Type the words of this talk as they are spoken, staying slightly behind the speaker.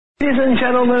Ladies and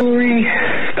gentlemen,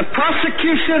 the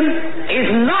prosecution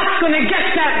is not going to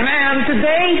get that man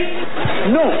today.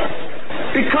 No,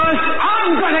 because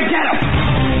I'm going to get him.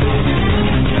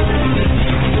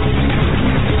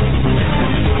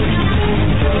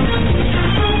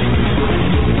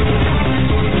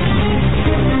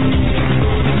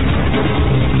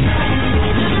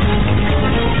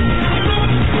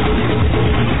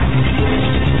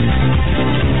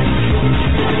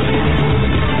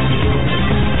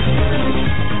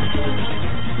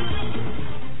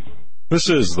 This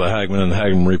is the Hagmann and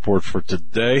Hagmann Report for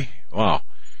today. Wow.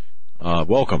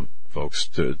 Welcome, folks,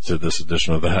 to this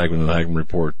edition of the Hagmann and Hagmann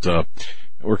Report.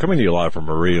 We're coming to you live from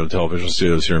our radio and television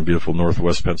studios here in beautiful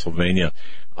Northwest Pennsylvania.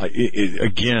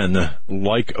 Again,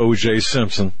 like O.J.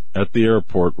 Simpson at the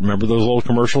airport. Remember those old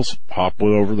commercials? Hop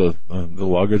over the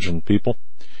luggage and people?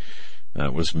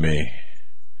 That was me.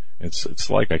 It's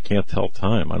like I can't tell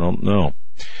time. I don't know.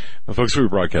 Now, folks, we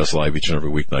broadcast live each and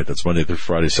every weeknight. That's Monday through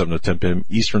Friday, 7 to 10 p.m.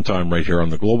 Eastern Time, right here on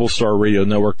the Global Star Radio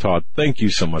Network. Todd, thank you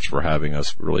so much for having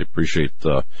us. Really appreciate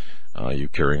you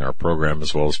carrying our program,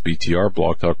 as well as BTR,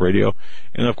 Blog Talk Radio,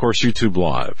 and, of course, YouTube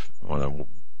Live. I want to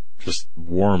just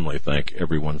warmly thank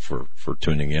everyone for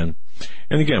tuning in.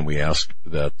 And, again, we ask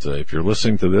that if you're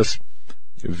listening to this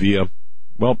via,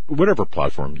 well, whatever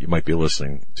platform you might be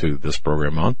listening to this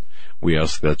program on, we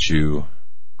ask that you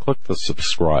click the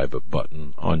subscribe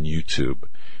button on YouTube.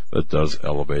 That does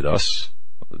elevate us.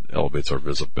 It elevates our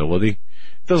visibility.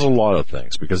 It does a lot of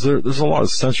things because there's a lot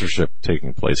of censorship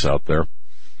taking place out there.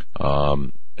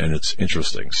 And it's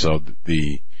interesting. So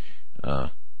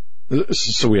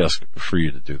so we ask for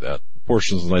you to do that.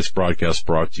 Portions of tonight's broadcast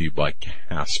brought to you by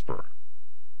Casper.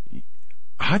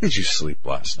 How did you sleep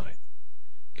last night?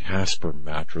 Casper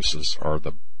mattresses are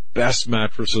the best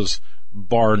mattresses,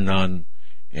 bar none.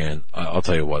 And I'll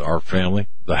tell you what, our family,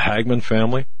 the Hagmann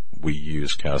family, we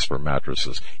use Casper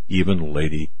mattresses. Even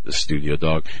Lady, the studio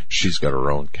dog, she's got her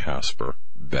own Casper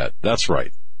bed. That's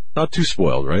right. Not too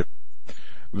spoiled, right?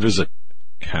 Visit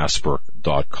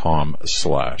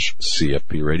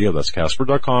Casper.com/CFP radio. That's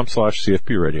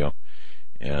Casper.com/CFP radio.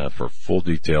 And for full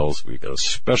details, we've got a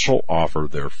special offer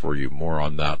there for you. More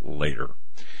on that later.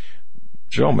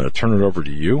 Joe, I'm going to turn it over to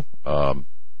you.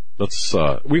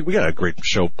 We got a great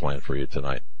show planned for you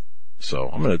tonight.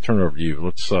 So I'm going to turn it over to you.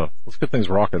 Let's get things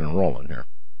rocking and rolling here.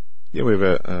 Yeah, we have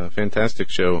a fantastic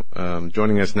show.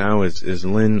 Joining us now is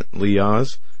Lyn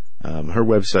Leahz. Her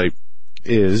website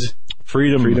is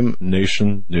Freedom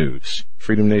Nation News.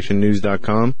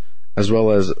 FreedomNationNews.com, as well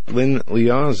as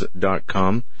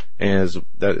LynLeahz.com, as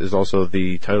that is also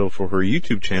the title for her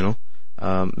YouTube channel.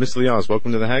 Miss Leahz,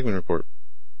 welcome to the Hagmann Report.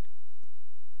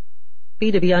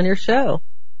 Happy to be on your show.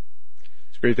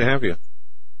 Great to have you.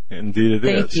 Indeed it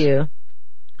is. Thank you.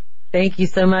 Thank you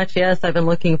so much. Yes, I've been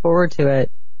looking forward to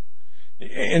it.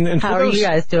 And how are you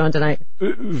guys doing tonight?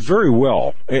 Very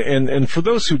well. And for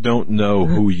those who don't know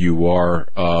who you are,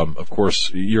 of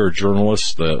course, you're a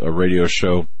journalist, a radio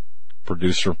show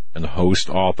producer and host,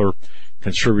 author,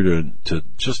 contributor to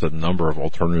just a number of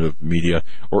alternative media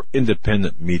or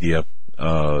independent media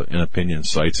and opinion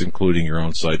sites, including your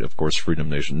own site, of course, Freedom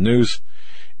Nation News.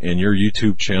 And your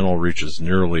YouTube channel reaches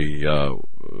nearly,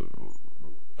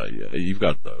 you've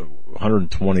got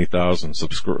 120,000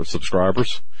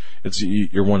 subscribers.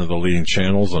 You're one of the leading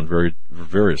channels on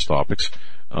various topics.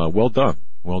 Well done.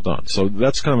 So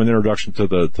that's kind of an introduction to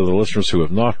the listeners who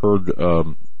have not heard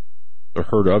of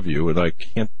you, and I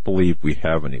can't believe we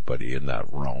have anybody in that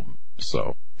realm.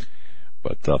 So,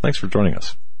 but thanks for joining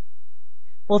us.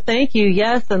 Well, thank you.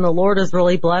 Yes, and the Lord has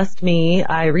really blessed me.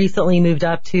 I recently moved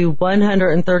up to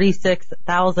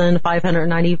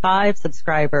 136,595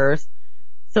 subscribers.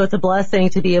 So it's a blessing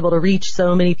to be able to reach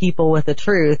so many people with the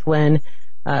truth when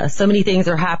so many things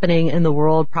are happening in the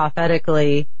world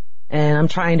prophetically. And I'm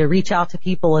trying to reach out to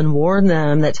people and warn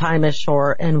them that time is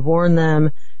short and warn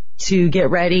them to get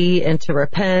ready and to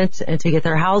repent and to get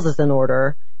their houses in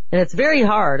order. And it's very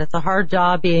hard. It's a hard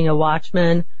job being a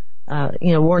watchman.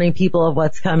 Warning people of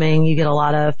what's coming. You get a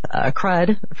lot of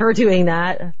crud for doing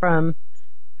that from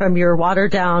your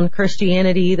watered down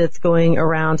Christianity that's going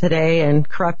around today and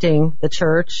corrupting the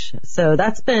church. So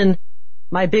that's been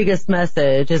my biggest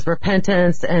message, is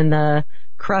repentance and the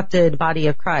corrupted body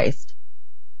of Christ.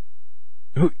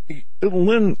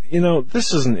 Lyn,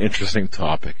 this is an interesting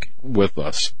topic with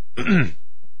us.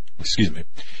 Excuse me.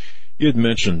 You had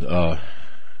mentioned the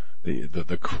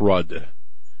crud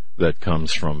that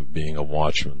comes from being a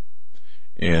watchman.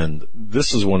 And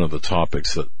this is one of the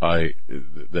topics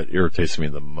that irritates me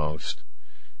the most.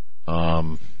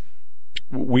 Joe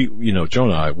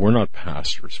and I, we're not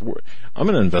pastors. I'm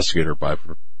an investigator by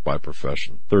by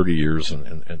profession, 30 years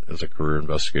as a career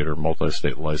investigator,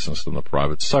 multi-state licensed in the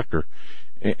private sector.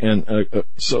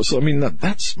 So I mean,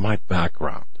 that's my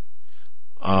background.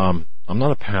 I'm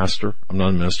not a pastor. I'm not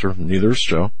a minister. Neither is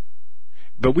Joe.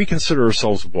 But we consider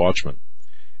ourselves watchmen.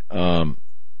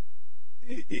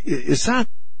 Is that,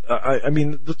 I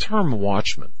mean, the term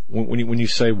watchman, when you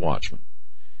say watchman,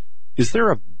 is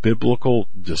there a biblical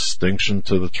distinction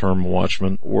to the term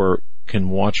watchman, or can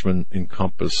watchman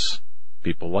encompass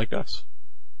people like us?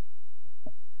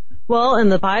 Well, in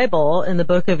the Bible, in the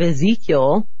book of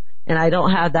Ezekiel, and I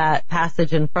don't have that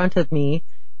passage in front of me,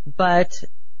 but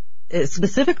it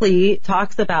specifically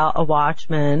talks about a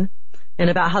watchman and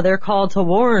about how they're called to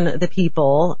warn the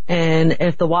people. And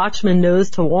if the watchman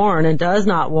knows to warn and does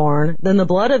not warn, then the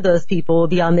blood of those people will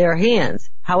be on their hands.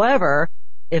 However,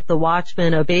 if the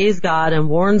watchman obeys God and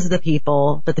warns the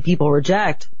people, but the people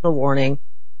reject the warning,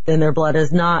 then their blood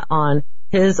is not on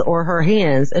his or her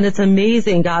hands. And it's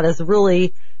amazing. God is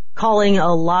really calling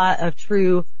a lot of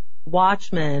true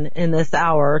watchmen in this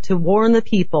hour to warn the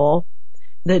people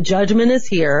that judgment is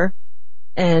here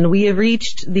and we have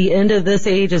reached the end of this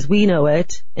age as we know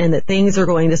it, and that things are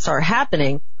going to start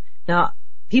happening. Now,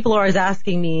 people are always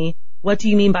asking me, what do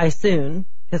you mean by soon?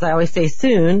 Because I always say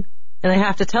soon, and I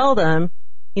have to tell them,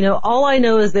 all I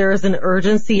know is there is an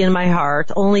urgency in my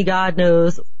heart. Only God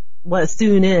knows what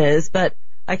soon is, but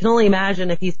I can only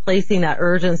imagine if he's placing that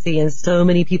urgency in so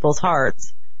many people's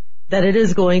hearts that it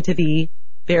is going to be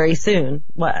very soon.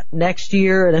 What, next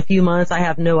year, in a few months, I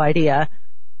have no idea.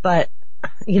 But,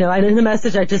 in the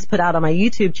message I just put out on my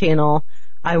YouTube channel,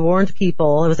 I warned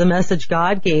people. It was a message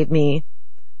God gave me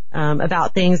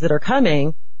about things that are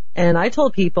coming. And I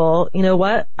told people, you know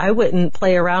what? I wouldn't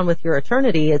play around with your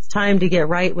eternity. It's time to get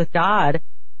right with God.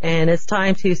 And it's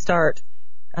time to start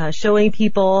showing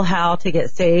people how to get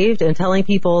saved and telling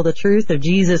people the truth of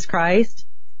Jesus Christ.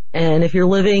 And if you're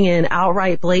living in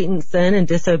outright blatant sin and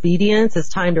disobedience, it's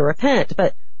time to repent.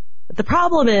 But the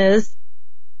problem is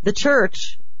the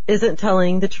church isn't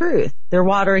telling the truth. They're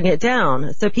watering it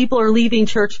down. So people are leaving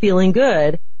church feeling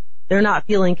good. They're not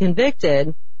feeling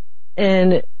convicted.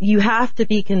 And you have to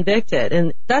be convicted.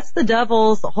 And that's the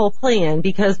devil's whole plan,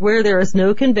 because where there is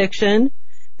no conviction,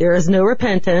 there is no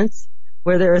repentance.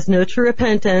 Where there is no true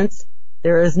repentance,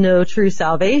 there is no true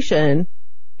salvation.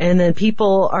 And then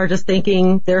people are just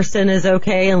thinking their sin is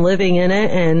okay and living in it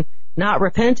and not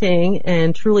repenting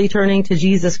and truly turning to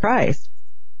Jesus Christ.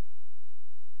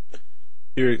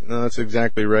 No, that's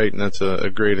exactly right, and that's a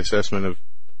great assessment of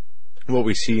what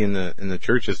we see in the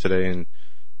churches today, and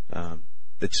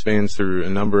it spans through a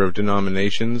number of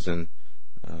denominations, and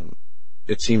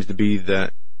it seems to be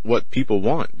that what people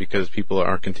want, because people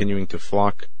are continuing to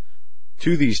flock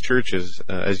to these churches,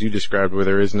 as you described, where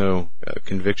there is no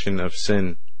conviction of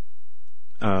sin.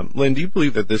 Lyn, do you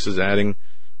believe that this is adding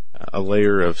a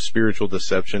layer of spiritual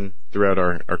deception throughout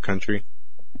our country?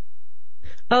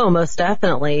 Oh, most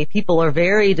definitely. People are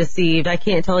very deceived. I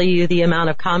can't tell you the amount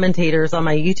of commentators on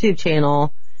my YouTube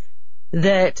channel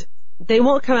that they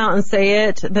won't come out and say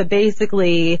it, but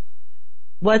basically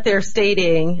what they're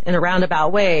stating in a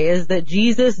roundabout way is that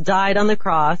Jesus died on the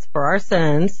cross for our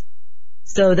sins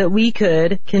so that we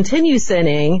could continue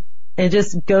sinning and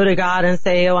just go to God and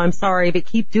say, oh, I'm sorry, but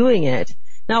keep doing it.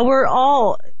 Now, we're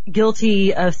all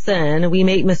guilty of sin. We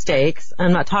make mistakes.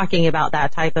 I'm not talking about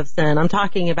that type of sin. I'm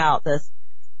talking about this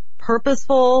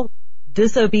purposeful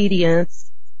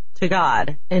disobedience to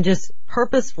God and just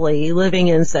purposefully living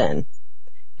in sin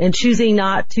and choosing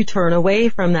not to turn away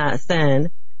from that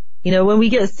sin. When we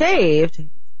get saved,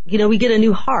 we get a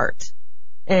new heart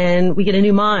and we get a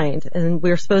new mind, and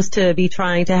we're supposed to be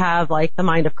trying to have like the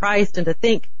mind of Christ and to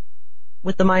think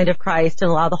with the mind of Christ and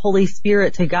allow the Holy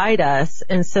Spirit to guide us.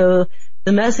 And so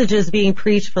the messages being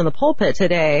preached from the pulpit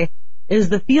today is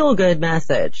the feel-good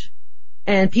message.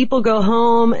 And people go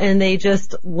home and they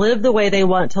just live the way they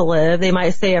want to live. They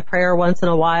might say a prayer once in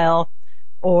a while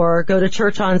or go to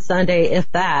church on Sunday,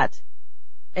 if that.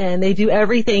 And they do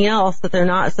everything else that they're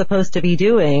not supposed to be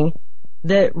doing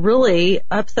that really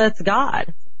upsets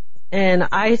God. And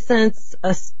I sense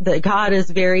that God is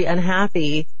very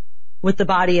unhappy with the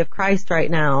body of Christ right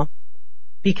now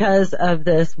because of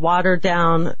this watered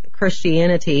down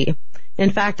Christianity. In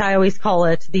fact, I always call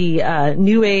it the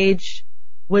New Age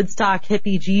Woodstock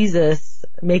hippie Jesus,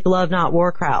 make love not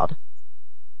war crowd.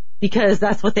 Because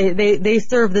that's what they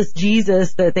serve, this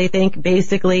Jesus that they think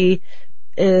basically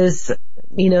is,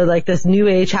 like this New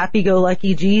Age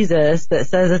happy-go-lucky Jesus that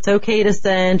says it's okay to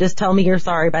sin, just tell me you're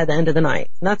sorry by the end of the night.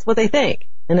 And that's what they think,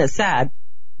 and it's sad.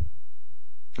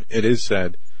 It is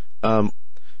sad.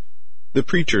 the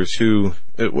preachers who,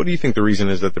 what do you think the reason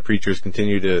is that the preachers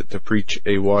continue to preach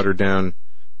a watered down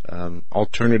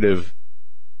alternative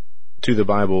to the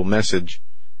Bible message?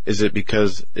 Is it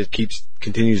because it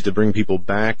continues to bring people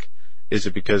back? Is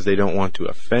it because they don't want to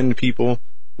offend people?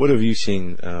 What have you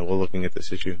seen while looking at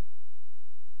this issue?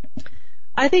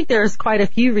 I think there's quite a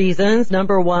few reasons.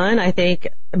 Number one, I think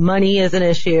money is an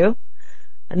issue.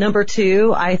 Number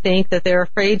two, I think that they're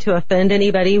afraid to offend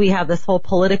anybody. We have this whole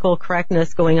political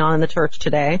correctness going on in the church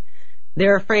today.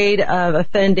 They're afraid of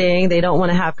offending. They don't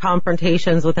want to have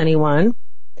confrontations with anyone.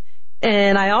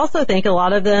 And I also think a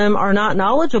lot of them are not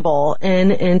knowledgeable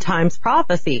in end times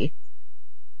prophecy.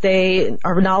 They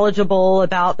are knowledgeable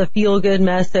about the feel-good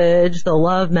message, the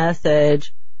love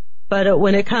message, but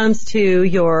when it comes to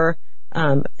your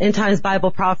end times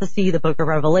Bible prophecy, the book of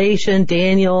Revelation,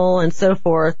 Daniel, and so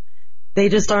forth, they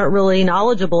just aren't really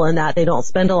knowledgeable in that. They don't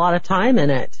spend a lot of time in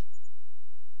it.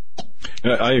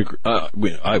 I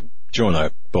agree. Joe and I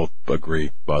both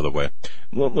agree, by the way.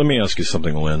 Let me ask you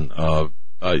something, Lynn.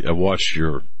 I watched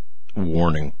your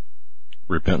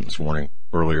repentance warning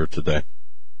earlier today.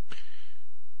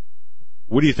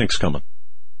 What do you think's coming?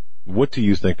 What do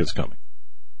you think is coming?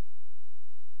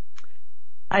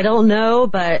 I don't know,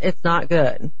 but it's not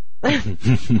good.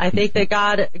 I think that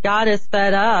God is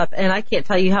fed up, and I can't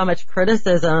tell you how much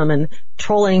criticism and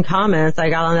trolling comments I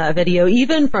got on that video,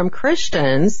 even from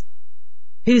Christians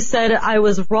who said I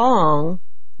was wrong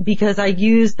because I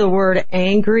used the word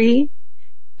angry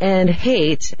and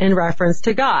hate in reference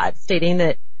to God, stating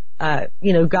that,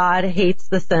 God hates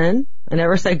the sin. I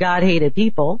never said God hated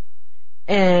people,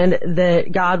 and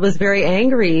that God was very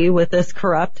angry with this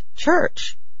corrupt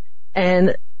church.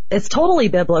 And it's totally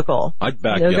biblical. I'd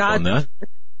back you up on that.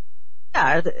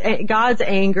 Yeah, God's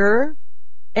anger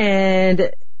and,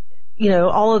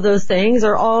 all of those things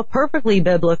are all perfectly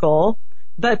biblical,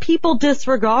 but people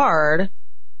disregard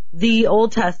the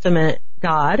Old Testament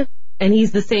God, and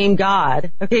He's the same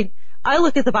God. Okay, I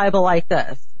look at the Bible like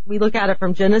this. We look at it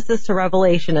from Genesis to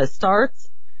Revelation. It starts,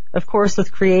 of course,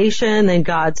 with creation, then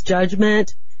God's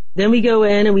judgment. Then we go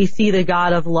in and we see the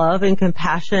God of love and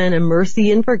compassion and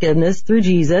mercy and forgiveness through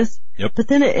Jesus. Yep. But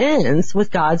then it ends with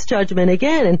God's judgment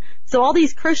again. And so all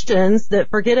these Christians that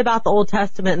forget about the Old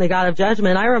Testament and the God of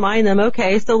judgment, I remind them,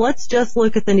 okay, so let's just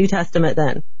look at the New Testament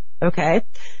then. Okay.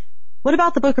 What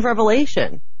about the book of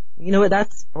Revelation?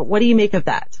 What do you make of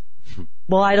that?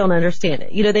 Well, I don't understand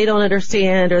it. They don't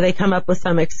understand, or they come up with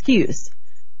some excuse.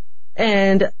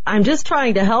 And I'm just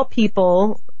trying to help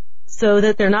people so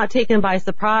that they're not taken by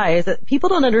surprise. People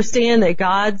don't understand that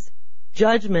God's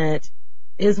judgment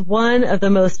is one of the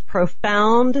most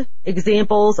profound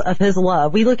examples of His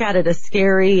love. We look at it as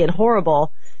scary and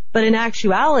horrible, but in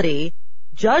actuality,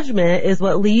 judgment is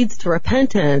what leads to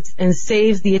repentance and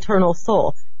saves the eternal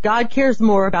soul. God cares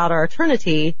more about our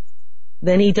eternity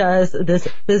than He does this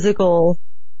physical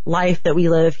life that we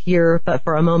live here, but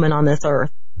for a moment on this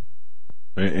earth.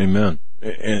 Amen.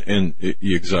 And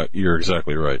you're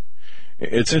exactly right.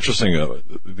 It's interesting,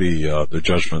 the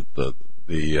judgment,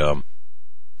 the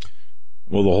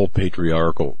whole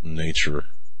patriarchal nature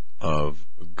of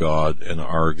God and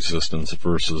our existence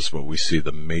versus what we see,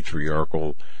 the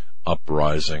matriarchal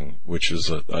uprising, which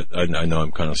is I know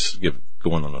I'm kind of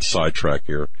going on a sidetrack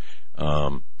here,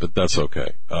 but that's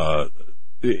okay.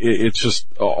 It's just,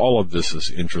 all of this is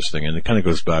interesting, and it kind of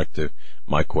goes back to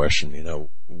my question,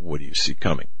 what do you see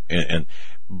coming?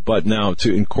 But now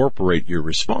to incorporate your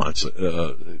response,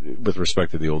 with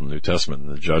respect to the Old and New Testament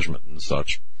and the judgment and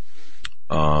such,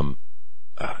 I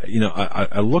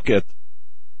look at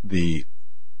the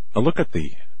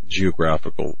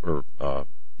geographical or,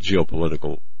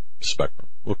 geopolitical spectrum,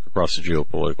 look across the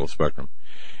geopolitical spectrum,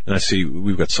 and I see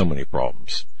we've got so many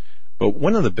problems. But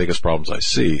one of the biggest problems I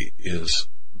see is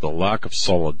the lack of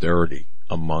solidarity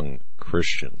among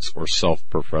Christians or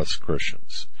self-professed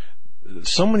Christians.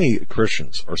 So many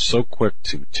Christians are so quick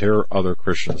to tear other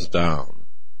Christians down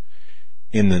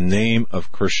in the name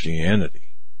of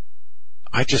Christianity.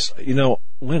 I just,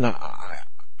 Lynn,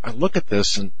 I look at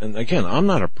this, and again, I'm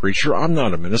not a preacher, I'm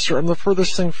not a minister, I'm the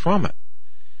furthest thing from it.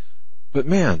 But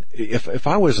man, if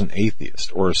I was an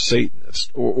atheist or a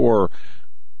Satanist or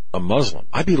a Muslim,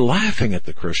 I'd be laughing at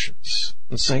the Christians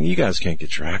and saying, you guys can't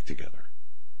get your act together.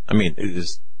 I mean,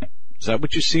 is that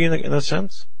what you see in a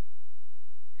sense?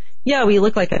 Yeah, we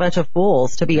look like a bunch of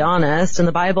fools, to be honest, and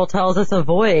the Bible tells us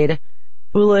avoid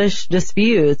foolish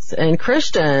disputes, and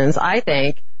Christians, I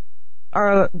think,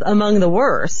 are among the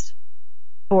worst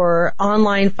for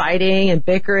online fighting and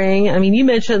bickering. I mean, you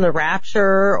mentioned the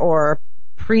rapture or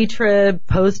pre-trib,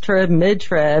 post-trib,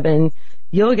 mid-trib, and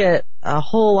you'll get a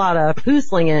whole lot of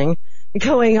poo-slinging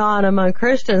going on among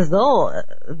Christians,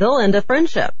 they'll end a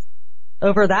friendship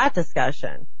over that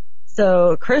discussion.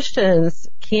 So Christians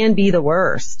can be the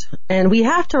worst. And we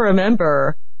have to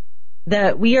remember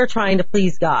that we are trying to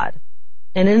please God.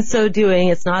 And in so doing,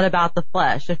 it's not about the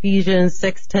flesh. Ephesians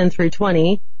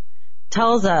 6:10-20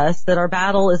 tells us that our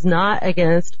battle is not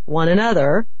against one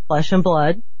another, flesh and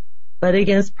blood, but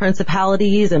against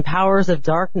principalities and powers of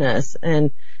darkness.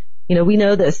 And, we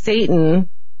know that Satan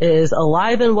is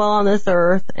alive and well on this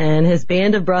earth, and his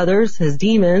band of brothers, his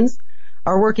demons,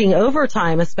 are working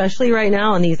overtime, especially right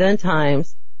now in these end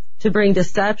times, to bring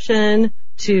deception,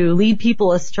 to lead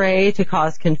people astray, to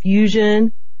cause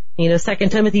confusion. 2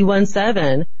 Timothy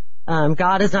 1:7,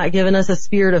 God has not given us a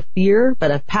spirit of fear,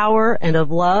 but of power and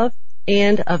of love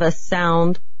and of a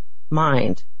sound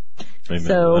mind. Amen.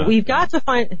 So we've got to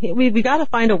find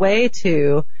a way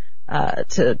to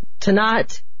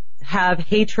not have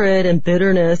hatred and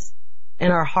bitterness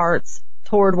in our hearts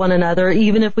toward one another,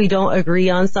 even if we don't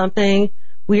agree on something.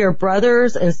 We are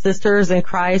brothers and sisters in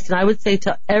Christ, and I would say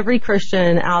to every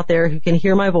Christian out there who can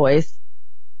hear my voice,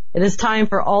 it is time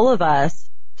for all of us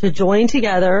to join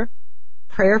together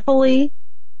prayerfully,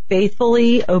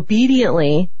 faithfully,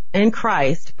 obediently in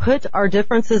Christ, put our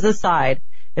differences aside.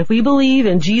 If we believe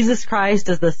in Jesus Christ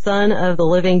as the Son of the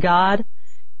living God,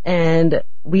 and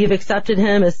we have accepted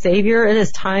him as Savior, it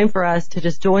is time for us to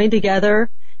just join together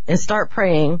and start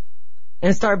praying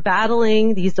and start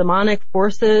battling these demonic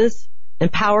forces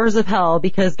and powers of hell,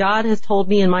 because God has told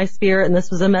me in my spirit, and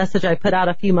this was a message I put out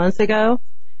a few months ago,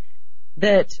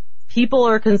 that people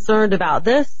are concerned about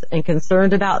this and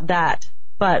concerned about that,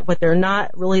 but what they're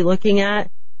not really looking at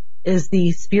is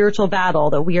the spiritual battle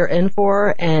that we are in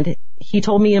for. And he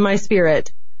told me in my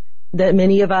spirit that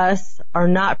many of us are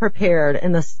not prepared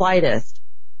in the slightest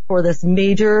for this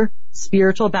major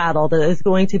spiritual battle that is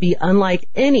going to be unlike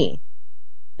any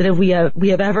that we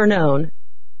have ever known,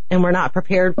 and we're not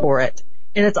prepared for it.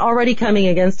 And it's already coming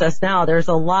against us now. There's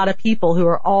a lot of people who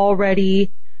are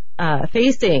already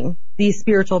facing these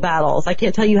spiritual battles. I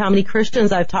can't tell you how many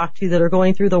Christians I've talked to that are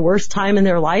going through the worst time in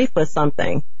their life with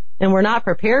something, and we're not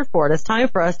prepared for it. It's time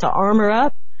for us to armor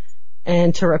up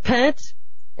and to repent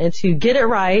and to get it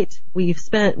right. We've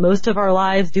spent most of our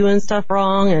lives doing stuff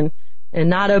wrong and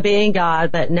not obeying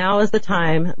God, but now is the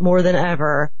time more than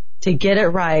ever to get it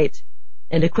right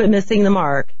and to quit missing the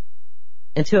mark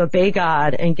and to obey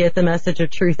God and get the message of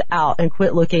truth out and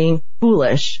quit looking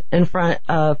foolish in front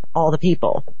of all the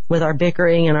people with our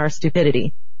bickering and our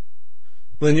stupidity.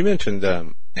 Lyn, you mentioned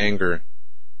anger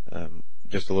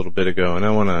just a little bit ago, and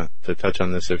I want to touch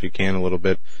on this, if you can, a little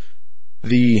bit.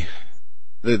 The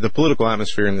political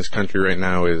atmosphere in this country right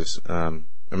now is,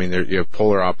 you have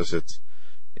polar opposites,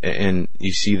 and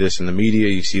you see this in the media,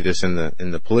 you see this in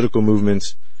the political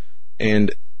movements,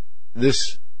 and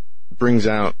this brings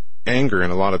out anger in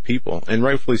a lot of people, and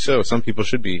rightfully so. Some people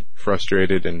should be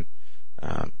frustrated, and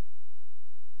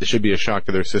it should be a shock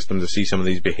to their system to see some of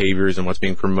these behaviors and what's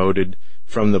being promoted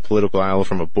from the political aisle,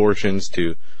 from abortions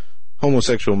to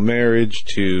homosexual marriage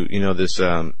to, this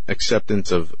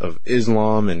acceptance of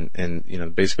Islam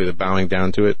and basically the bowing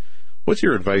down to it. What's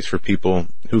your advice for people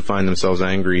who find themselves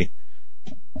angry?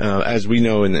 As we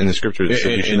know in the scriptures,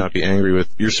 you should not be angry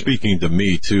with. You're speaking to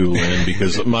me too, Lyn,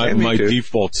 because my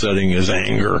default setting is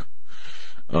anger.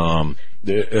 I'm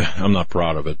not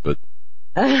proud of it, but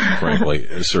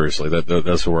frankly, seriously,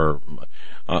 that's where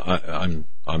I'm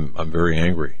very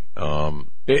angry.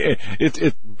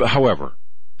 However,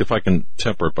 if I can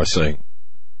temper it by saying,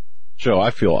 Joe,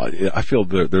 I feel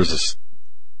there's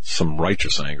some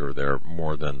righteous anger there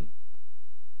more than,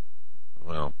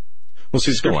 well,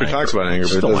 see, Scripture talks about anger,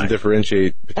 but it doesn't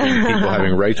differentiate between people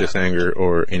having righteous anger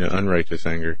or, unrighteous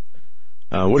anger.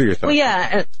 What are your thoughts? Well,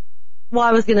 yeah. Well,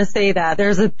 I was going to say that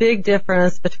there's a big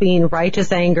difference between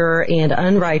righteous anger and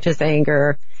unrighteous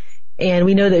anger. And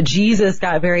we know that Jesus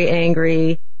got very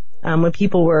angry when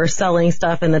people were selling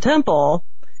stuff in the temple.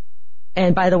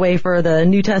 And by the way, for the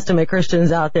New Testament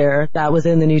Christians out there, that was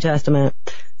in the New Testament.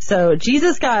 So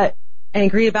Jesus got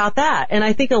angry about that. And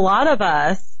I think a lot of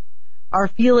us are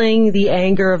feeling the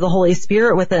anger of the Holy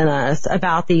Spirit within us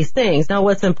about these things. Now,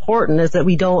 what's important is that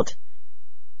we don't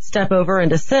step over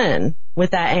into sin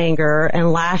with that anger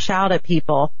and lash out at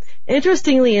people.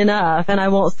 Interestingly enough, and I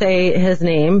won't say his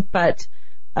name, but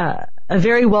a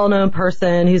very well-known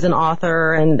person who's an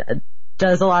author and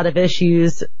does a lot of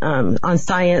issues on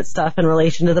science stuff in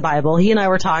relation to the Bible. He and I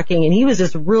were talking, and he was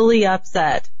just really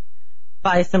upset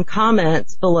by some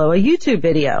comments below a YouTube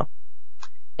video.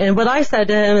 And what I said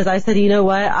to him is, I said, you know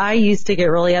what? I used to get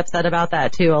really upset about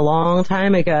that too a long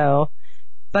time ago.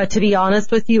 But to be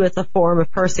honest with you, it's a form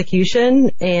of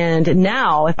persecution. And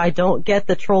now if I don't get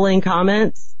the trolling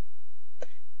comments,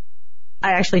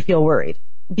 I actually feel worried.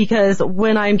 Because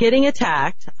when I'm getting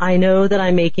attacked, I know that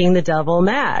I'm making the devil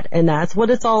mad. And that's what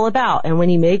it's all about. And when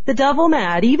you make the devil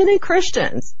mad, even in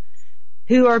Christians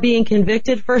who are being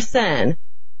convicted for sin,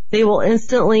 they will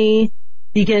instantly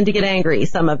begin to get angry,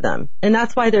 some of them. And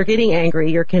that's why they're getting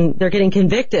angry. They're getting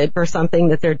convicted for something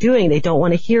that they're doing. They don't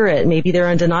want to hear it. Maybe they're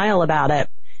in denial about it,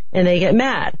 and they get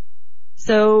mad.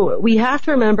 So we have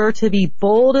to remember to be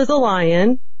bold as a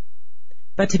lion,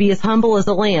 but to be as humble as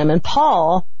a lamb. And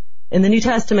Paul, in the New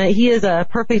Testament, he is a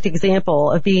perfect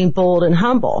example of being bold and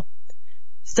humble.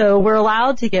 So we're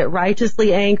allowed to get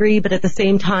righteously angry, but at the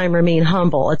same time remain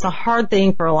humble. It's a hard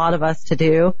thing for a lot of us to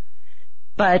do,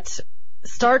 but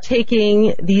start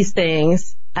taking these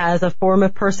things as a form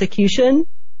of persecution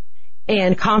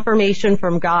and confirmation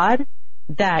from God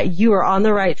that you are on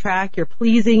the right track, you're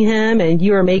pleasing Him, and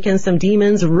you are making some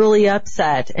demons really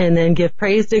upset. And then give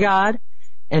praise to God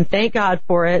and thank God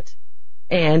for it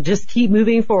and just keep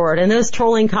moving forward. And those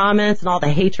trolling comments and all the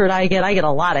hatred I get a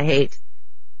lot of hate.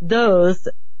 Those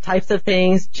types of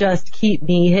things just keep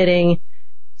me hitting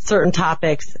certain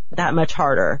topics that much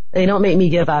harder. They don't make me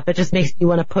give up. It just makes me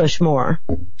want to push more.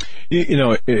 You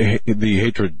know,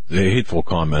 the hateful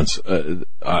comments,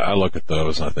 I look at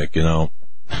those and I think, you know,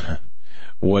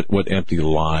 what empty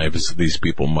lives these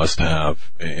people must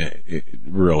have,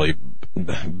 really.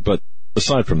 But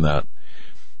aside from that,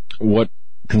 what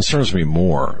concerns me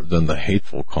more than the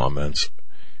hateful comments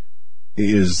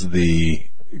is the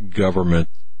government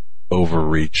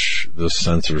overreach, the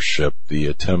censorship, the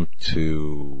attempt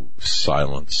to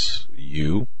silence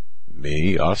you,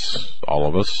 me, us, all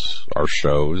of us, our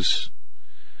shows.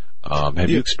 Have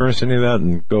you experienced any of that?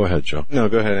 And go ahead, Joe. No,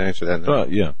 go ahead and answer that now.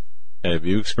 Yeah. Have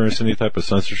you experienced any type of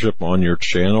censorship on your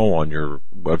channel, on your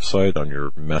website, on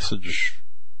your message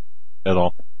at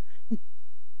all?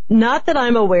 Not that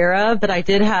I'm aware of, but I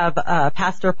did have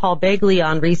Pastor Paul Begley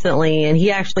on recently, and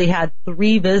he actually had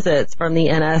 3 visits from the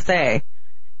NSA.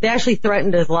 They actually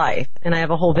threatened his life, and I have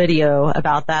a whole video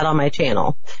about that on my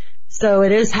channel. So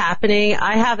it is happening.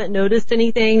 I haven't noticed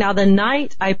anything. Now, the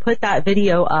night I put that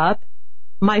video up,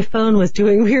 my phone was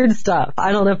doing weird stuff.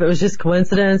 I don't know if it was just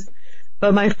coincidence,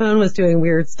 but my phone was doing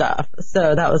weird stuff.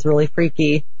 So that was really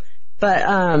freaky. But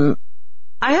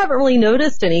I haven't really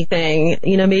noticed anything.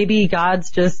 You know, maybe God's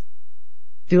just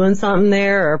doing something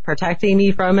there or protecting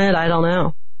me from it. I don't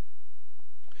know.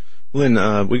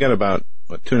 Lyn, we got about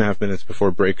 2.5 minutes before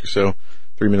break or so,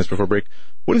 3 minutes before break.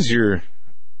 What is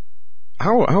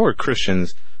how are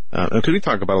Christians, because we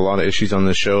talk about a lot of issues on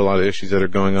this show, a lot of issues that are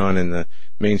going on in the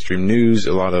mainstream news,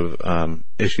 a lot of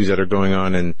issues that are going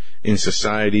on in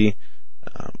society.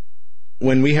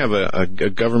 When we have a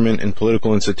government and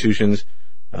political institutions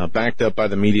backed up by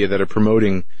the media that are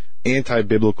promoting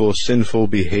anti-biblical, sinful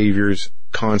behaviors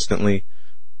constantly,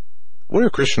 what are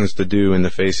Christians to do in the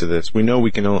face of this? We know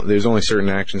there's only certain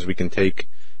actions we can take.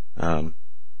 But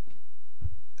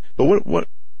what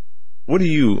do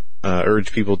you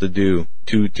urge people to do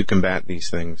to combat these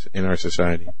things in our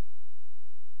society?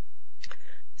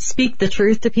 Speak the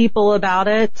truth to people about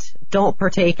it. Don't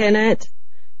partake in it.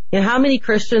 You know, how many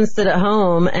Christians sit at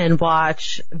home and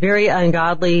watch very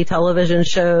ungodly television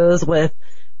shows with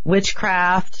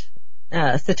witchcraft,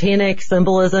 satanic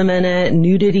symbolism in it,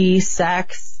 nudity,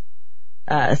 sex,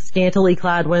 scantily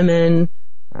clad women,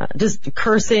 just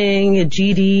cursing,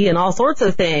 GD, and all sorts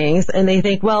of things, and they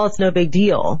think, well, it's no big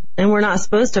deal. And we're not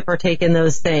supposed to partake in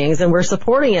those things, and we're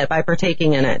supporting it by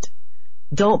partaking in it.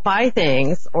 Don't buy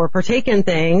things or partake in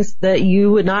things that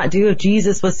you would not do if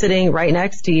Jesus was sitting right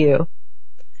next to you.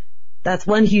 That's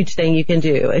one huge thing you can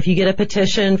do. If you get a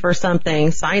petition for something,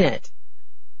 sign it.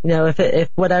 You know, if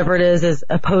whatever it is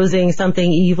opposing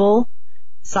something evil,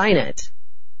 sign it.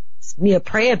 You know,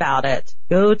 pray about it.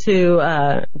 Go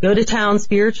to town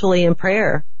spiritually in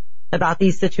prayer about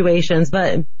these situations.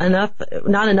 But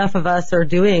not enough of us are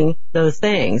doing those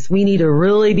things. We need to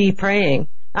really be praying.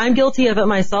 I'm guilty of it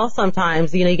myself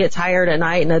sometimes. You know, you get tired at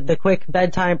night and the quick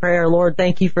bedtime prayer, Lord,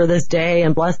 thank you for this day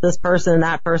and bless this person and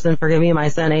that person, forgive me my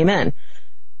sin, amen.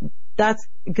 That's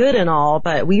good and all,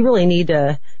 but we really need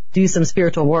to do some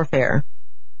spiritual warfare.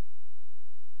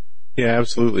 Yeah,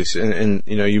 absolutely. And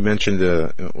you know, you mentioned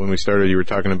when we started, you were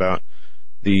talking about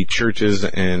the churches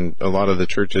and a lot of the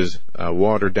churches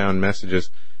watered down messages.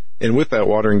 And with that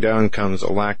watering down comes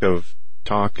a lack of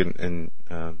talk and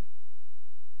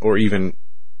or even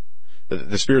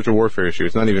the spiritual warfare issue.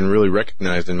 It's not even really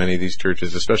recognized in many of these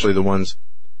churches, especially the ones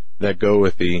that go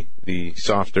with the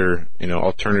softer, you know,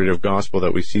 alternative gospel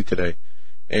that we see today.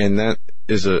 And that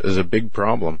is a big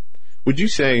problem. Would you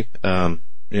say,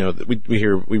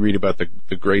 we read about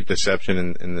the great deception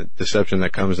and the deception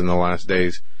that comes in the last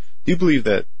days. Do you believe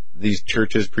that these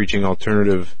churches preaching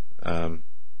alternative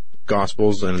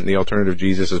gospels and the alternative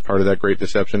Jesus is part of that great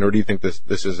deception, or do you think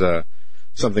this is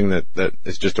something that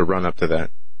is just a run up to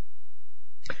that?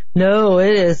 No,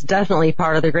 it is definitely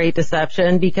part of the great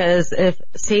deception, because if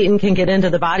Satan can get into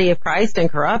the body of Christ and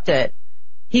corrupt it,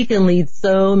 he can lead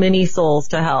so many souls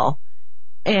to hell.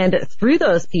 And through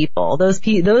those people, those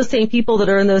same people that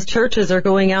are in those churches are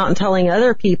going out and telling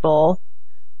other people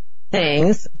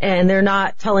things, and they're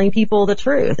not telling people the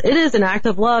truth. It is an act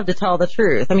of love to tell the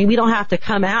truth. I mean, we don't have to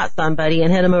come at somebody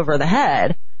and hit them over the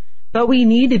head, but we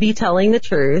need to be telling the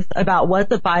truth about what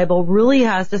the Bible really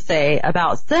has to say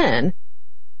about sin,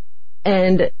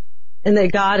 and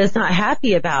that God is not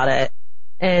happy about it,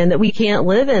 and that we can't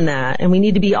live in that, and we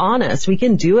need to be honest. We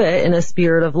can do it in a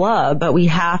spirit of love, but we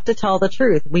have to tell the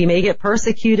truth. We may get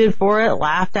persecuted for it,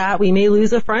 laughed at, we may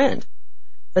lose a friend,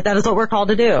 but that is what we're called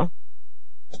to do.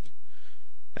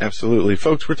 Absolutely.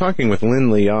 Folks, we're talking with Lyn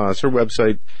Leahz. Her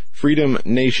website,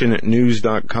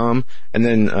 freedomnationnews.com, and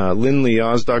then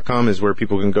lynleahz.com is where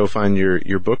people can go find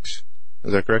your books.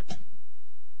 Is that correct?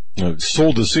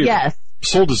 Soul Deceiver. Yes.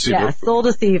 Soul Deceiver. Yes, Soul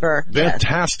Deceiver.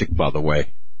 Fantastic, yes. By the way.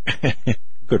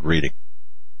 Good reading.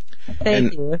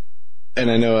 Thank you. And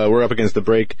I know we're up against the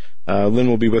break. Lyn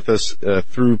will be with us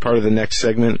through part of the next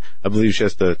segment. I believe she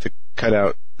has to cut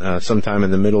out sometime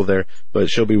in the middle there, but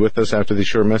she'll be with us after these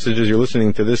short messages. You're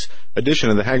listening to this edition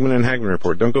of the Hagmann and Hagmann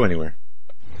Report. Don't go anywhere.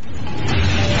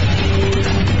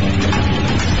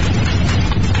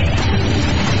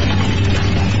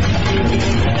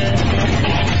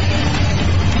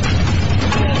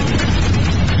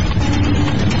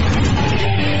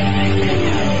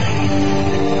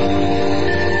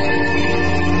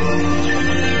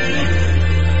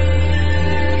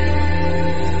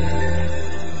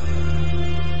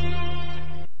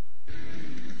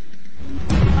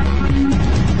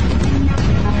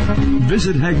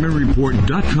 Visit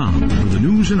HagmannReport.com for the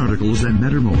news and articles that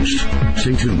matter most.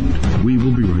 Stay tuned. We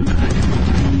will be right back.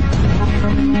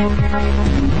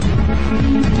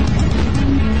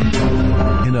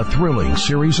 In a thrilling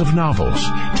series of novels,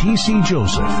 T.C.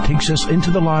 Joseph takes us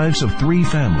into the lives of three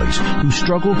families who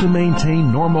struggle to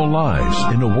maintain normal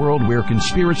lives in a world where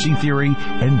conspiracy theory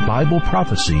and Bible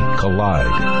prophecy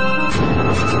collide.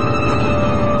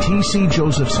 T.C.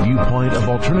 Joseph's viewpoint of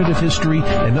alternative history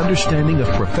and understanding of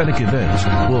prophetic events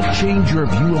will change your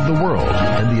view of the world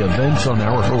and the events on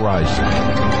our horizon.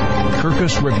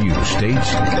 Kirkus Review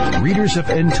states, readers of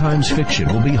end times fiction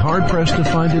will be hard-pressed to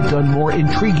find it done more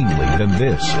intriguingly than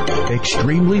this.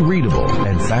 Extremely readable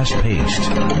and fast-paced.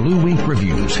 Blue Wink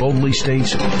Reviews boldly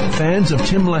states, fans of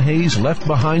Tim LaHaye's Left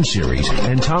Behind series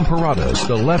and Tom Perrotta's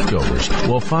The Leftovers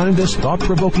will find this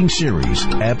thought-provoking series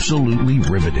absolutely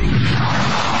riveting.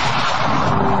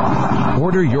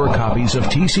 Order your copies of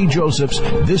T.C. Joseph's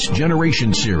This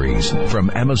Generation series from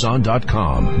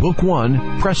Amazon.com. Book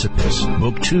 1, Precipice.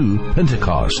 Book 2,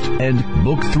 Pentecost. And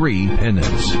Book 3,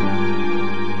 Penance.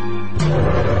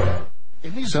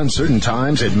 In these uncertain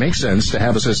times, it makes sense to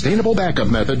have a sustainable backup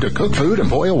method to cook food and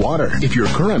boil water. If your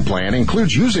current plan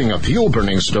includes using a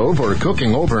fuel-burning stove or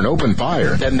cooking over an open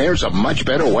fire, then there's a much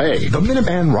better way. The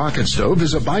Minuteman Rocket Stove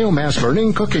is a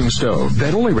biomass-burning cooking stove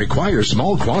that only requires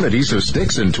small quantities of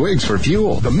sticks and twigs for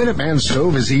fuel. The Minuteman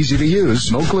Stove is easy to use,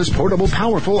 smokeless, portable,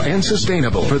 powerful, and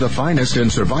sustainable. For the finest in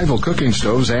survival cooking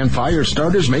stoves and fire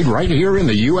starters made right here in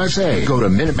the USA, go to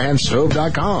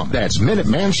MinutemanStove.com. That's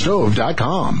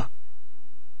MinutemanStove.com.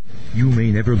 You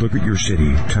may never look at your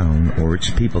city, town, or its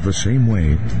people the same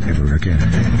way ever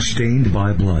again. Stained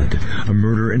by Blood, a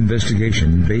murder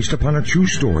investigation based upon a true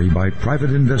story by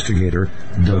private investigator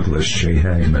Douglas J.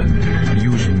 Hagmann.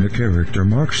 Using the character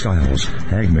Mark Stiles,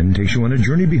 Hagmann takes you on a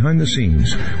journey behind the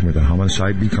scenes where the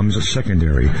homicide becomes a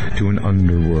secondary to an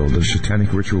underworld of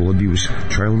satanic ritual abuse,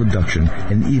 child abduction,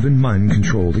 and even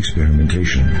mind-controlled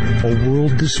experimentation. A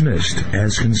world dismissed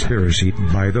as conspiracy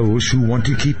by those who want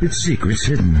to keep its secrets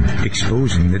hidden.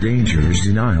 Exposing the dangers,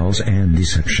 denials, and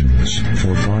deceptions.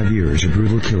 For 5 years, a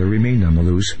brutal killer remained on the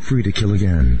loose, free to kill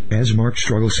again. As Mark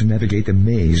struggles to navigate the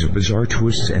maze of bizarre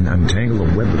twists and untangle a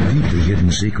web of deeply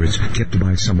hidden secrets kept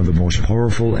by some of the most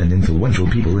powerful and influential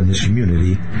people in this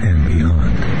community and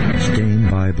beyond.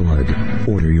 Stained by Blood.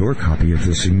 Order your copy of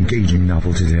this engaging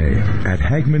novel today at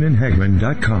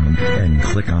HagmannandHagmann.com and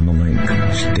click on the link.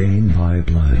 Stained by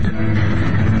Blood.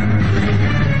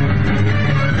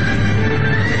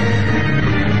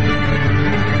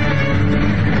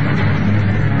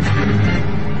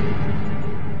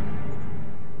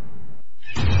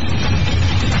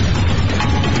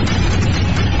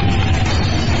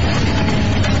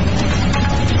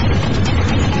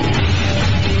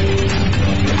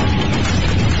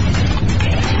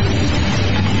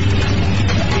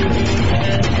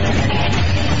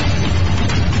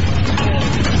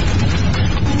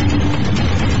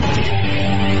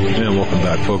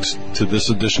 folks, to this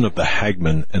edition of the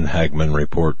Hagmann and Hagmann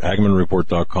Report.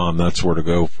 HagmannReport.com, that's where to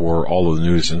go for all of the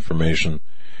news information,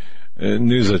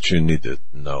 news that you need to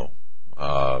know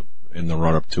in the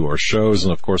run-up to our shows.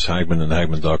 And, of course, Hagmann and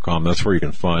Hagmann.com, that's where you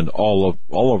can find all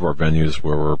of our venues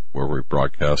where we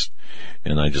broadcast.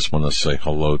 And I just want to say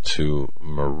hello to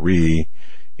Marie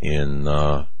in,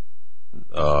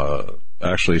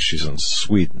 actually, she's in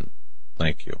Sweden.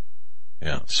 Thank you.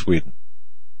 Yeah, Sweden.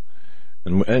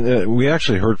 And we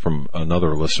actually heard from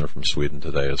another listener from Sweden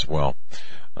today as well.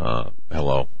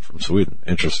 Hello from Sweden.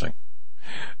 Interesting.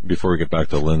 Before we get back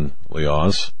to Lyn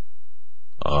Leahz,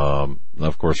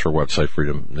 of course, her website,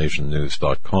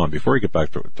 freedomnationnews.com. Before we get back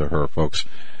to her, folks,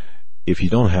 if you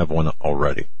don't have one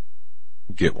already,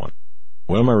 get one.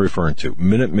 What am I referring to?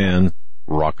 Minuteman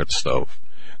Rocket Stove.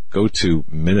 Go to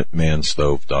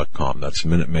MinutemanStove.com. That's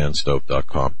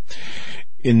MinutemanStove.com.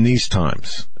 In these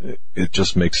times, it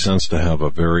just makes sense to have a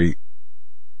very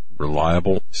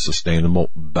reliable,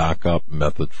 sustainable backup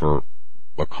method for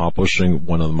accomplishing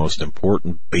one of the most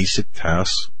important basic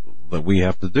tasks that we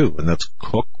have to do, and that's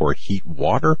cook or heat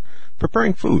water,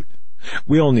 preparing food.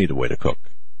 We all need a way to cook.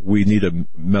 We need a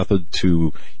method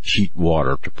to heat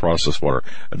water, to process water.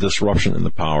 A disruption in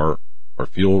the power or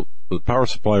fuel, the power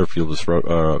supply or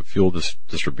fuel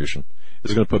distribution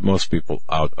is going to put most people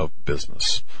out of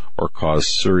business or cause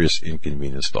serious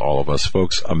inconvenience to all of us.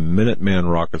 Folks, a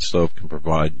Minuteman rocket stove can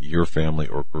provide your family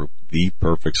or group the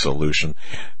perfect solution.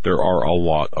 There are a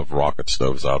lot of rocket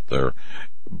stoves out there,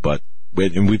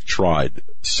 and we've tried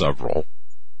several,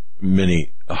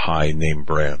 many high-name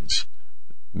brands.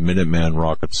 Minuteman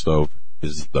rocket stove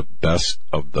is the best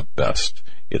of the best.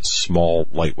 It's small,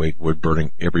 lightweight,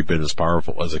 wood-burning, every bit as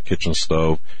powerful as a kitchen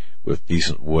stove. With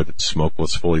decent wood, it's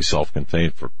smokeless, fully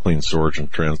self-contained for clean storage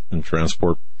and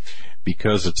transport.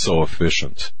 Because it's so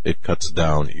efficient, it cuts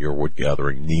down your wood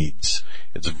gathering needs.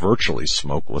 It's virtually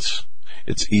smokeless.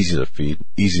 It's easy to feed,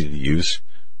 easy to use.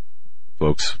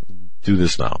 Folks, do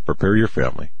this now. Prepare your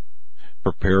family.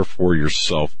 Prepare for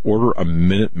yourself. Order a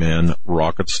Minuteman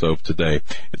rocket stove today.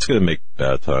 It's going to make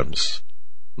bad times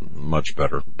much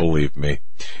better, believe me.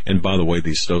 And by the way,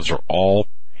 these stoves are all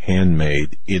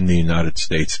handmade in the United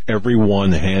States. Every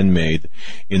one handmade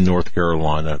in North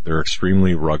Carolina. They're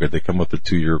extremely rugged. They come with a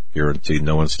 2-year guarantee.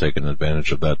 No one's taken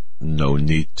advantage of that. No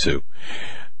need to.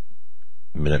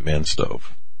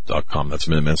 MinutemanStove.com. That's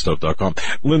MinutemanStove.com.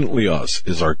 Lyn Leahz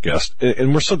is our guest,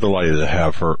 and we're so delighted to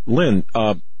have her. Lyn,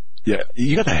 yeah,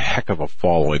 you got a heck of a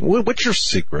following. What's your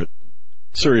secret?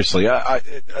 Seriously,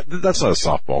 that's not a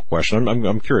softball question.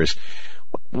 I'm curious.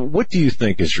 What do you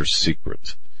think is your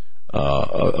secret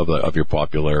of your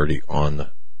popularity on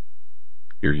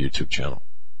your YouTube channel?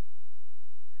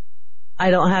 I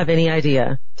don't have any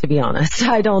idea, to be honest.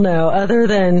 I don't know, other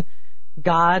than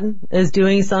God is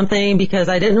doing something, because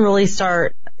I didn't really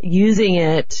start using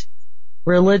it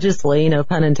religiously, no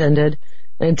pun intended,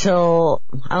 until,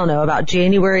 I don't know, about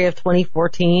January of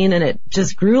 2014, and it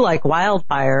just grew like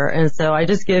wildfire. And so I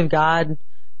just give God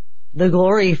the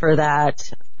glory for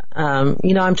that.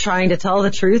 I'm trying to tell the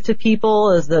truth to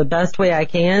people as the best way I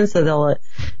can so they'll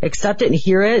accept it and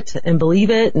hear it and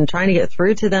believe it, and trying to get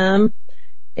through to them.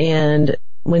 And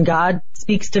when God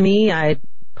speaks to me, I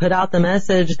put out the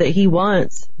message that He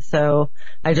wants. So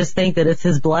I just think that it's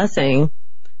His blessing,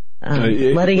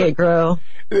 letting it grow.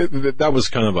 That was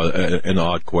kind of an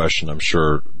odd question, I'm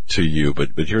sure, to you,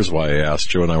 but here's why I asked.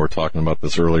 Joe and I were talking about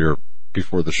this earlier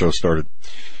before the show started.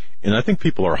 And I think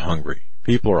people are hungry.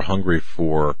 People are hungry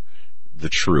for the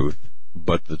truth,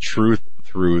 but the truth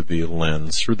through the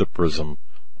lens, through the prism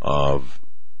of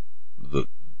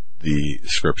the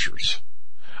scriptures.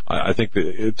 I think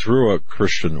that through a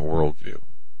Christian worldview,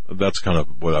 that's kind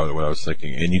of what I was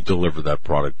thinking, and you deliver that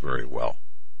product very well.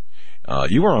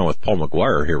 You were on with Paul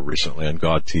McGuire here recently on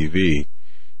God TV.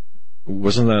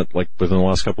 Wasn't that like within the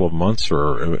last couple of months,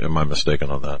 or am I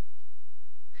mistaken on that?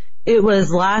 It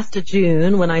was last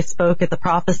June when I spoke at the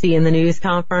Prophecy in the News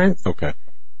conference. Okay.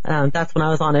 That's when I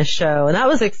was on his show, and that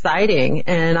was exciting.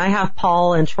 And I have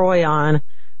Paul and Troy on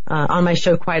my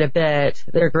show quite a bit.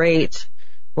 They're great.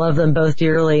 Love them both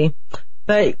dearly.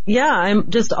 But yeah,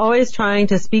 I'm just always trying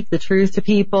to speak the truth to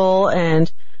people.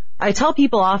 And I tell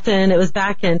people often, it was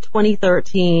back in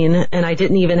 2013, and I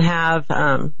didn't even have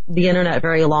the internet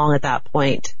very long at that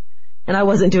point. And I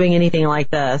wasn't doing anything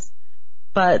like this.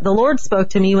 But the Lord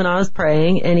spoke to me when I was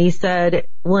praying, and He said,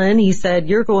 Lyn, He said,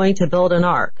 you're going to build an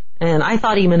ark. And I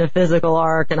thought He meant a physical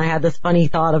ark, and I had this funny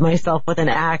thought of myself with an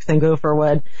axe and gopher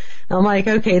wood. And I'm like,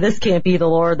 okay, this can't be the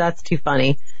Lord. That's too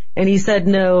funny. And He said,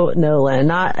 no, Lyn,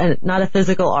 not a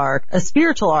physical ark, a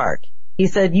spiritual ark. He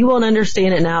said, you won't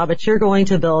understand it now, but you're going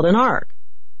to build an ark.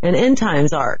 an end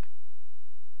times ark.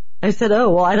 I said, oh,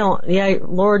 well,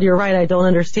 Lord, you're right. I don't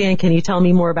understand. Can you tell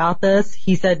me more about this?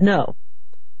 He said, no,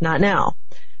 not now.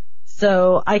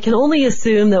 So I can only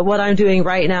assume that what I'm doing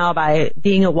right now by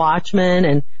being a watchman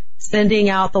and sending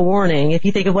out the warning, if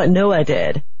you think of what Noah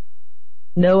did,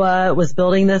 Noah was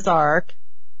building this ark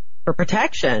for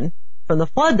protection from the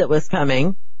flood that was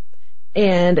coming.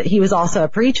 And he was also a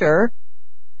preacher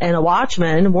and a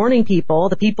watchman warning people.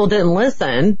 The people didn't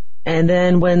listen. And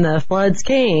then when the floods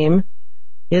came,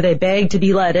 they begged to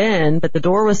be let in, but the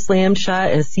door was slammed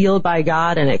shut and sealed by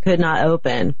God, and it could not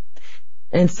open.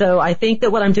 And so I think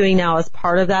that what I'm doing now is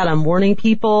part of that. I'm warning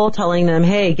people, telling them,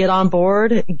 hey, get on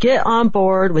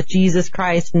board with Jesus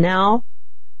Christ now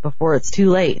before it's too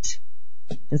late.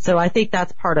 And so I think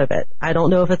that's part of it. I don't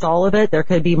know if it's all of it. There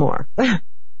could be more.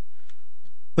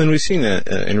 Lyn, we've seen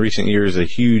in recent years a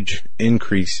huge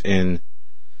increase in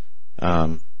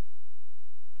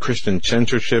Christian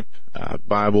censorship,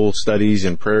 Bible studies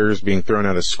and prayers being thrown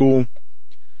out of school.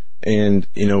 And,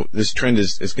 this trend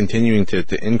is continuing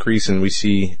to increase, and we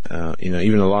see,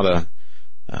 even a lot of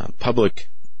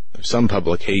some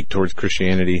public hate towards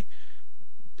Christianity.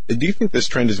 Do you think this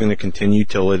trend is going to continue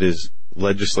till it is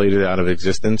legislated out of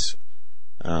existence?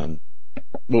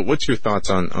 What's your thoughts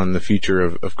on the future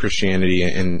of Christianity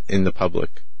in the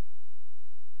public?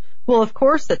 Well, of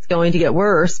course it's going to get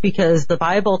worse, because the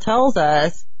Bible tells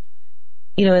us,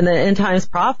 in the end times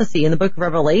prophecy in the book of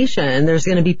Revelation, there's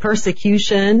going to be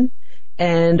persecution,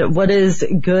 and what is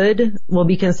good will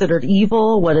be considered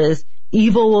evil. What is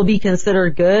evil will be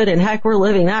considered good. And heck, we're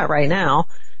living that right now.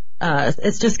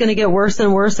 It's just going to get worse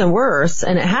and worse and worse.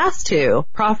 And it has to.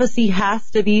 Prophecy has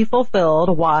to be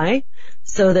fulfilled. Why?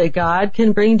 So that God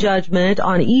can bring judgment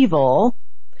on evil,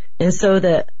 and so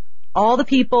that all the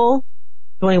people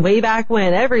going way back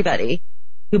when, everybody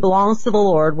who belongs to the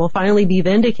Lord will finally be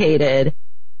vindicated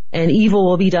and evil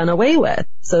will be done away with.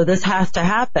 So this has to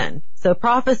happen. So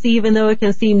prophecy, even though it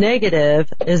can seem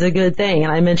negative, is a good thing.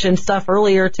 And I mentioned stuff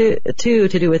earlier too to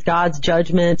do with God's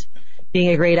judgment being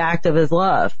a great act of his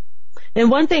love. And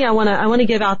one thing I want to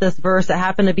give out this verse that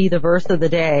happened to be the verse of the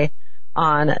day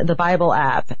on the Bible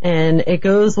app, and it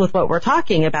goes with what we're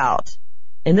talking about.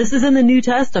 And this is in the New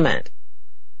Testament.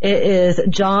 It is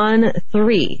John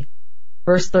 3,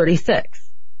 verse 36.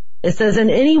 It says, and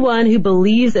anyone who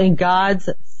believes in God's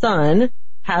Son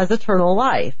has eternal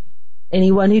life.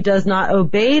 Anyone who does not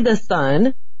obey the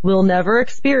Son will never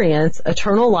experience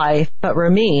eternal life, but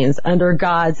remains under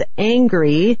God's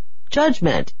angry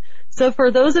judgment. So for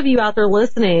those of you out there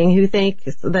listening who think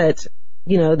that,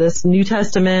 this New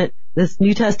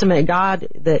Testament God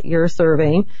that you're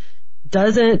serving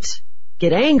doesn't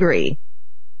get angry,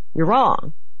 you're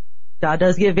wrong. God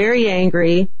does get very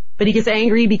angry, but he gets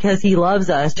angry because he loves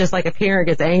us, just like a parent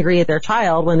gets angry at their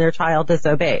child when their child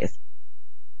disobeys.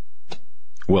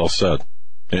 Well said.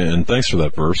 And thanks for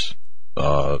that verse.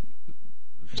 Yeah.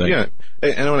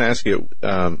 And I want to ask you,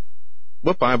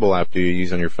 what Bible app do you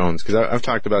use on your phones? Because I've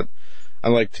talked about, I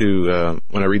like to,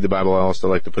 when I read the Bible, I also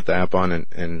like to put the app on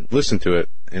and listen to it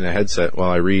in a headset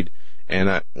while I read.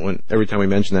 And every time we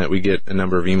mention that, we get a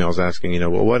number of emails asking,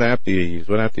 well, what app do you use?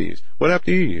 What app do you use? What app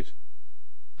do you use?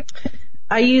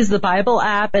 I use the Bible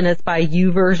app, and it's by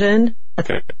YouVersion.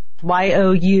 Okay.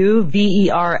 YouVersion.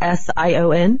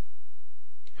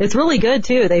 It's really good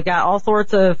too. They've got all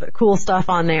sorts of cool stuff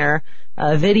on there.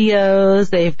 Videos.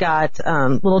 They've got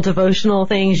little devotional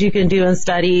things you can do in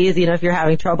studies. If you're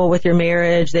having trouble with your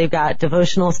marriage, they've got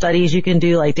devotional studies you can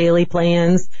do, like daily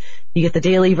plans. You get the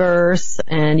daily verse,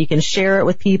 and you can share it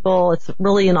with people. It's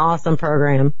really an awesome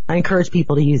program. I encourage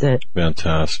people to use it.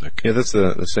 Fantastic. Yeah, that's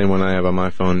the same one I have on my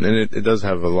phone, and it does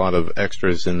have a lot of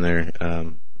extras in there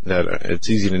that it's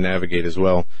easy to navigate as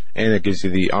well, and it gives you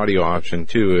the audio option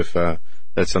too if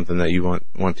that's something that you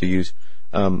want to use.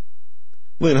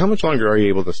 Lyn, how much longer are you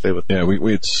able to stay with me? Yeah,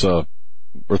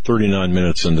 we're 39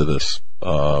 minutes into this,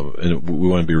 and we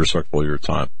want to be respectful of your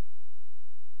time.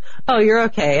 Oh, you're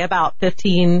okay. About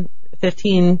 15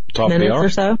 minutes or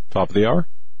so. Top of the hour?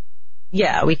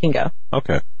 Yeah, we can go.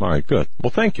 Okay. All right, good.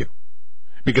 Well, thank you.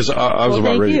 Because I was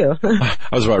about ready. I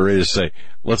was about ready to say,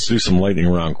 let's do some lightning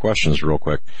round questions real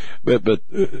quick, but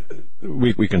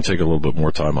we can take a little bit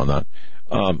more time on that.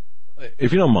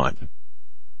 If you don't mind,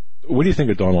 what do you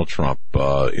think of Donald Trump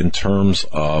in terms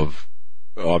of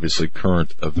obviously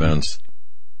current events,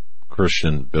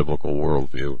 Christian biblical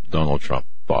worldview? Donald Trump,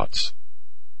 thoughts?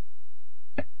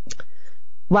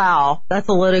 Wow, that's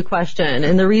a loaded question.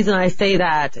 And the reason I say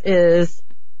that is,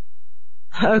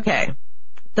 okay,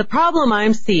 the problem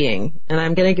I'm seeing, and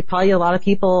I'm going to get probably a lot of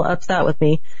people upset with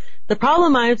me, the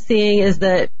problem I'm seeing is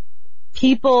that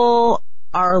people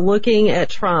are looking at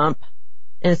Trump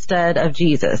instead of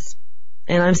Jesus.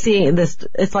 And I'm seeing this,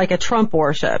 it's like a Trump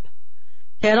worship.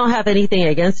 Okay, I don't have anything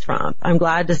against Trump. I'm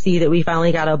glad to see that we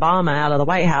finally got Obama out of the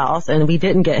White House and we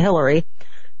didn't get Hillary.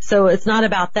 So it's not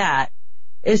about that.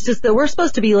 It's just that we're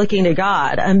supposed to be looking to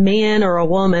God. A man or a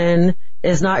woman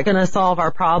is not going to solve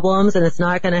our problems, and it's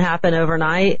not going to happen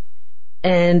overnight.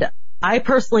 And I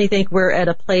personally think we're at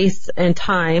a place and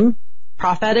time,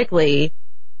 prophetically,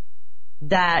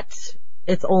 that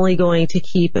it's only going to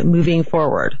keep moving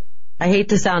forward. I hate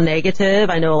to sound negative.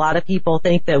 I know a lot of people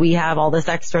think that we have all this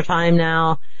extra time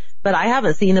now, but I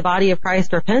haven't seen the body of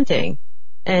Christ repenting,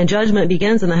 and judgment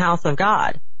begins in the house of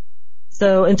God.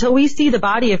 So until we see the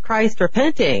body of Christ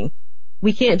repenting,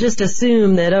 we can't just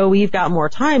assume that, oh, we've got more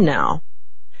time now.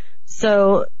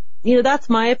 So, that's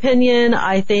my opinion.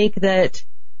 I think that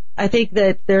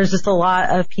there's just a lot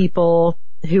of people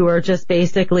who are just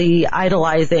basically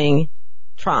idolizing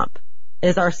Trump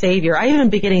as our savior. I even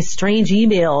been getting strange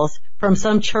emails from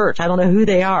some church, I don't know who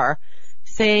they are,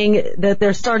 saying that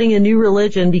they're starting a new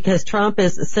religion because Trump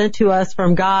is sent to us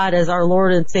from God as our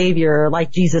Lord and Savior,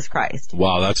 like Jesus Christ.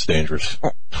 Wow, that's dangerous.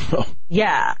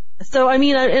 Yeah. So,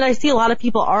 and I see a lot of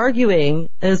people arguing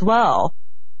as well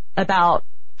about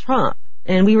Trump.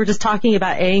 And we were just talking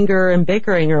about anger and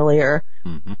bickering earlier.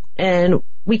 Mm-hmm. And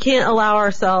we can't allow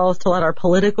ourselves to let our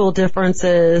political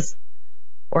differences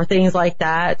or things like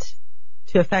that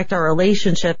to affect our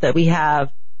relationship that we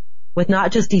have with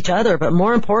not just each other, but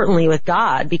more importantly with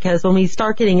God, because when we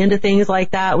start getting into things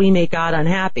like that, we make God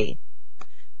unhappy.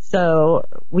 So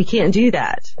we can't do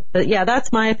that. But yeah,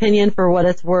 that's my opinion for what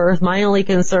it's worth. My only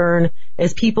concern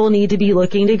is people need to be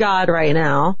looking to God right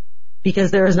now,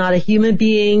 because there is not a human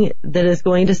being that is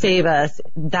going to save us.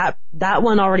 That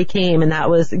one already came, and that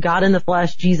was God in the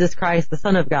flesh, Jesus Christ, the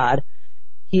Son of God.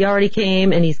 He already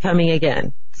came, and he's coming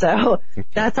again. So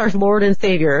that's our Lord and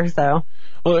Savior. So.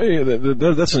 Well,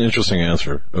 that's an interesting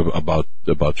answer about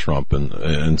Trump,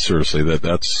 and seriously,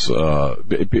 that's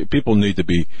people need to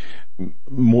be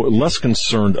less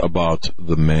concerned about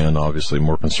the man, obviously,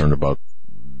 more concerned about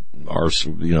our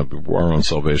own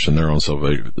salvation, their own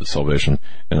salvation,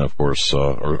 and of course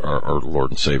our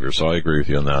Lord and Savior. So I agree with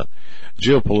you on that.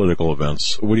 Geopolitical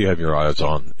events, what do you have your eyes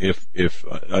on?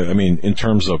 In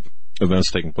terms of events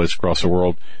taking place across the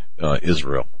world,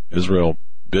 Israel.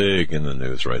 Big in the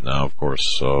news right now, of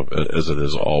course, as it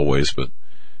is always. But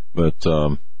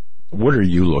what are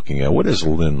you looking at? What is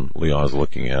Lyn Leahz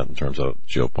looking at in terms of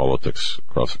geopolitics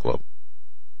across the globe?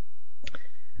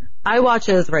 I watch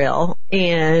Israel,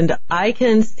 and I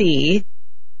can see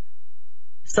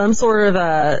some sort of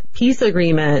a peace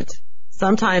agreement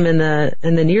sometime in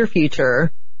the near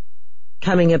future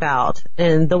coming about.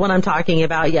 And the one I'm talking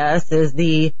about, yes, is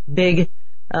the big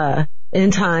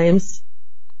end times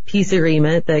peace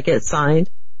agreement that gets signed.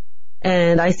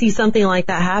 And I see something like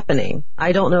that happening.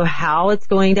 I don't know how it's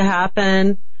going to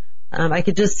happen. I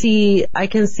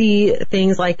can see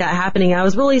things like that happening. I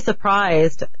was really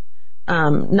surprised,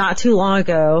 not too long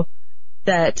ago,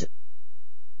 that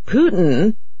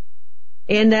Putin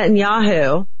and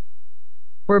Netanyahu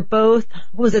were both,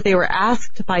 they were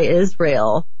asked by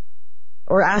Israel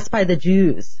or asked by the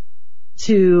Jews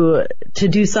to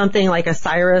do something like a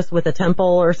Cyrus with a temple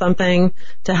or something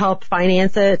to help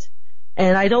finance it.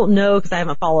 And I don't know, because I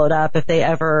haven't followed up, if they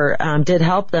ever did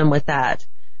help them with that.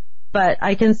 But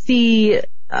I can see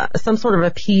some sort of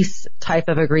a peace type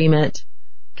of agreement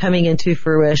coming into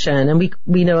fruition. And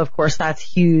we know, of course, that's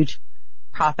huge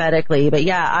prophetically. But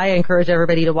yeah, I encourage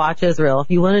everybody to watch Israel. If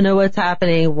you want to know what's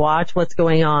happening, watch what's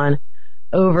going on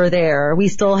over there. We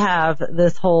still have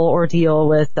this whole ordeal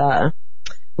with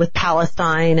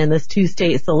Palestine and this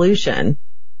two-state solution.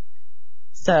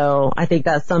 So I think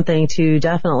that's something to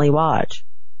definitely watch.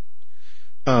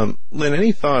 Lyn,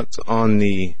 any thoughts on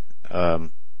the, I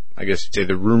guess you'd say,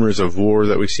 the rumors of war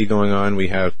that we see going on? We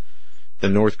have the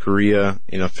North Korea,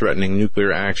 threatening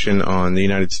nuclear action on the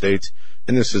United States.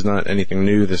 And this is not anything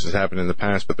new. This has happened in the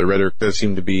past, but the rhetoric does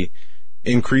seem to be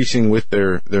increasing with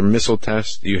their missile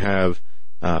tests. You have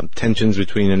tensions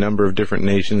between a number of different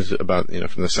nations about,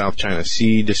 from the South China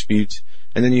Sea disputes.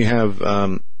 And then you have,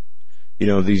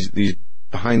 these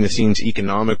behind the scenes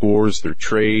economic wars through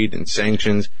trade and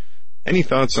sanctions. Any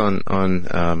thoughts on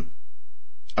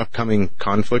upcoming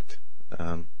conflict,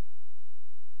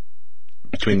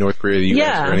 between North Korea, the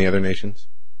U.S., or any other nations?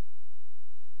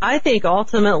 I think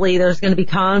ultimately there's going to be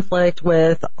conflict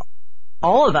with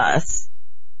all of us.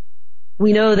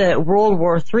 We know that World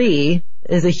War III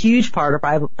is a huge part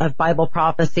of Bible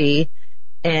prophecy,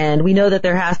 and we know that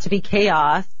there has to be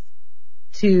chaos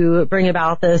to bring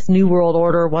about this new world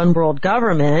order, one world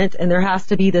government, and there has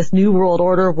to be this new world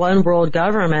order, one world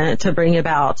government to bring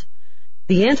about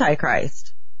the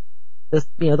Antichrist, this,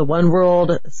 the one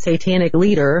world satanic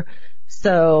leader.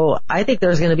 So I think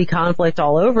there's going to be conflict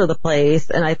all over the place,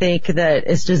 and I think that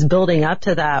it's just building up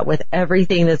to that with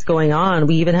everything that's going on.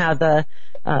 We even have the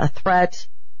threat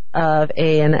of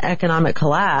an economic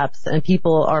collapse, and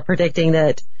people are predicting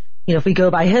that, if we go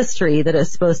by history, that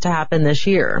it's supposed to happen this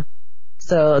year.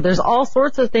 So there's all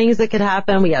sorts of things that could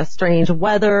happen. We have strange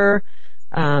weather,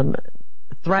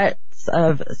 threats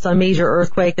of some major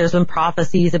earthquake. There's been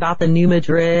prophecies about the New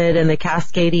Madrid and the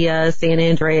Cascadia, San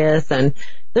Andreas, and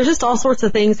there's just all sorts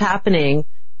of things happening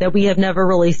that we have never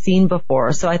really seen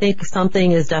before. So I think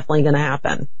something is definitely going to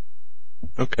happen.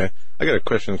 Okay. I got a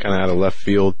question kind of out of left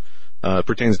field. It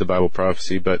pertains to Bible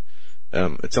prophecy, but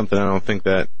it's something I don't think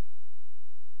that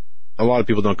a lot of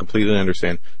people don't completely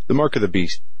understand. The mark of the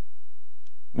beast.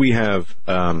 We have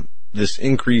this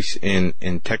increase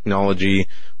in technology.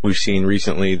 We've seen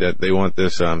recently that they want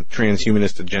this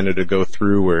transhumanist agenda to go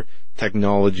through, where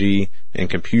technology and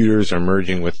computers are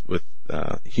merging with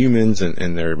humans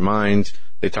and their minds.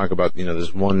 They talk about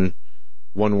this one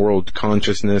world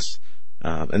consciousness,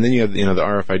 and then you have the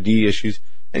RFID issues.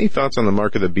 Any thoughts on the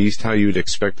mark of the beast? How you would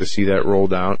expect to see that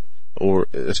rolled out, or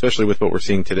especially with what we're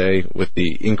seeing today with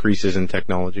the increases in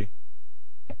technology?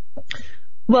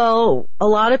 Well, a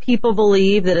lot of people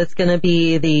believe that it's going to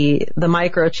be the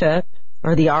microchip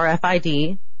or the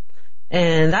RFID,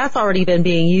 and that's already been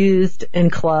being used in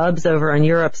clubs over in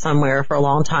Europe somewhere for a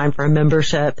long time for a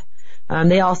membership.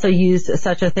 They also use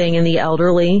such a thing in the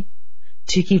elderly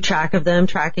to keep track of them,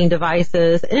 tracking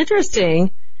devices.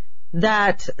 Interesting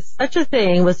that such a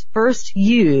thing was first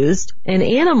used in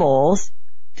animals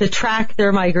to track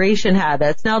their migration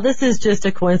habits. Now, this is just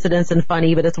a coincidence and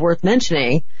funny, but it's worth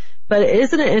mentioning. But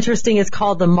isn't it interesting? It's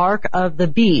called the mark of the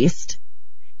beast.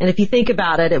 And if you think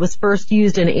about it, it was first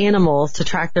used in animals to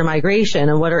track their migration.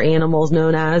 And what are animals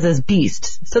known as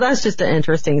beasts? So that's just an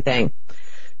interesting thing.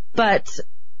 But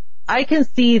I can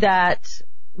see that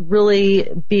really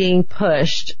being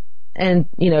pushed and,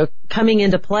 coming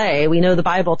into play. We know the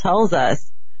Bible tells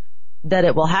us that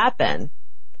it will happen.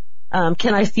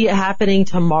 Can I see it happening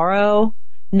tomorrow?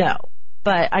 No.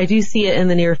 But I do see it in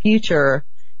the near future.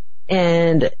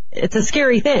 And it's a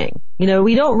scary thing.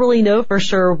 We don't really know for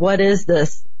sure what is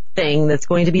this thing that's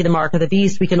going to be the mark of the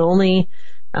beast. We can only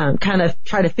kind of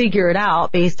try to figure it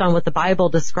out based on what the Bible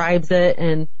describes it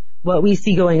and what we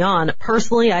see going on.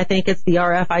 Personally, I think it's the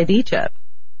RFID chip.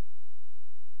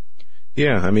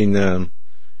 Yeah,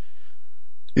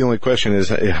 the only question is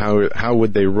how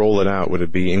would they roll it out? Would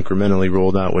it be incrementally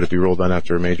rolled out? Would it be rolled out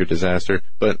after a major disaster?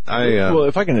 But well,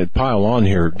 if I can pile on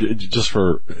here, just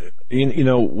for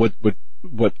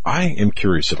what I am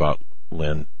curious about,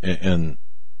 Lynn, and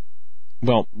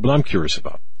what I'm curious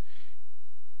about,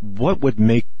 what would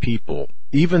make people,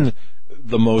 even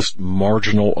the most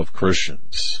marginal of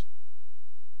Christians,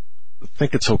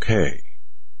 think it's okay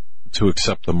to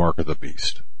accept the mark of the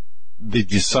beast? The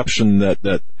deception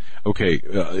that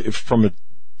from a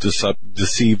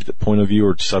deceived point of view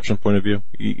or deception point of view,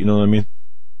 you know what I mean?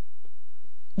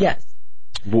 Yes.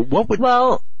 What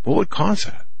would cause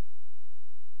that?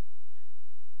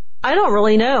 I don't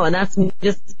really know, and that's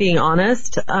just being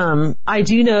honest. I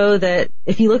do know that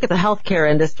if you look at the healthcare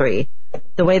industry,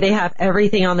 the way they have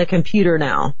everything on the computer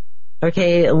now,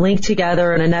 linked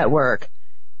together in a network,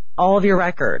 all of your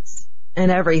records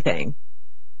and everything,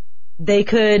 they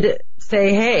could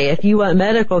say, hey, if you want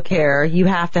medical care, you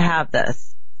have to have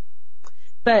this.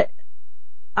 But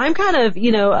I'm kind of,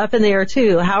 up in the air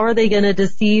too. How are they going to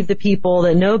deceive the people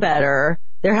that know better?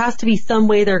 There has to be some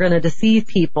way they're going to deceive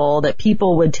people that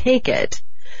people would take it.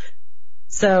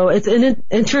 So it's an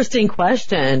interesting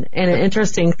question and an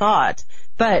interesting thought.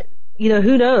 But,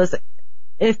 who knows?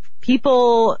 If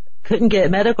people couldn't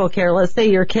get medical care, let's say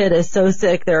your kid is so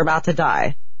sick they're about to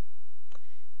die,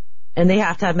 and they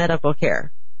have to have medical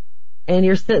care. And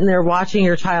you're sitting there watching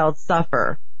your child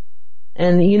suffer.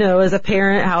 And as a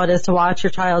parent, how it is to watch your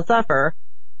child suffer.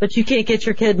 But you can't get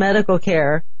your kid medical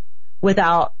care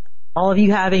without all of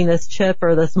you having this chip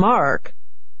or this mark.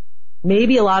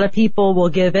 Maybe a lot of people will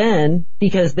give in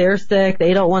because they're sick.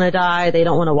 They don't want to die. They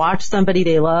don't want to watch somebody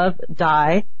they love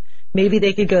die. Maybe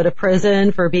they could go to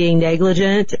prison for being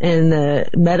negligent in the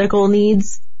medical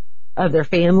needs of their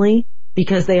family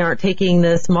because they aren't taking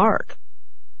this mark.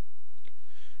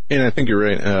 And I think you're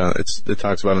right. It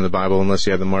talks about in the Bible, unless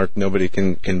you have the mark, nobody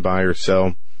can buy or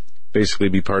sell, basically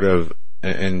be part of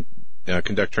and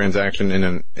conduct transaction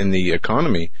in the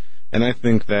economy. And I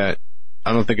think that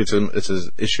I don't think it's an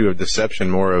issue of deception,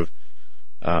 more of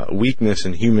weakness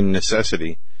and human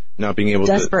necessity, not being able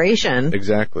desperation.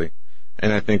 Exactly.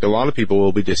 And I think a lot of people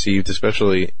will be deceived,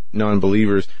 especially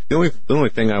non-believers. The only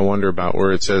thing I wonder about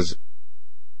where it says,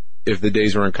 if the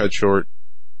days weren't cut short,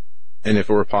 and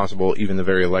if it were possible, even the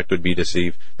very elect would be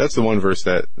deceived. That's the one verse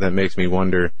that makes me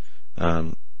wonder,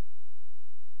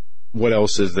 what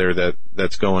else is there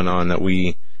that's going on that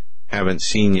we haven't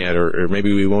seen yet, or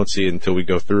maybe we won't see it until we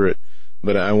go through it.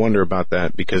 But I wonder about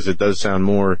that, because it does sound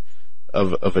more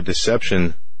of a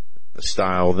deception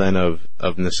style than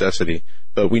of necessity.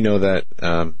 But we know that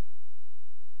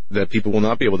that people will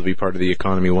not be able to be part of the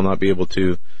economy, will not be able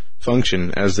to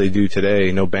function as they do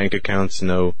today. No bank accounts,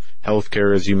 no health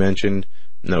care, as you mentioned,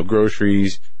 no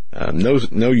groceries,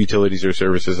 no utilities or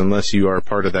services unless you are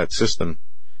part of that system.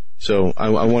 So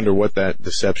I wonder what that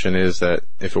deception is, that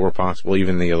if it were possible,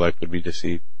 even the elect would be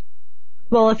deceived.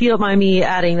 Well, if you don't mind me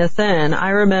adding this in, I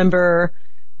remember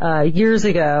years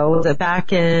ago, was it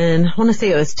back in, I want to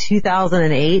say it was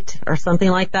 2008 or something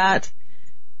like that,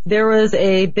 there was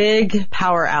a big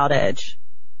power outage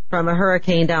from a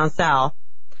hurricane down south.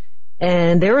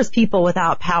 And there was people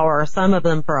without power, some of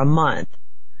them for a month.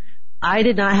 I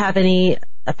did not have any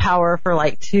power for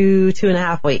like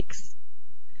 2.5 weeks.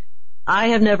 I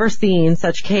have never seen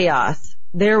such chaos.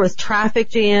 There was traffic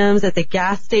jams at the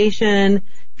gas station.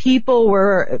 People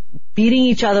were beating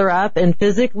each other up and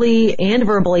physically and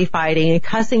verbally fighting and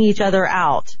cussing each other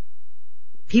out.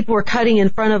 People were cutting in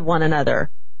front of one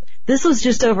another. This was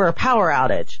just over a power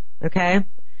outage, okay?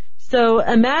 So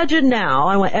imagine now,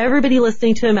 I want everybody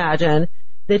listening to imagine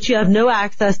that you have no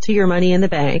access to your money in the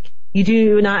bank. You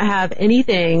do not have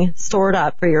anything stored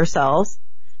up for yourselves,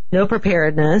 no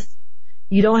preparedness.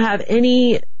 You don't have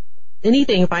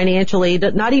anything financially,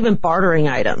 not even bartering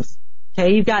items.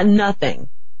 Okay, you've got nothing.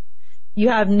 You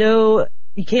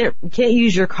can't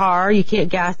use your car, you can't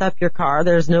gas up your car,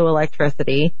 there's no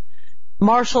electricity.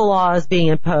 Martial law is being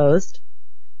imposed.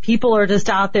 People are just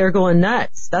out there going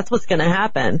nuts. That's what's going to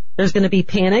happen. There's going to be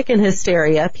panic and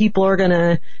hysteria. People are going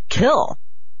to kill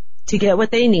to get what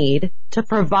they need to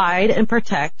provide and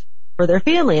protect for their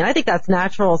family. And I think that's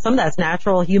natural. Some of that's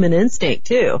natural human instinct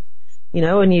too. You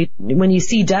know, when you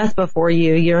see death before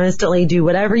you, you instantly do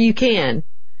whatever you can.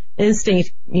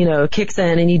 Instinct, kicks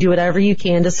in and you do whatever you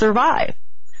can to survive.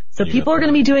 So people are going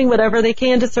to be doing whatever they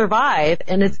can to survive,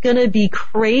 and it's going to be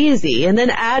crazy. And then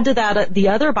add to that the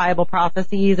other Bible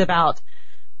prophecies about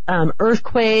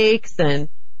earthquakes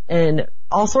and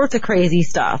all sorts of crazy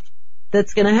stuff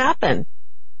that's going to happen.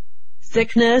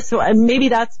 Sickness. Maybe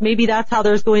that's how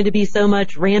there's going to be so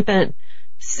much rampant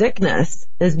sickness,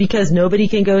 is because nobody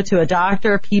can go to a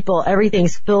doctor.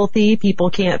 Everything's filthy. People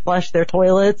can't flush their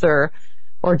toilets or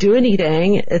do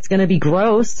anything. It's going to be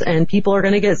gross, and people are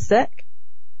going to get sick.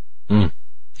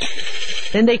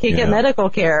 Then they can't get medical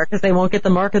care because they won't get the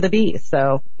mark of the beast.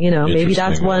 So, maybe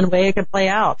that's one way it could play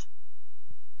out.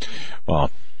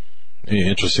 Well,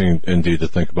 interesting indeed to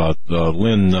think about.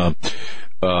 Lyn,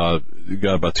 you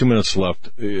got about 2 minutes left.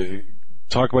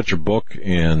 Talk about your book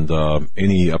and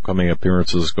any upcoming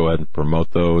appearances. Go ahead and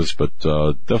promote those, but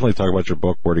definitely talk about your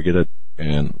book, where to get it,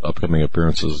 and upcoming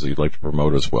appearances you'd like to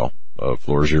promote as well.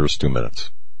 Floor is yours, 2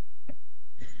 minutes.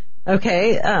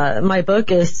 Okay, my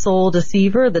book is Soul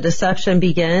Deceiver, The Deception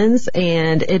Begins,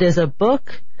 and it is a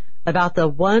book about the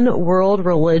one world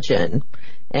religion.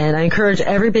 And I encourage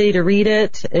everybody to read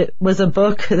it. It was a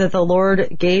book that the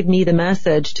Lord gave me the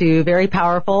message to, very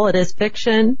powerful. It is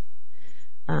fiction.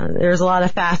 There's a lot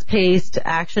of fast-paced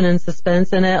action and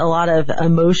suspense in it, a lot of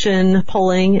emotion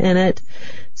pulling in it.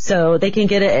 So they can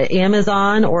get it at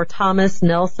Amazon or Thomas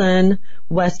Nelson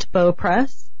Westbow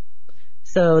Press.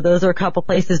 So those are a couple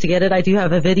places to get it. I do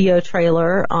have a video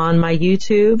trailer on my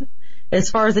YouTube. As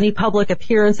far as any public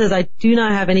appearances, I do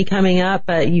not have any coming up,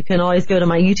 but you can always go to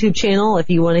my YouTube channel if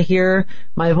you want to hear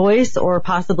my voice or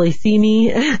possibly see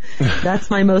me. That's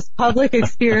my most public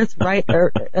appearance right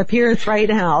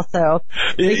now. So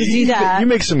you can do that. You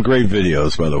make some great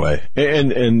videos, by the way,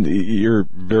 and you're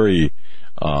very.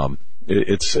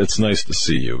 It's nice to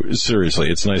see you. Seriously,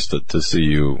 it's nice to see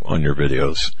you on your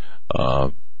videos.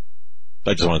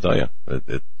 I just want to tell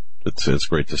you, it's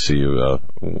great to see you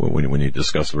when you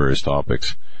discuss various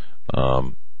topics.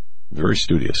 Very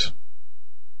studious.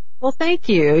 Well, thank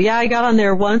you. Yeah, I got on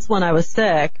there once when I was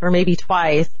sick, or maybe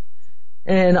twice,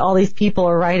 and all these people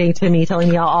are writing to me telling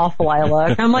me how awful I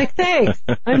look. I'm like, thanks,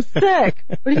 I'm sick.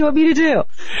 What do you want me to do?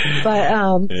 But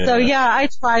so yeah, I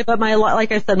try, but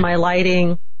like I said, my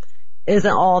lighting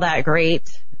isn't all that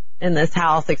great in this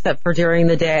house except for during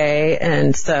the day,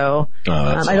 and so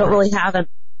I don't really have an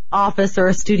office or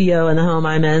a studio in the home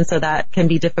I'm in, so that can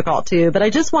be difficult too. But I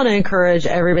just want to encourage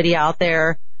everybody out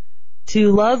there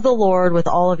to love the Lord with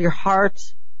all of your heart,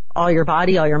 all your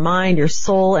body, all your mind, your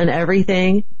soul, and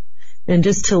everything, and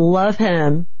just to love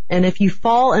Him. And if you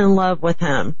fall in love with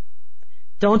Him,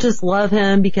 don't just love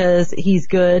Him because He's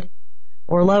good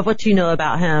or love what you know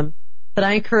about Him, but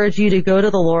I encourage you to go to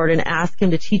the Lord and ask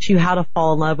Him to teach you how to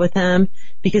fall in love with Him,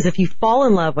 because if you fall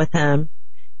in love with Him,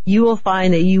 you will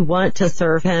find that you want to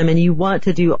serve Him and you want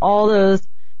to do all those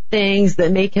things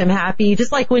that make Him happy.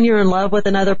 Just like when you're in love with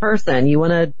another person, you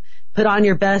want to put on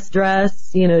your best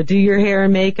dress, do your hair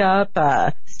and makeup,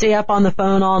 stay up on the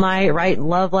phone all night, write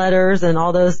love letters and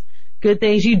all those good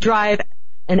things. You drive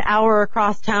an hour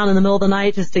across town in the middle of the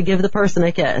night just to give the person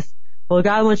a kiss. Well,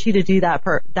 God wants you to do that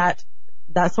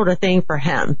sort of thing for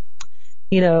Him.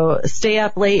 Stay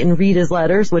up late and read His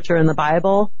letters, which are in the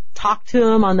Bible. Talk to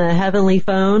Him on the heavenly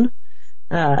phone.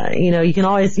 You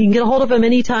can get a hold of Him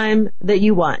anytime that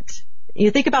you want.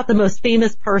 You think about the most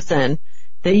famous person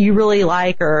that you really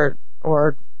like or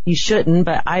you shouldn't,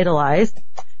 but idolize.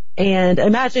 And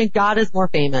imagine God is more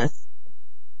famous.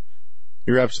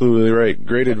 You're absolutely right.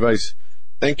 Great advice.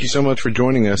 Thank you so much for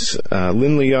joining us.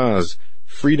 Lyn Leahz,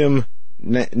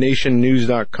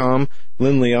 freedomnationnews.com,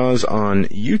 Lyn Leahz on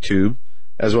YouTube,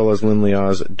 as well as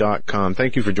lynleahz.com.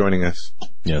 Thank you for joining us.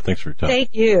 Yeah, thanks for your time.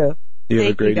 Thank you. Have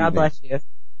a great God evening. bless you.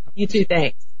 You too,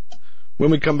 thanks.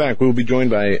 When we come back, we'll be joined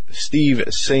by Steve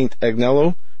St.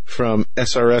 Agnello from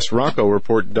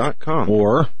SRSRoccoReport.com.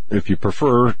 Or, if you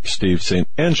prefer, Steve St.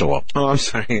 Angelo. Oh, I'm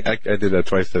sorry. I did that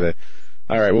twice today.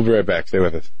 All right, we'll be right back. Stay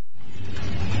with us.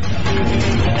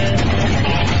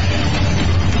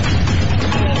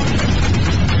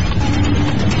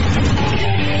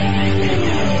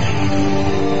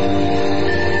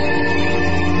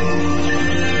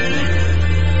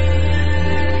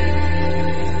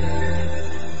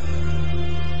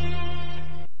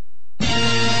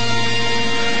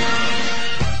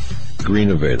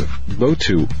 Greennovative. Go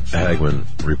to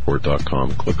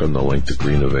HagmannReport.com. Click on the link to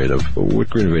Greennovative. What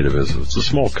Greennovative is, it's a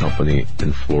small company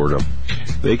in Florida.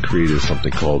 They created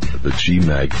something called the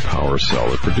GMAG power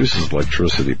cell. It produces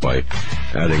electricity by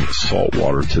adding salt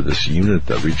water to this unit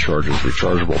that recharges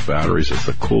rechargeable batteries. It's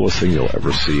the coolest thing you'll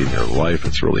ever see in your life.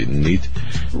 It's really neat.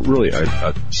 Really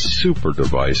a super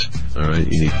device. All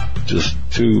right, you need just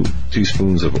 2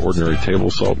 teaspoons of ordinary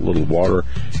table salt, a little water.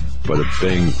 Bada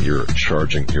bing, you're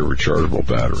charging your rechargeable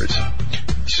batteries.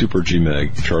 Super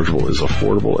GMAG chargeable is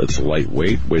affordable, it's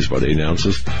lightweight, weighs about 8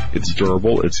 ounces, it's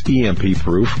durable, it's EMP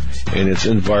proof, and it's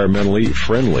environmentally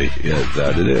friendly.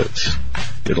 That it is.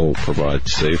 It'll provide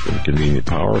safe and convenient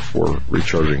power for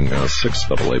recharging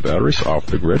 6 AA batteries off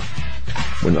the grid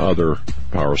when other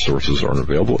power sources aren't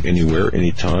available, anywhere,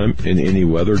 anytime, in any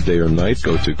weather, day or night.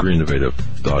 Go to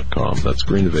greennovative.com. That's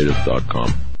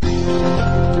greennovative.com.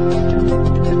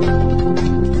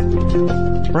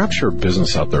 Perhaps you're a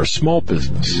business out there, a small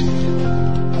business.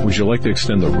 Would you like to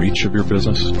extend the reach of your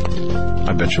business?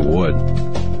 I bet you would.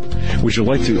 Would you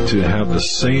like to have the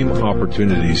same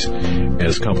opportunities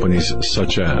as companies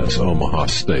such as Omaha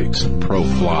Steaks and Pro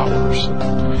Flowers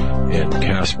and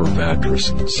Casper Mattress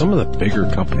and some of the bigger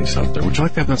companies out there? Would you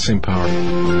like to have that same power?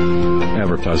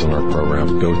 Advertise on our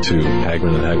program. Go to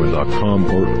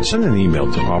HagmannandHagmann.com or send an email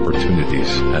to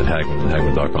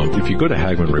opportunities@HagmannandHagmann.com. If you go to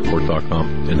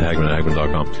HagmannReport.com and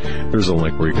HagmannandHagmann.com, there's a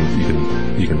link where you can.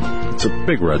 It's a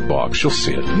big red box. You'll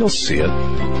see it.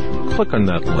 Click on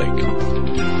that link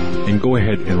and go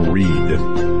ahead and read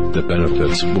the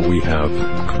benefits that we have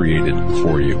created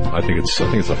for you. I think it's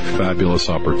a fabulous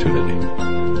opportunity.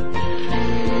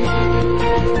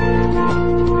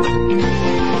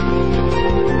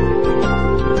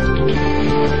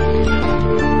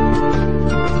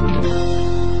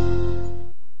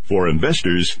 For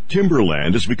investors,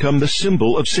 timberland has become the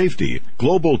symbol of safety.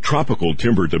 Global tropical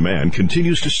timber demand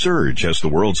continues to surge as the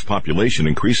world's population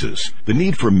increases. The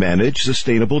need for managed,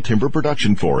 sustainable timber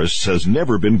production forests has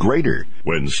never been greater.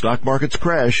 When stock markets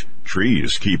crash,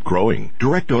 trees keep growing.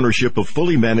 Direct ownership of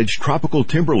fully managed tropical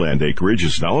timberland acreage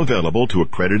is now available to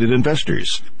accredited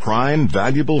investors. Prime,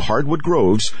 valuable hardwood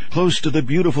groves close to the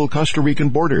beautiful Costa Rican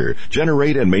border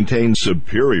generate and maintain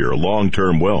superior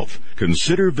long-term wealth.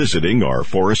 Consider visiting our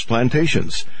forest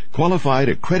plantations. Qualified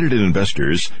accredited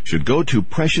investors should go to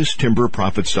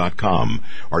PreciousTimberProfits.com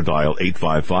or dial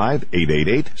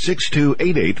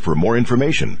 855-888-6288 for more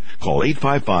information. Call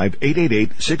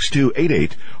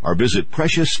 855-888-6288 or visit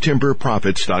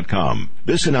PreciousTimberProfits.com.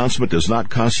 This announcement does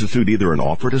not constitute either an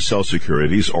offer to sell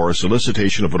securities or a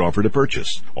solicitation of an offer to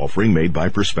purchase. Offering made by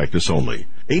prospectus only.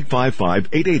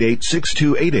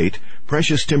 855-888-6288,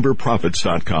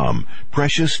 PreciousTimberProfits.com.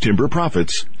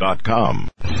 PreciousTimberProfits.com.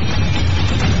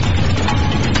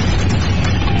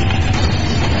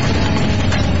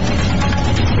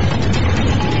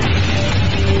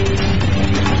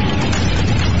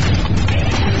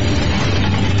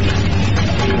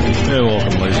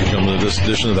 this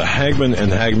edition of the Hagmann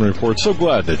and Hagmann Report. So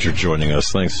glad that you're joining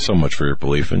us. Thanks so much for your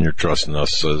belief and your trust in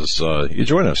us as you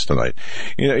join us tonight.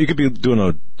 You know, you could be doing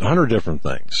 100 different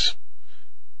things.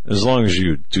 As long as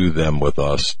you do them with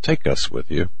us, take us with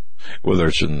you, whether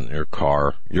it's in your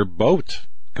car, your boat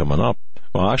coming up.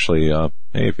 Well, actually,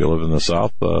 hey, if you live in the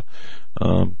South,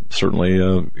 certainly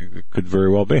it could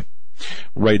very well be.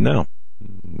 Right now,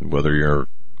 whether you're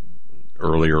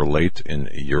early or late in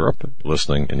Europe,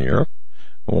 listening in Europe,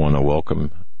 I want to welcome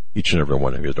each and every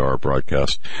one of you to our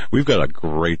broadcast. We've got a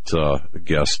great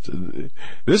guest.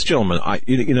 This gentleman,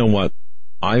 you know what?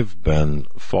 I've been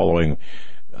following.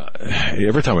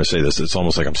 Every time I say this, it's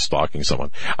almost like I'm stalking someone.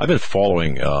 I've been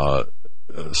following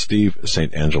Steve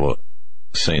St. Angelo's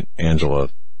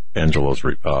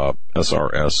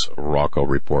SRS Rocco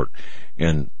report,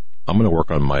 and I'm going to work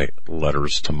on my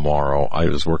letters tomorrow. I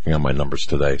was working on my numbers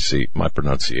today. See, my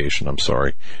pronunciation, I'm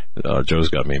sorry. Joe's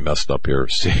got me messed up here.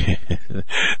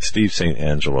 Steve St.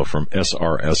 Angelo from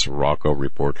SRS Rocco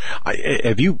Report.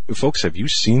 Have you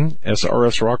seen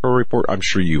SRS Rocco Report? I'm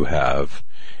sure you have.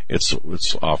 It's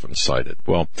often cited.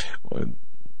 Well,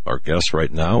 our guest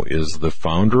right now is the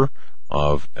founder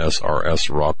of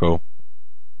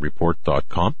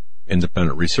SRSRoccoReport.com,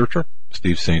 independent researcher,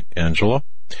 Steve St. Angelo.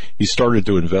 He started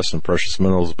to invest in precious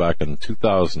metals back in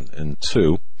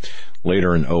 2002.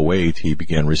 Later in 2008, he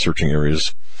began researching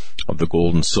areas of the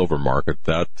gold and silver market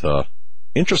that,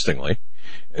 interestingly,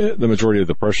 the majority of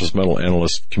the precious metal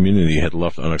analyst community had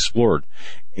left unexplored.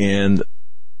 And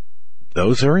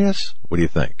those areas, what do you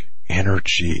think?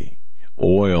 Energy,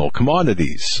 oil,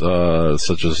 commodities,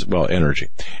 such as, well, energy.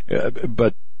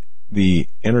 But the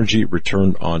energy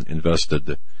return on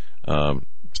invested,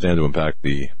 stand to impact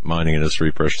the mining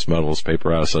industry, precious metals,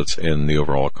 paper assets, and the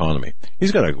overall economy.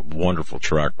 He's got a wonderful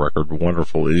track record,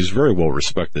 he's very well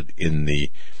respected in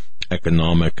the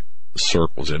economic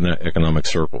circles,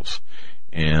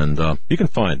 And you can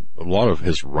find a lot of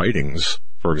his writings,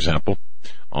 for example,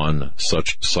 on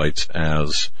such sites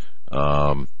as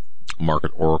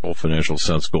Market Oracle, Financial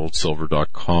Sense,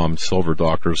 GoldSilver.com, Silver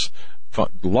Doctors, a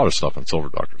lot of stuff on Silver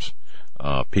Doctors.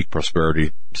 Peak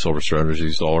Prosperity, Silver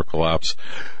Strategies, Dollar Collapse.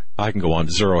 I can go on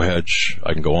to Zero Hedge.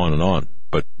 I can go on and on,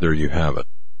 but there you have it.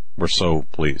 We're so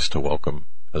pleased to welcome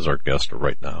as our guest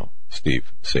right now,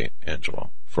 Steve St. Angelo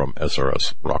from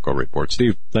SRS Rocco Report.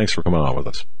 Steve, thanks for coming on with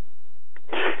us.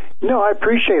 No, I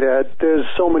appreciate it. There's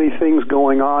so many things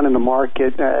going on in the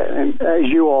market, and as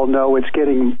you all know, it's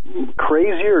getting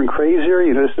crazier and crazier.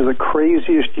 You know, this is the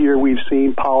craziest year we've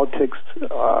seen politics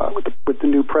with the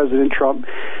new President Trump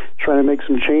trying to make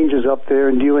some changes up there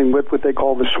and dealing with what they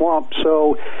call the swamp.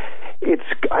 So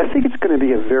I think it's going to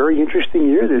be a very interesting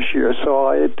year this year.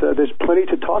 So there's plenty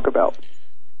to talk about.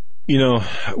 You know,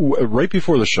 right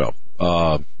before the show,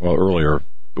 earlier,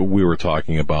 we were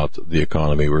talking about the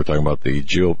economy. We were talking about the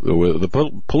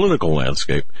political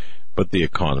landscape, but the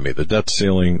economy, the debt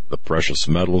ceiling, the precious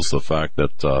metals, the fact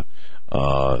that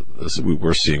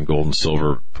we're seeing gold and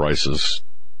silver prices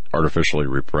artificially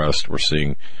repressed. We're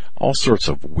seeing all sorts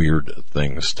of weird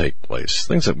things take place,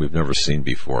 things that we've never seen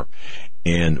before.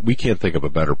 And we can't think of a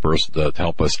better person to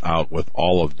help us out with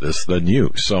all of this than you.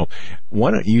 So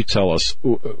why don't you tell us,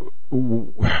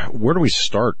 where do we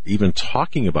start even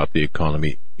talking about the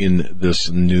economy in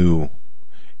this new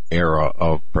era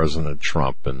of President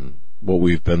Trump and what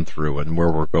we've been through and where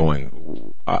we're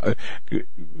going?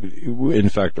 In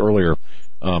fact, earlier,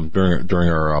 during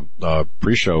our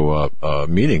pre-show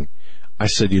meeting, I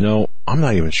said, I'm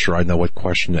not even sure I know what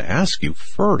question to ask you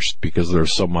first because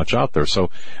there's so much out there.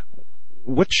 So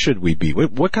what should we be?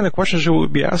 What kind of questions should we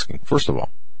be asking, first of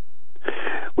all?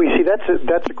 Well, you see,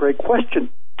 that's a great question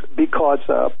because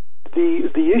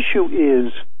the issue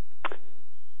is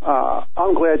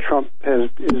I'm glad Trump is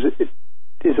in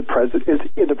the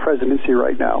presidency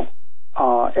right now.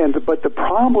 But the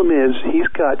problem is he's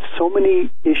got so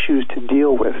many issues to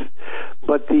deal with.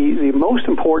 But the most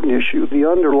important issue, the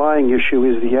underlying issue,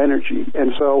 is the energy.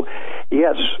 And so,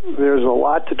 yes, there's a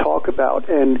lot to talk about.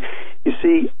 And you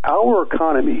see, our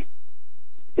economy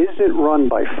isn't run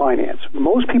by finance.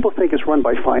 Most people think it's run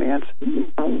by finance.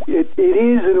 It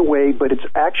is in a way, but it's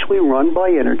actually run by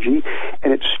energy,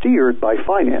 and it's steered by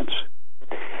finance.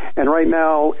 And right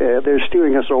now, they're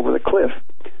steering us over the cliff.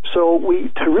 So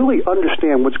to really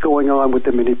understand what's going on with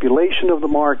the manipulation of the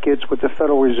markets, with the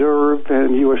Federal Reserve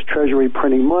and U.S. Treasury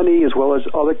printing money, as well as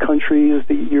other countries,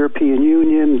 the European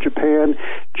Union, Japan,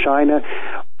 China,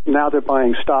 now they're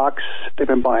buying stocks, they've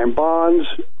been buying bonds,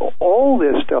 all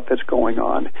this stuff that's going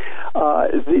on.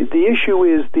 The issue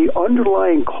is the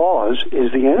underlying cause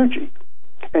is the energy.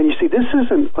 And you see, this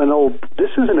isn't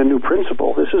a new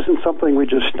principle. This isn't something we're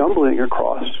just stumbling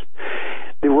across.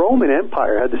 The Roman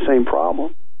Empire had the same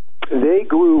problem. They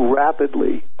grew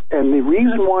rapidly, and the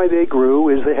reason why they grew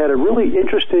is they had a really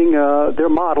interesting, their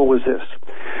model was this.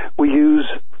 We use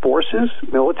forces,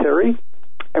 military,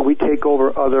 and we take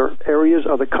over other areas,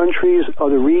 other countries,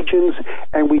 other regions,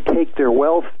 and we take their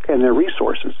wealth and their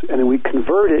resources, and then we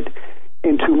convert it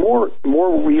into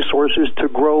more resources to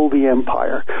grow the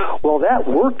empire. Well, that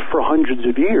worked for hundreds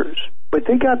of years, but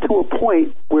they got to a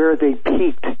point where they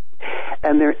peaked,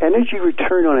 and their energy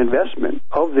return on investment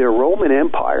of their Roman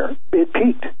Empire, it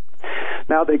peaked.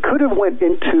 Now, they could have went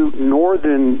into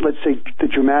northern, let's say, the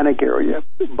Germanic area,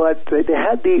 but they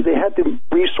had the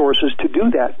resources to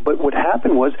do that. But what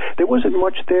happened was there wasn't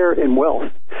much there in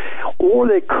wealth. Or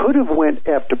they could have went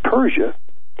after Persia.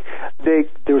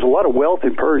 There was a lot of wealth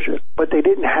in Persia, but they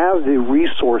didn't have the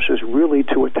resources really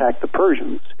to attack the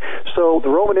Persians. So the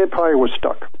Roman Empire was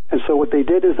stuck. And so what they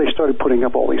did is they started putting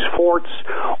up all these forts,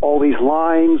 all these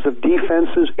lines of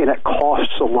defenses, and it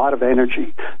costs a lot of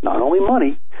energy. Not only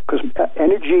money, because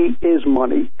energy is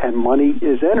money, and money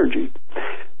is energy.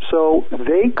 So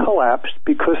they collapsed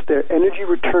because their energy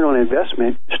return on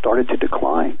investment started to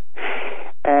decline.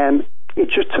 And it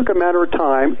just took a matter of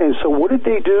time. And so what did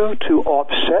they do to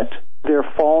offset their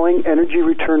falling energy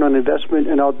return on investment?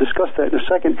 And I'll discuss that in a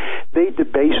second. They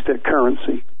debased their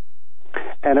currency.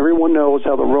 And everyone knows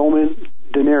how the Roman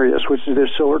denarius, which is their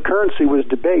silver currency, was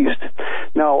debased.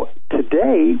 Now,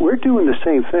 today, we're doing the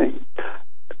same thing.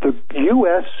 The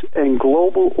U.S. and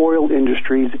global oil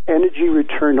industries' energy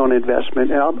return on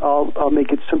investment, and I'll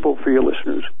make it simple for your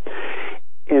listeners.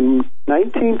 In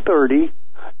 1930,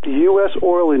 the U.S.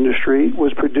 oil industry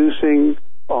was producing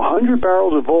 100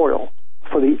 barrels of oil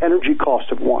for the energy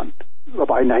cost of one.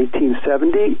 By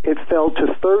 1970, it fell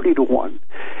to 30 to 1.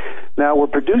 Now, we're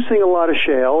producing a lot of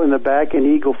shale in the back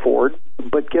in Eagle Ford,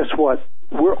 but guess what?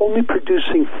 We're only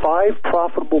producing 5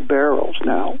 profitable barrels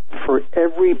now for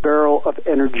every barrel of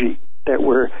energy that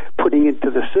we're putting into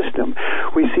the system.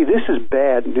 We see this is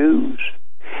bad news.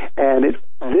 And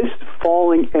this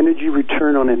falling energy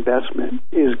return on investment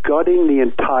is gutting the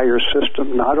entire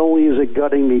system. Not only is it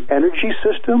gutting the energy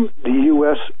system, the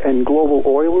U.S. and global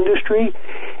oil industry,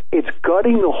 it's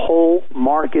gutting the whole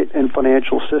market and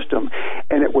financial system.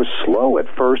 And it was slow at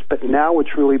first, but now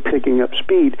it's really picking up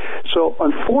speed. So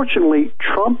unfortunately,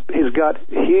 Trump has got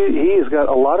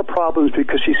a lot of problems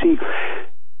because, you see,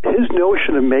 his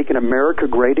notion of making America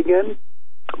great again,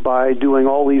 by doing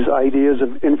all these ideas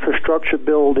of infrastructure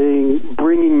building,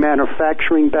 bringing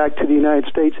manufacturing back to the United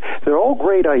States. They're all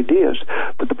great ideas,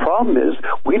 but the problem is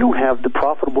we don't have the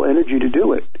profitable energy to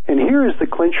do it. And here is the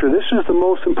clincher. This is the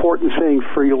most important thing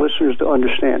for your listeners to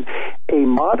understand. A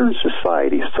modern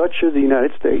society such as the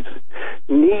United States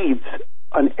needs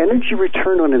an energy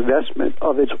return on investment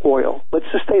of its oil. Let's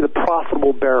just say the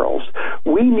profitable barrels.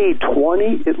 We need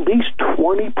at least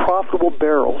 20 profitable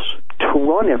barrels to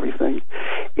run everything.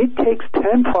 It takes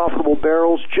 10 profitable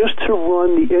barrels just to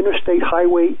run the interstate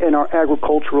highway and our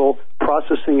agricultural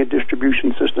processing and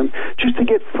distribution system, just to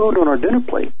get food on our dinner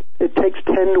plate. It takes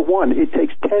 10 to 1. It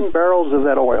takes 10 barrels of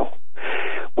that oil.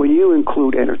 When you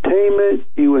include entertainment,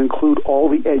 you include all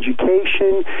the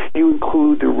education, you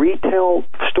include the retail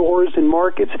stores and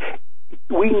markets,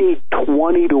 we need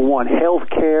 20 to 1.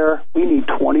 Healthcare, we need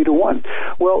 20 to 1.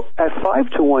 Well, at 5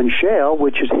 to 1 shale,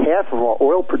 which is half of our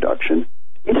oil production,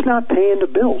 it's not paying the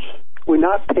bills. We're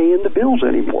not paying the bills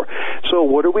anymore. So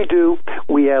what do?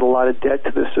 We add a lot of debt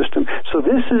to the system. So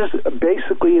this is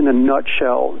basically, in a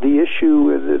nutshell, the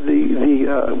issue,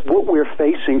 what we're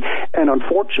facing. And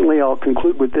unfortunately, I'll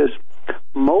conclude with this.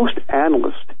 Most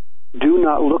analysts do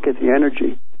not look at the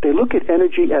energy. They look at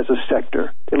energy as a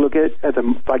sector. They look at it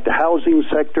like the housing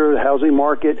sector, the housing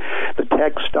market, the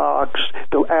tech stocks,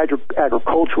 the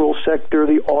agricultural sector,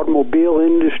 the automobile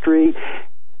industry.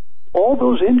 All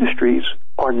those industries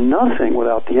are nothing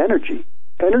without the energy.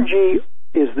 Energy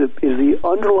is the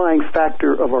underlying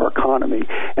factor of our economy.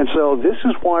 And so this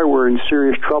is why we're in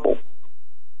serious trouble.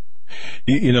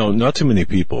 You know, not too many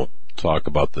people talk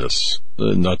about this.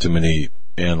 Not too many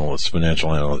analysts,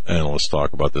 financial analysts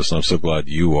talk about this. And I'm so glad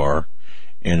you are.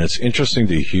 And it's interesting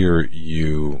to hear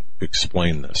you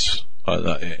explain this.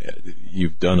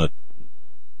 You've done it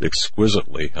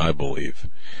exquisitely, I believe,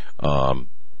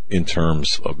 in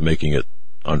terms of making it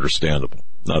understandable.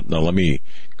 Now let me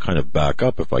kind of back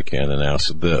up, if I can, and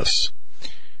ask this.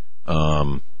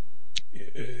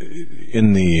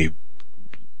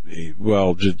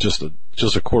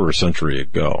 Just a quarter century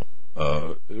ago,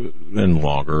 and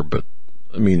longer, but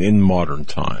I mean, in modern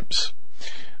times,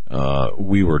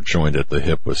 we were joined at the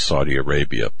hip with Saudi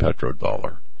Arabia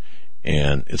petrodollar.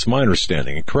 And it's my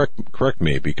understanding, and correct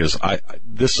me, because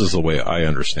this is the way I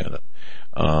understand it.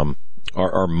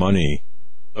 Our money,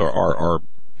 or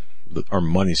our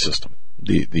money system,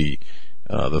 the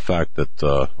fact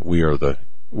that we are the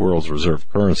world's reserve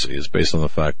currency is based on the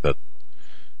fact that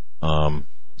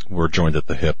we're joined at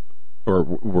the hip, or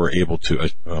we're able to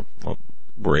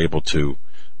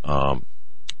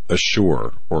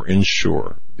assure or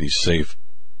ensure the safe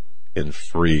and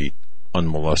free,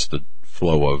 unmolested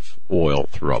flow of oil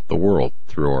throughout the world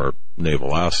through our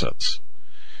naval assets.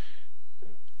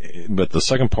 But the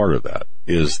second part of that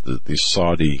is the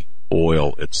Saudi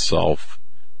oil itself.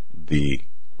 The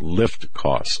lift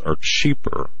costs are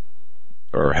cheaper,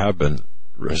 or have been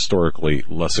historically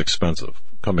less expensive,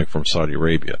 coming from Saudi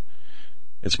Arabia.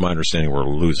 It's my understanding we're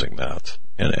losing that.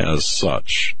 And as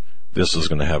such, this is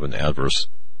going to have an adverse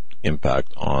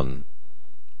impact on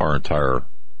our entire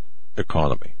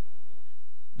economy.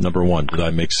 Number one, did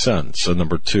I make sense? And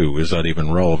number two, is that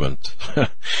even relevant?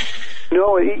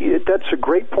 No, that's a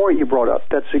great point you brought up.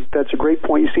 That's a great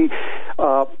point. You see,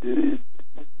 the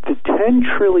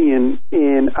 $10 trillion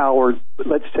in our,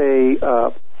 let's say,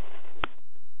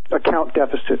 account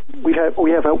deficit. We have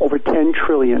over $10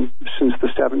 trillion since the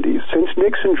 70s. Since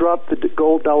Nixon dropped the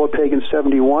gold dollar peg in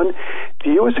 71,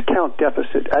 the U.S. account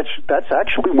deficit, that's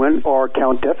actually when our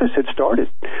account deficit started,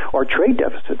 our trade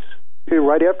deficits.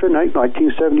 Right after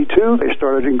 1972, they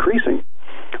started increasing.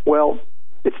 Well,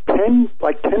 it's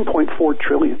 10.4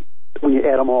 trillion when you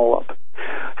add them all up.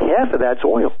 Half of that's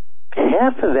oil.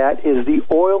 Half of that is the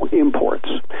oil imports.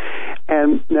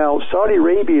 And now Saudi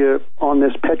Arabia on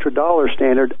this petrodollar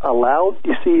standard allowed,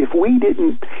 you see, if we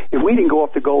didn't go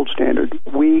off the gold standard,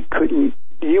 the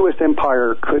U.S.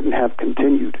 empire couldn't have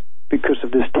continued because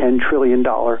of this $10 trillion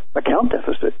account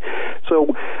deficit.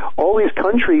 So all these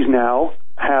countries now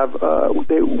have,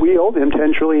 we owe them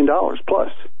 $10 trillion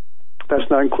plus. That's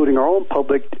not including our own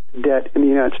public debt in the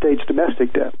United States,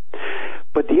 domestic debt.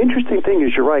 But the interesting thing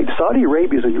is, you're right, Saudi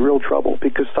Arabia is in real trouble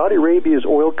because Saudi Arabia's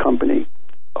oil company,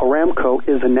 Aramco,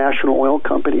 is a national oil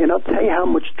company, and I'll tell you how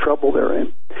much trouble they're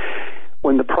in.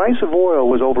 When the price of oil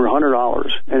was over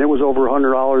 $100, and it was over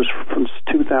 $100 from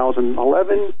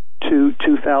 2011 to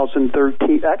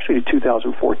 2013, actually to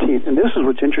 2014, and this is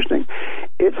what's interesting,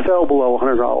 it fell below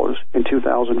 $100 in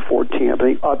 2014.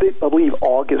 I believe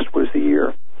August was the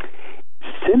year.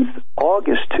 Since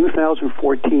August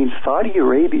 2014, Saudi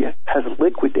Arabia has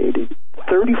liquidated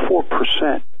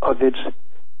 34% of its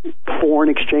foreign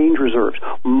exchange reserves.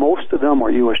 Most of them are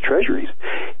U.S. Treasuries.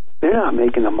 They're not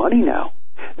making the money now.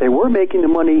 They were making the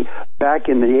money back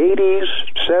in the 80s,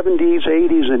 70s,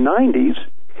 80s, and 90s.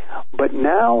 But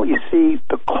now, you see,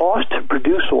 the cost to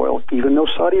produce oil, even though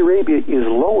Saudi Arabia is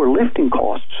lower lifting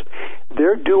costs,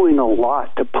 they're doing a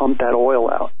lot to pump that oil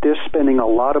out. They're spending a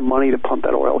lot of money to pump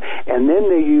that oil, and then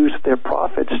they use their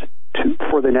profits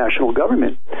for the national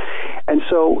government. And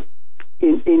so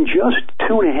in just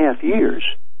 2.5 years,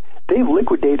 they've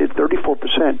liquidated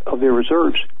 34% of their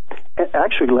reserves.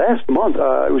 Actually, last month,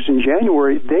 it was in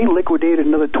January, they liquidated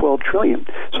another $12 trillion.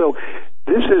 So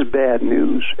this is bad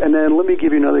news. And then let me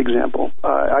give you another example.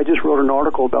 I just wrote an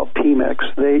article about Pemex.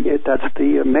 That's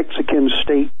the Mexican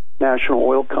state national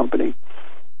oil company.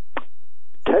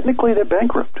 Technically, they're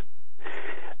bankrupt.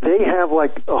 They have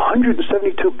like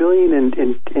 $172 billion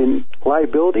in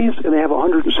liabilities, and they have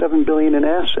 $107 billion in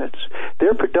assets.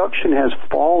 Their production has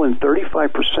fallen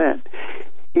 35%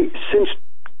 since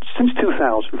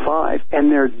 2005,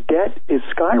 and their debt is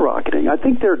skyrocketing. I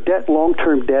think their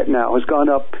long-term debt now has gone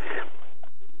up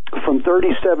from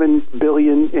 $37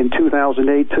 billion in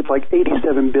 2008 to like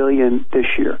 $87 billion this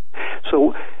year.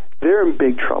 So they're in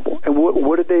big trouble. And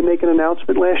what did they make an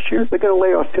announcement last year? They're going to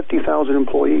lay off 50,000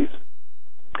 employees.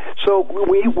 So when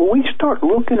we start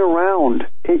looking around,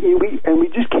 and we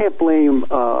just can't blame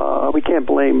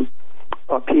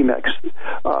Pemex.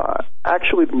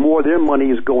 Actually, more their money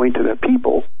is going to their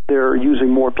people. They're using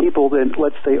more people than,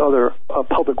 let's say, other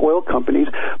public oil companies.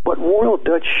 But Royal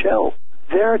Dutch Shell,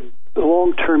 their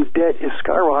long-term debt is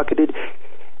skyrocketed.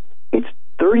 It's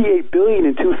 $38 billion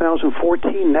in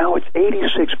 2014. Now it's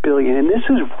 $86 billion, and this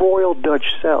is Royal Dutch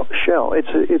Shell.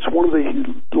 It's one of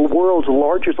the world's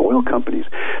largest oil companies.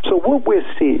 So what we're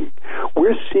seeing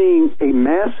a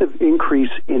massive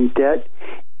increase in debt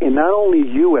in not only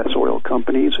U.S. oil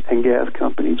companies and gas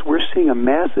companies. We're seeing a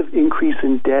massive increase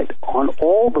in debt on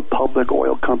all the public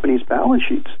oil companies' balance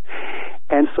sheets.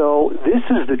 And so this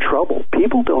is the trouble.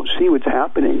 People don't see what's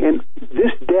happening, and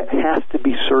this debt has to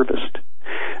be serviced.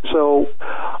 So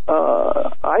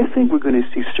I think we're going to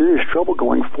see serious trouble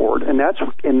going forward, and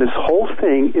this whole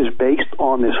thing is based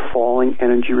on this falling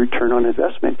energy return on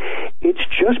investment. It's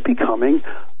just becoming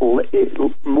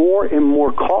more and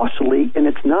more costly, and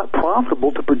it's not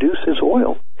profitable to produce this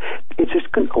oil. It's just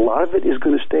a lot of it is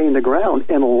going to stay in the ground,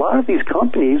 and a lot of these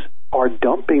companies are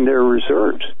dumping their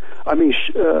reserves. I mean,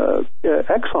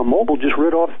 ExxonMobil just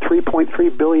rid off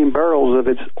 3.3 billion barrels of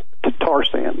its tar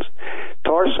sands.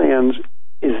 Tar sands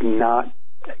is not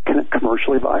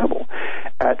commercially viable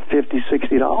at $50,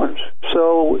 $60.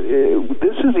 So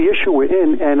this is the issue we're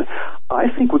in, and I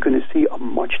think we're going to see a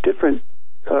much different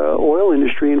oil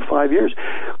industry in 5 years.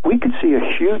 We could see a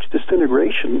huge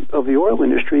disintegration of the oil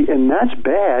industry, and that's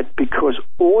bad because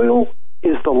oil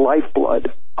is the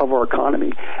lifeblood of our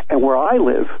economy. And where I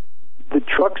live, the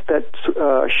trucks that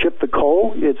ship the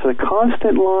coal, it's a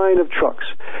constant line of trucks.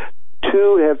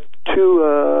 Two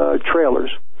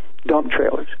trailers, dump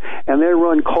trailers, and they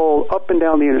run coal up and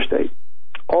down the interstate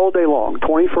all day long,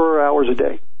 24 hours a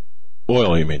day.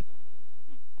 Oil, you mean?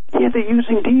 Yeah, they're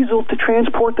using diesel to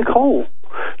transport the coal.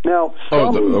 Now,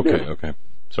 okay.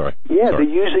 Sorry. Yeah, Sorry.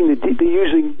 They're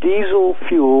using diesel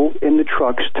fuel in the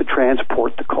trucks to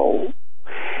transport the coal. Okay.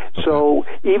 So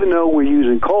even though we're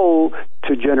using coal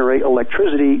to generate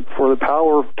electricity for the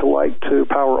power to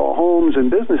power our homes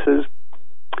and businesses,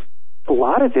 a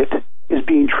lot of it is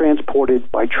being transported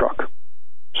by truck.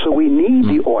 So we need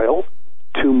the oil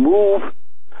to move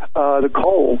the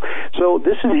coal. So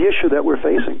this is the issue that we're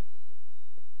facing.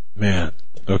 Man,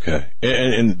 okay.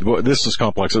 And this is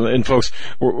complex. And folks,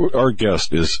 our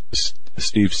guest is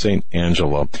Steve St.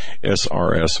 Angelo,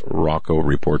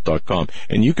 srsroccoreport.com.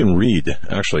 And you can read,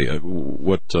 actually,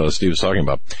 what Steve is talking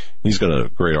about. He's got a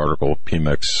great article,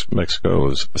 Pemex,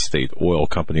 Mexico's state oil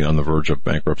company on the verge of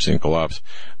bankruptcy and collapse.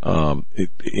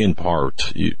 In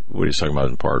part, what he's talking about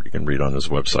in part, you can read on his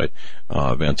website.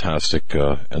 Fantastic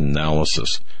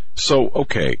analysis. So,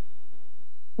 okay.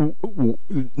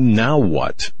 Now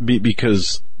what?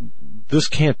 Because this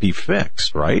can't be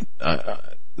fixed, right?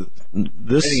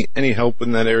 Any help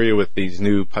in that area with these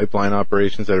new pipeline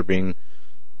operations that are being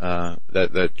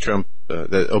that Trump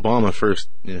that Obama first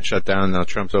shut down? Now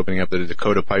Trump's opening up the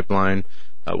Dakota pipeline.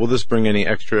 Will this bring any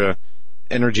extra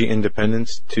energy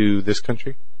independence to this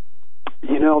country?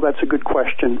 That's a good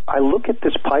question. I look at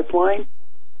this pipeline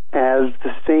as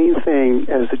the same thing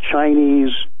as the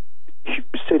Chinese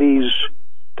cities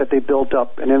that they built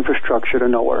up an infrastructure to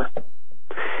nowhere.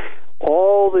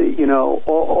 All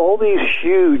these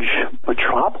huge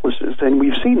metropolises, and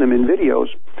we've seen them in videos.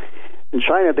 In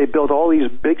China, they built all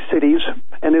these big cities,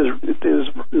 and there's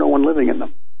no one living in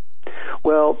them.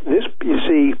 Well,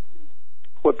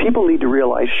 what people need to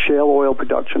realize, shale oil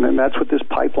production, and that's what this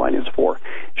pipeline is for.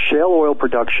 Shale oil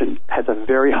production has a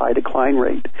very high decline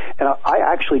rate, and I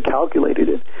actually calculated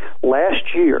it.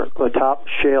 Last year, the top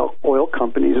shale oil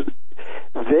companies,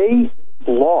 they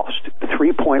lost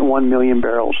 3.1 million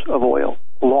barrels of oil.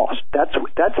 Lost.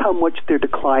 That's how much their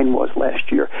decline was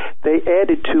last year. They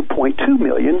added 2.2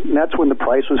 million, and that's when the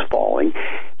price was falling.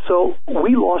 So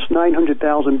we lost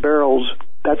 900,000 barrels.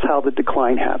 That's how the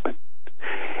decline happened.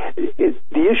 The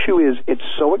issue is it's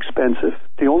so expensive.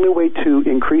 The only way to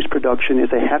increase production is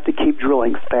they have to keep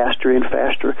drilling faster and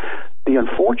faster. The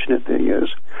unfortunate thing is,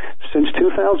 since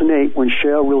 2008, when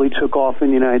shale really took off in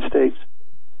the United States,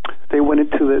 they went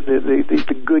into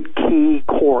the good key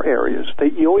core areas.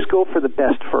 You always go for the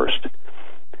best first,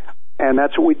 and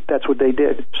that's what they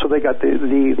did. So they got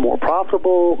the more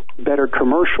profitable, better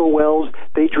commercial wells.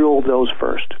 They drilled those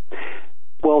first.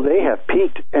 Well, they have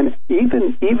peaked, and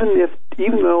even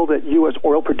though that U.S.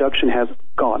 oil production has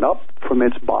gone up from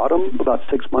its bottom about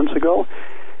 6 months ago,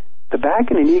 the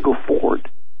Bakken and Eagle Ford,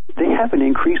 they haven't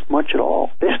increased much at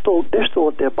all. They're still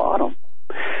at their bottom.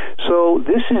 So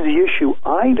this is the issue.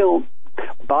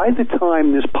 By the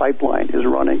time this pipeline is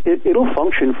running, it'll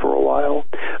function for a while,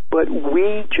 but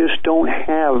we just don't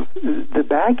have the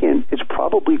back end. It's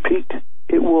probably peaked.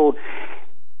 It will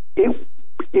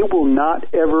not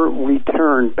ever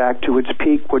return back to its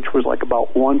peak, which was like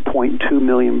about 1.2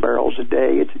 million barrels a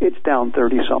day. It's down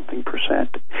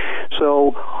 30-something%.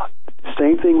 So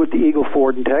same thing with the Eagle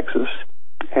Ford in Texas,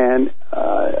 and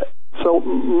so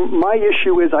my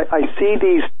issue is I see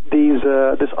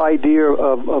this idea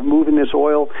of moving this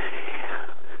oil,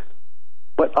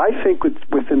 but I think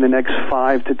within the next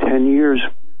 5 to 10 years,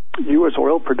 U.S.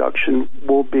 oil production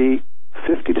will be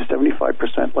 50 to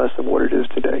 75% less than what it is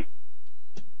today.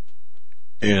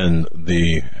 And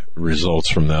the results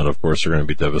from that, of course, are going to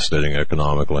be devastating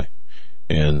economically.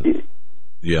 And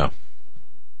yeah.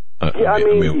 I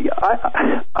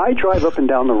drive up and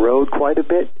down the road quite a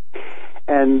bit,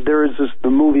 And there's the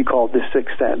movie called The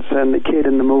Sixth Sense, and the kid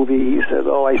in the movie, he says,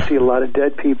 "Oh, I see a lot of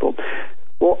dead people."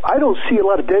 Well, I don't see a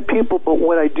lot of dead people, but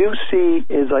what I do see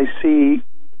is I see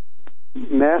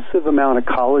massive amount of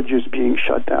colleges being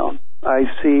shut down. I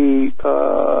see,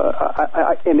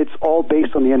 and it's all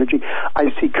based on the energy.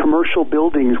 I see commercial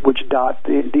buildings which dot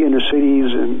the inner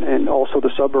cities and also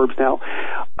the suburbs now.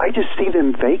 I just see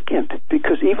them vacant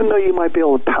because even though you might be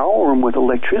able to power them with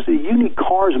electricity, you need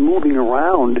cars moving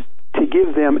around to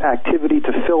give them activity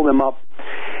to fill them up.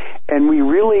 And we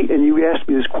really, and you asked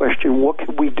me this question, what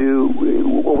can we do?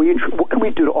 What can we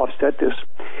do to offset this?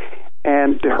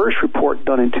 And the Hirsch report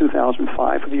done in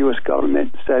 2005 of the U.S.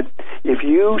 government said, if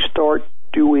you start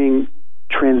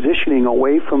transitioning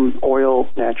away from oil,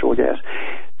 natural gas,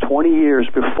 20 years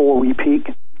before we peak,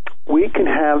 we can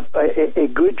have a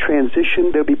good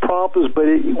transition. There'll be problems, but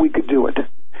we could do it.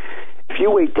 If you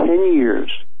wait 10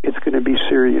 years, it's going to be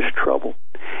serious trouble.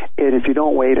 And if you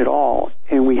don't wait at all,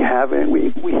 and we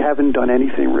haven't done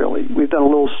anything really. We've done a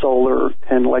little solar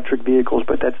and electric vehicles,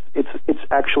 but it's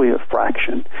actually a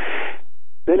fraction.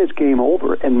 Then it's game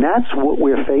over, and that's what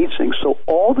we're facing. So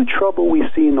all the trouble we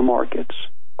see in the markets,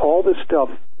 all this stuff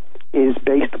is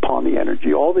based upon the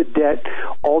energy. All the debt,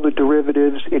 all the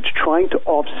derivatives, it's trying to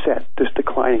offset this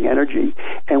declining energy,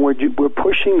 and we're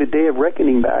pushing the day of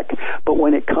reckoning back. But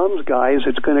when it comes, guys,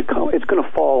 it's going to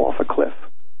fall off a cliff.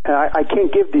 And I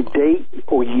can't give the date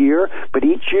or year, but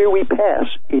each year we pass,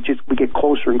 we get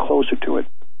closer and closer to it.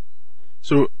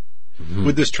 So,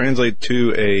 would this translate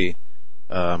to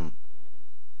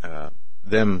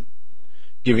them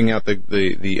giving out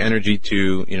the energy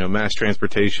to mass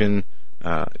transportation,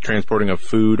 transporting of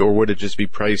food, or would it just be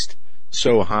priced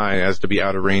so high as to be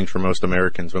out of range for most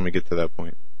Americans when we get to that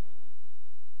point?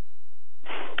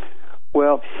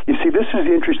 Well, you see, this is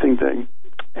the interesting thing.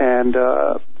 And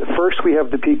first we have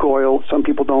the peak oil. Some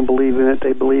people don't believe in it.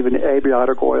 They believe in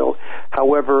abiotic oil.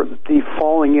 However, the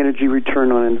falling energy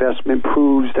return on investment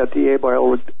proves that the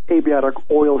abiotic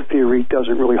oil theory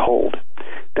doesn't really hold.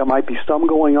 There might be some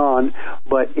going on,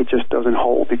 but it just doesn't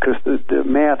hold because the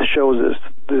math shows us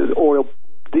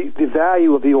the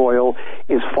value of the oil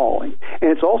is falling.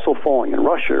 And it's also falling in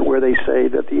Russia, where they say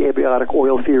that the abiotic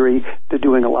oil theory, they're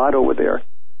doing a lot over there.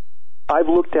 I've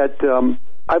looked at some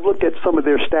of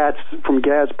their stats from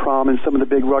Gazprom and some of the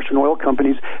big Russian oil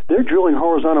companies. They're drilling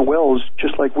horizontal wells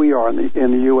just like we are in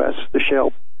the U.S., the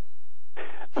shale.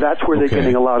 That's where they're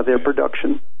getting a lot of their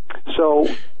production. So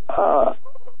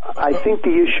I think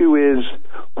the issue is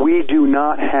we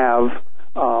don't have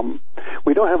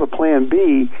a plan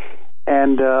B,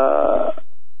 and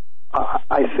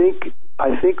I think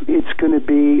it's going to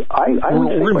be. We're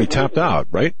going to be tapped out,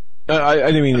 right? I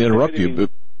didn't mean to interrupt you,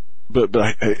 but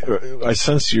I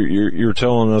sense you're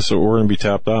telling us that we're going to be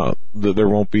tapped out, that there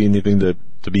won't be anything to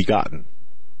be gotten.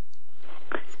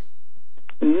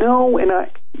 No, and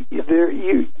I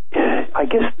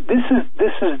guess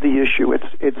this is the issue. It's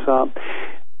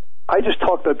I just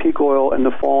talked about peak oil and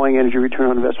the falling energy return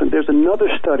on investment. There's another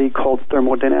study called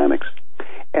thermodynamics,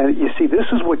 and you see,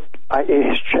 this is what it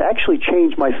has actually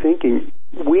changed my thinking.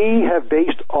 We have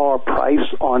based our price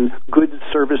on goods,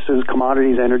 services,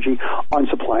 commodities, energy on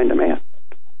supply and demand.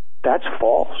 That's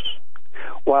false.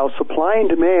 While supply and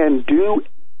demand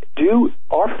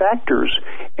are factors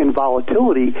in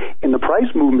volatility in the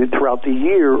price movement throughout the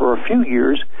year or a few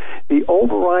years, the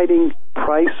overriding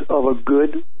price of a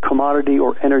good, commodity,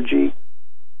 or energy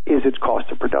is its cost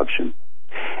of production.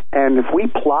 And if we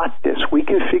plot this, we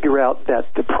can figure out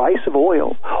that the price of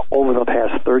oil over the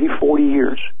past 30, 40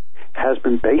 years has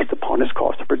been based upon its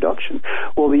cost of production.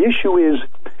 Well, the issue is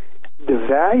the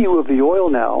value of the oil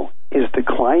now is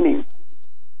declining.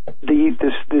 The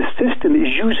system is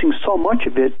using so much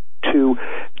of it to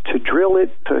drill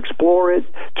it, to explore it,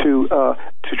 to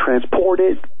transport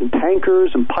it in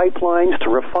tankers and pipelines, to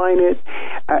refine it,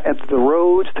 at the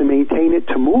roads, to maintain it,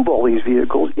 to move all these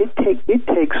vehicles. It takes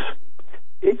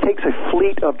a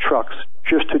fleet of trucks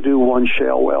just to do one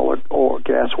shale well or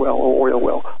gas well or oil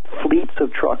well. Fleets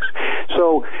of trucks.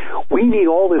 So we need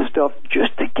all this stuff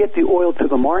just to get the oil to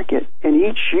the market. And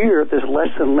each year there's less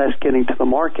and less getting to the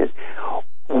market,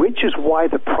 which is why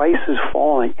the price is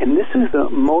falling. And this is the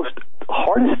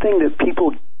hardest thing that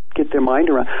people get their mind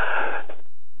around.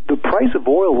 The price of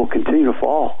oil will continue to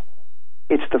fall.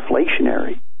 It's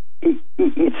deflationary.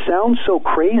 It sounds so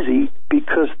crazy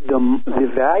because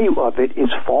the value of it is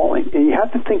falling. And you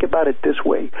have to think about it this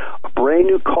way. A brand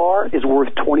new car is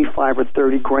worth 25 or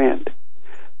 30 grand.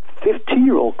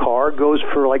 15-year-old car goes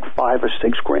for like 5 or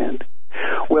 6 grand.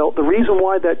 Well, the reason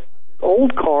why that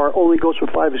old car only goes for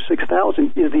 $5,000 or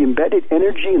 $6,000 is the embedded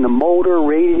energy in the motor,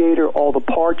 radiator, all the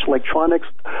parts, electronics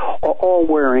are all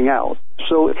wearing out.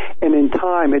 So, and in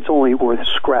time, it's only worth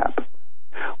scrap.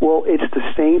 Well, it's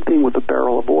the same thing with a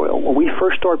barrel of oil. When we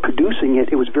first started producing it,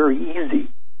 it was very easy,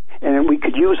 and we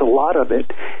could use a lot of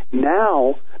it.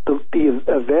 Now, the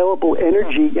available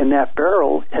energy in that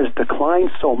barrel has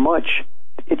declined so much,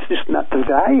 it's just not, the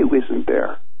value isn't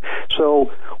there.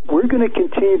 So we're going to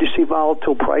continue to see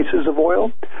volatile prices of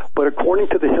oil, but according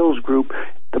to the Hills Group,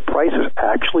 the price is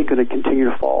actually going to continue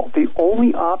to fall. The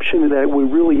only option that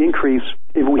would really increase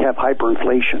if we have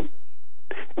hyperinflation.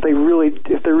 If they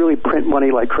really print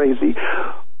money like crazy.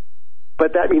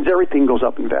 But that means everything goes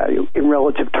up in value in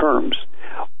relative terms.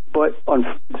 But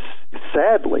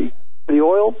sadly, the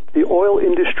oil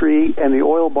industry and the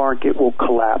oil market will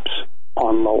collapse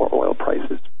on lower oil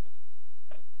prices.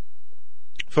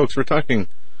 Folks, we're talking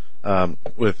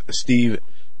with Steve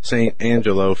St.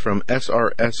 Angelo from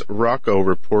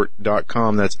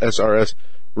srsroccoreport.com. That's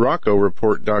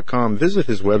srsroccoreport.com. Visit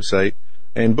his website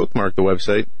and bookmark the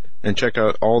website and check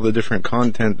out all the different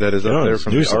content that is up there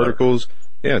from the articles.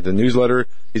 Yeah, the newsletter.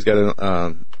 He's got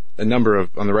a number of,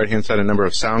 on the right-hand side, a number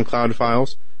of SoundCloud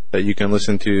files that you can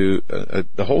listen to,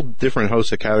 the whole different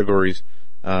host of categories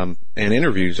and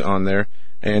interviews on there.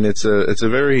 And it's a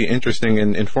very interesting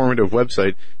and informative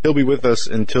website. He'll be with us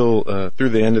until through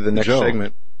the end of the next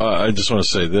segment. I just want to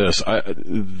say this.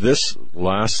 This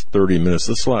last 30 minutes,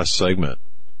 this last segment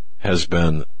has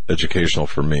been educational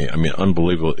for me. I mean,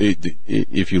 unbelievable.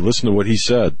 If you listen to what he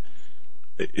said,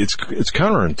 it's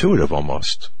counterintuitive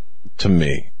almost to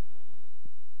me.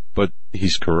 But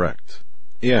he's correct.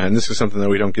 Yeah, and this is something that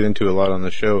we don't get into a lot on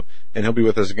the show. And he'll be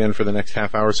with us again for the next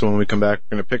half hour. So when we come back,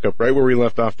 we're going to pick up right where we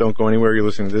left off. Don't go anywhere. You're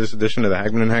listening to this edition of the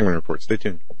Hagmann and Hagmann Report. Stay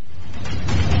tuned.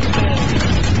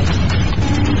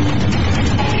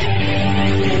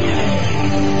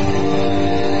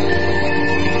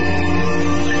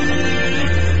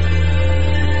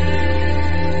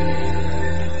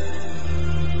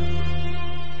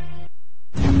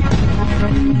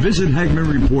 Visit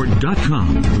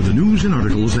HagmannReport.com for the news and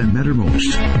articles that matter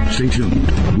most. Stay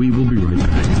tuned. We will be right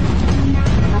back.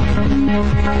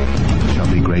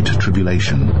 Shall be great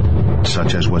tribulation,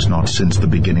 such as was not since the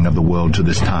beginning of the world to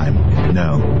this time,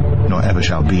 no, nor ever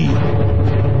shall be.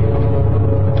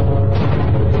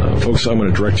 Folks, I'm going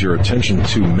to direct your attention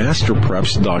to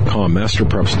masterpreps.com,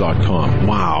 masterpreps.com.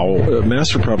 Wow.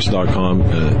 Masterpreps.com,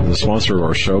 the sponsor of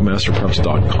our show,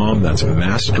 masterpreps.com. That's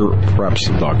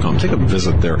masterpreps.com. Take a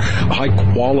visit there.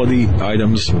 High-quality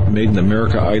items,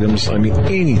 made-in-America items. I mean,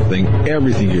 anything,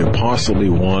 everything you could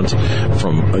possibly want,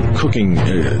 from cooking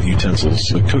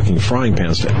utensils, cooking frying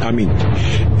pans. I mean,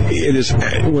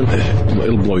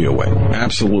 it'll blow you away.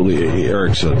 Absolutely.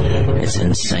 Eric said, it's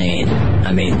insane.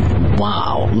 I mean,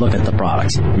 wow. Look at the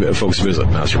products. Folks, visit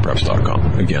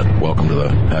masterpreps.com. Again, welcome to the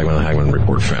Hagmann and Hagmann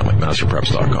Report family.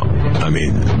 Masterpreps.com. I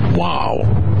mean, wow.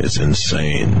 It's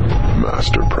insane.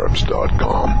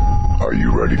 Masterpreps.com. Are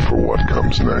you ready for what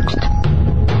comes next?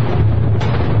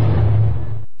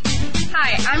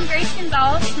 Hi, I'm Grace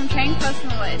Gonzalez from Train Post in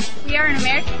the Woods. We are an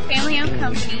American family-owned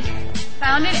company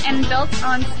founded and built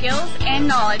on skills and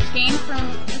knowledge gained from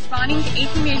responding to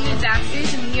 18 major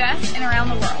disasters in the U.S. and around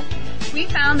the world. We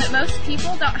found that most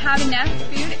people don't have enough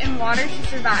food and water to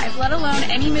survive, let alone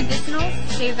any medicinals to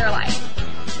save their life.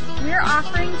 We're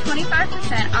offering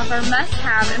 25% off our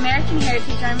must-have American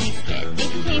Heritage Remedies kit.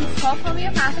 It contains 12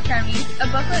 homeopathic remedies, a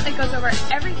booklet that goes over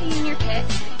everything in your kit,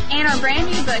 and our brand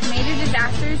new book, Major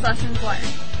Disasters Lessons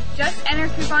Learned. Just enter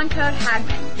coupon code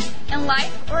HAGMAN. In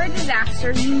life or a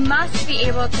disaster, you must be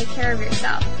able to take care of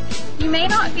yourself. You may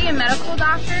not be a medical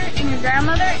doctor, and your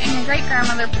grandmother and your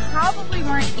great-grandmother probably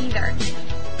weren't either,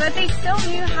 but they still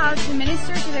knew how to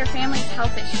minister to their family's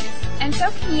health issues, and so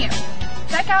can you.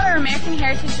 Check out our American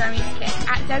Heritage Remedies kit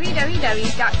at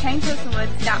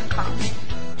www.trainpostinwoods.com.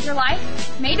 Your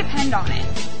life may depend on it.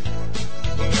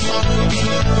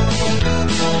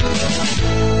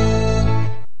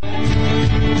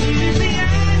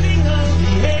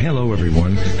 Hello,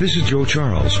 everyone. This is Joe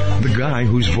Charles, the guy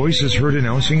whose voice is heard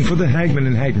announcing for the Hagmann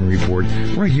and Hagmann Report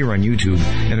right here on YouTube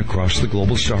and across the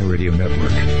Global Star Radio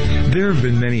Network. There have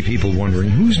been many people wondering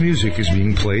whose music is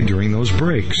being played during those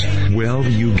breaks. Well,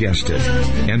 you guessed it.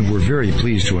 And we're very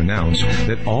pleased to announce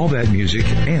that all that music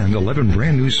and 11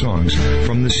 brand new songs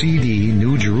from the CD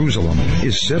New Jerusalem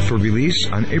is set for release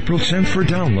on April 10th for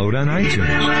download on iTunes.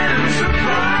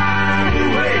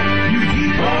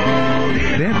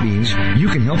 That That means you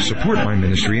can help support my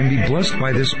ministry and be blessed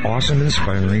by this awesome,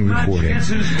 inspiring recording.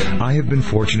 I have been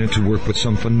fortunate to work with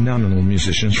some phenomenal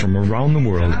musicians from around the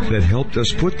world that helped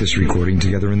us put this recording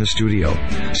together in the studio.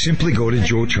 Simply go to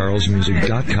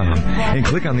joecharlesmusic.com and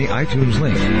click on the iTunes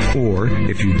link. Or,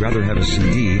 if you'd rather have a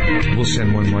CD, we'll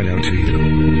send one right out to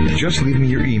you. Just leave me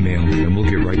your email and we'll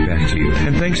get right back to you.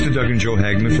 And thanks to Doug and Joe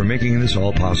Hagmann for making this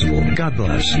all possible. God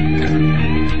bless.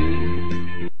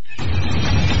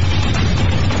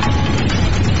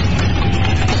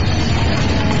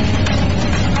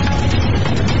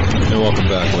 Welcome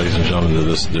back, ladies and gentlemen, to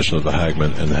this edition of the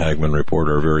Hagmann and Hagmann Report.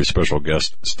 Our very special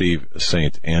guest, Steve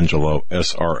St. Angelo,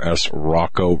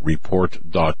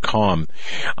 SRSRoccoReport.com.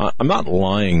 I'm not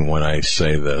lying when I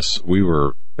say this. We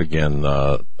were, again,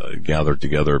 gathered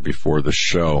together before the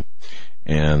show,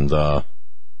 and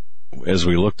as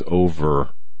we looked over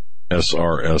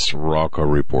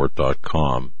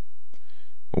SRSRoccoReport.com,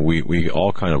 we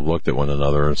all kind of looked at one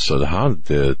another and said, how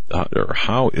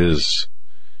is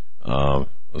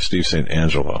Steve St.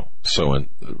 Angelo so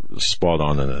spot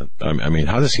on in it? I mean,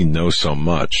 how does he know so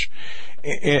much?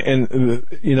 And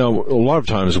you know, a lot of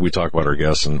times we talk about our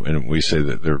guests and we say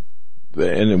that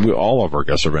all of our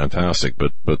guests are fantastic,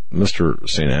 but Mr.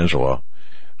 St. Angelo,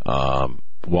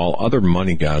 while other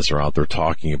money guys are out there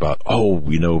talking about,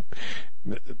 almost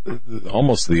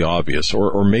the obvious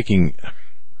or making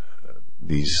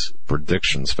these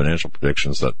predictions, financial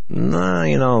predictions that,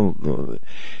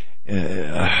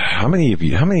 how many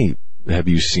have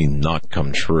you seen not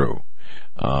come true?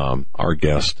 Our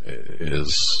guest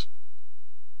is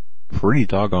pretty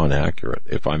doggone accurate,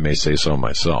 if I may say so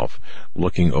myself.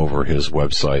 Looking over his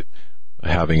website,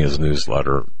 having his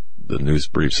newsletter, the news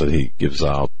briefs that he gives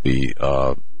out,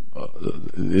 it's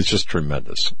just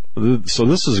tremendous. So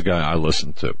this is a guy I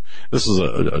listen to. This is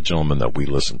a gentleman that we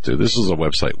listen to. This is a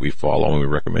website we follow, and we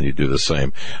recommend you do the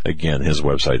same. Again, his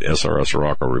website,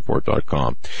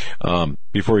 SRSRoccoReport.com.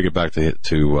 Before we get back to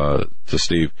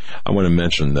Steve, I want to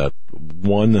mention that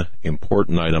one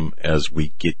important item as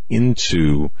we get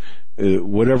into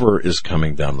whatever is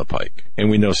coming down the pike, and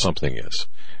we know something is,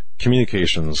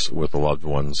 communications with the loved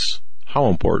ones. How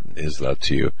important is that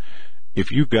to you? If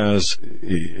you guys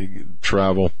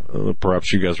travel,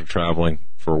 perhaps you guys are traveling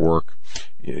for work,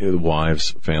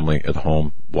 wives, family at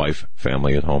home, wife,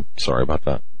 family at home. Sorry about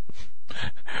that.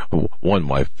 One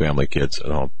wife, family, kids at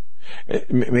home.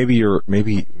 Maybe you're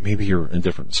in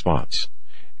different spots.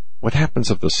 What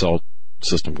happens if the cell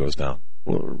system goes down?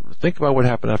 Well, think about what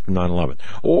happened after 9/11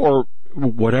 or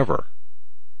whatever.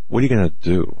 What are you going to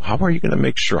do? How are you going to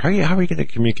make sure? How are you going to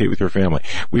communicate with your family?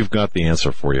 We've got the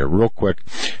answer for you. Real quick,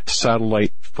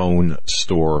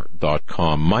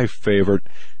 satellitephonestore.com. My favorite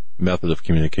method of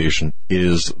communication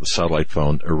is the satellite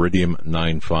phone, Iridium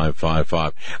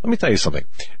 9555. Let me tell you something.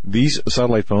 These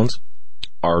satellite phones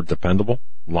are dependable,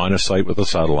 line of sight with a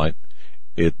satellite.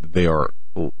 They are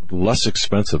less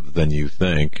expensive than you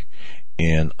think,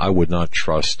 and I would not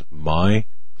trust my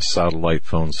satellite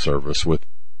phone service with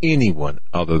anyone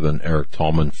other than Eric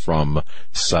Tallman from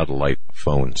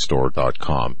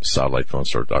satellitephonestore.com,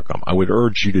 satellitephonestore.com. I would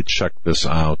urge you to check this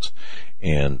out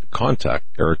and contact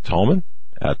Eric Tallman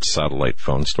at Satellite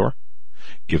Phone Store.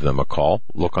 Give them a call.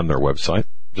 Look on their website.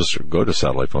 Just go to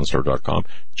satellitephonestore.com.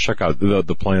 Check out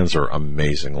the plans are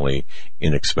amazingly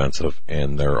inexpensive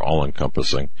and they're all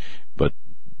encompassing. But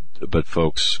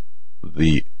folks,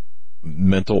 the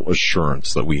mental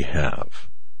assurance that we have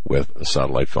with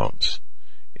satellite phones,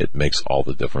 it makes all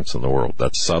the difference in the world.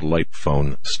 That's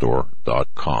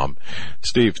satellitephonestore.com.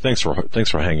 Steve, thanks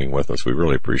for hanging with us. We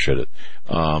really appreciate it.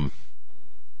 Can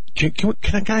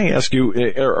I ask you,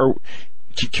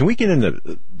 can we get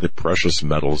into the precious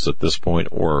metals at this point,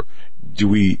 or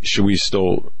should we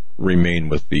still remain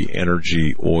with the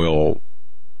energy, oil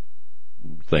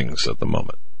things at the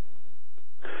moment?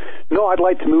 No, I'd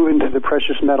like to move into the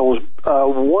precious metals.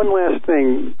 One last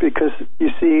thing, because you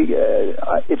see,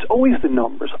 it's always the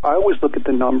numbers. I always look at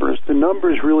the numbers. The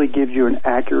numbers really give you an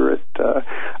accurate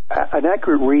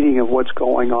reading of what's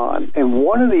going on. And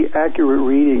one of the accurate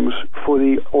readings for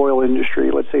the oil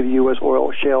industry, let's say the U.S.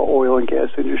 shale oil and gas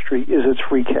industry, is its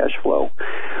free cash flow.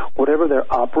 Whatever their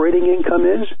operating income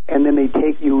is, and then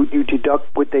you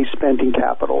deduct what they spent in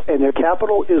capital. And their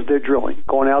capital is their drilling,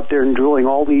 going out there and drilling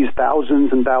all these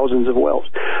thousands and thousands of wells.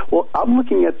 Well, I'm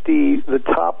looking at the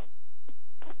top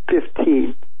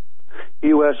 15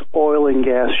 U.S. oil and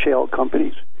gas shale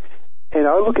companies, and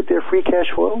I look at their free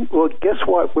cash flow. Well, guess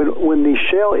what? When the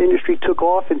shale industry took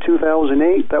off in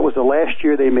 2008, that was the last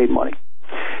year they made money.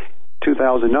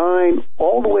 2009,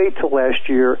 all the way to last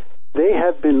year, they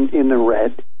have been in the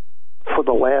red for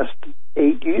the last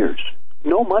 8 years.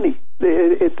 no money.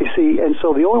 You see, and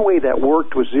so the only way that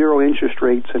worked was zero interest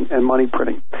rates and money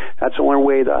printing. That's the only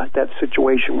way that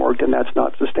situation worked, and that's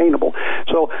not sustainable.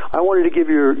 So I wanted to give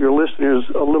your listeners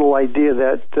a little idea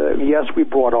that, yes, we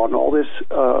brought on all this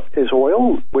as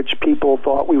oil, which people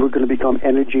thought we were going to become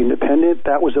energy independent.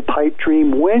 That was a pipe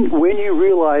dream. When you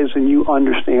realize and you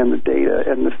understand the data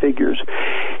and the figures,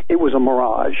 it was a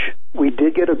mirage. We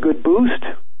did get a good boost.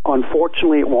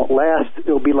 Unfortunately, it won't last.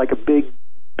 It'll be like a big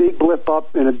blip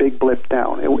up and a big blip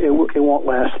down. It won't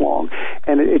last long.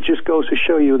 And it just goes to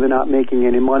show you they're not making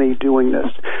any money doing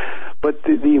this. But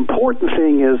the important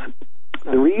thing is,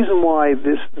 the reason why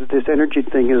this energy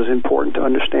thing is important to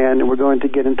understand, and we're going to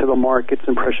get into the markets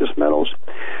and precious metals.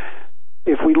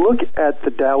 If we look at the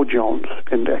Dow Jones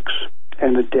Index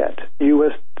and the debt,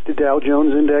 the Dow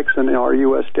Jones Index and our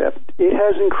U.S. debt, it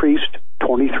has increased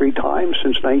 23 times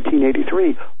since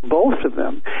 1983, both of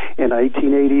them. In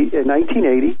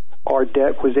 1980, our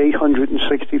debt was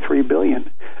 $863 billion.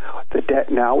 The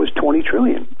debt now is $20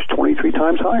 trillion. It's 23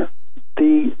 times higher.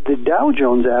 The Dow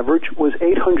Jones average was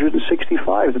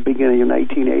 865 at the beginning of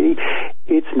 1980.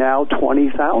 It's now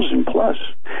 20,000 plus.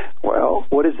 Well,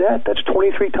 what is that? That's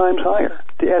 23 times higher.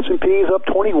 The S&P is up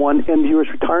 21, and the U.S.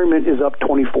 retirement is up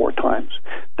 24 times.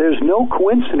 There's no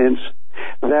coincidence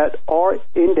that our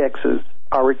indexes,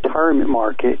 our retirement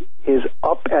market, is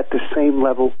up at the same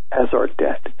level as our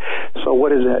debt. So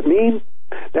what does that mean?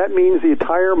 That means the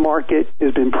entire market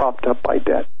has been propped up by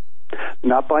debt,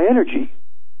 not by energy,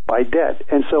 by debt.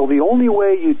 And so the only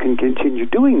way you can continue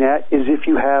doing that is if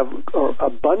you have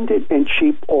abundant and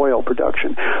cheap oil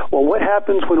production. Well, what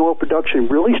happens when oil production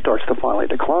really starts to finally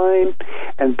decline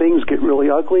and things get really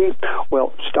ugly?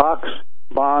 Well, stocks,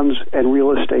 bonds, and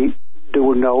real estate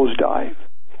do a nosedive.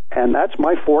 And that's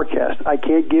my forecast. I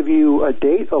can't give you a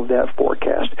date of that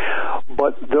forecast,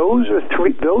 but those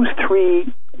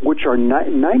three, which are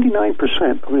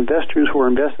 99% of investors who are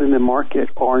invested in the market,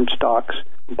 are in stocks,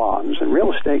 bonds, and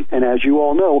real estate. And as you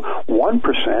all know,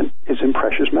 1% is in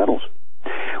precious metals.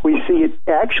 We see it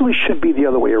actually should be the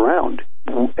other way around.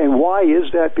 And why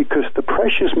is that? Because the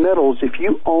precious metals, if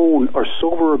you own a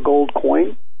silver or gold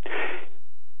coin,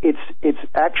 it's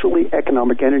actually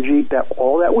economic energy that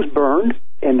all that was burned,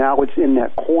 and now it's in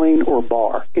that coin or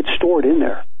bar. It's stored in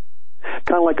there,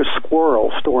 kind of like a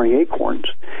squirrel storing acorns.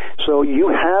 So you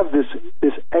have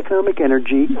this economic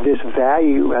energy, this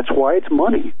value. That's why it's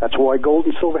money. That's why gold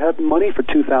and silver have been money for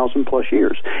 2,000 plus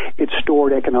years. It's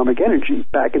stored economic energy.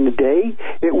 Back in the day,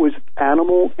 it was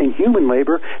animal and human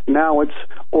labor. Now it's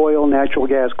oil, natural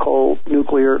gas, coal,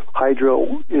 nuclear,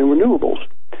 hydro, and renewables.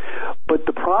 But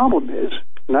the problem is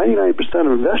 99%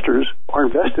 of investors are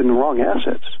invested in the wrong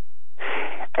assets.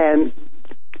 And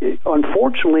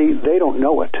unfortunately, they don't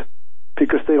know it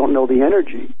because they don't know the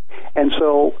energy. And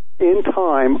so in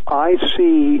time, I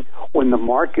see when the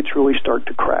markets really start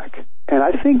to crack. And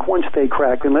I think once they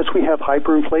crack, unless we have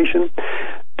hyperinflation,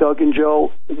 Doug and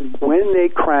Joe, when they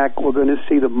crack, we're going to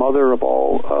see the mother of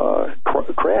all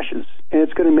crashes. And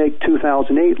it's going to make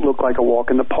 2008 look like a walk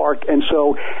in the park. And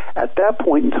so at that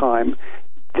point in time,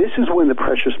 this is when the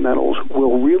precious metals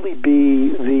will really be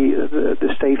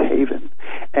the safe haven.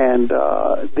 And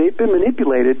they've been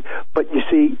manipulated, but you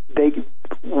see,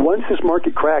 once this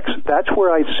market cracks, that's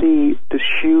where I see this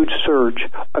huge surge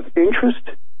of interest,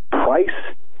 price,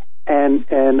 and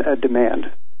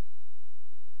demand.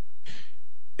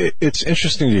 It's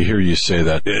interesting to hear you say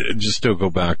that. Just to go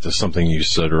back to something you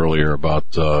said earlier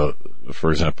about,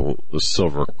 for example, the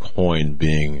silver coin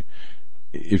being,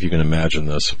 if you can imagine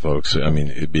this, folks, I mean,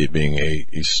 it being a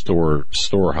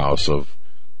storehouse of,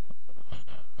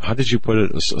 how did you put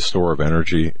it? A store of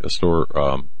energy, a store,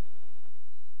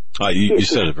 you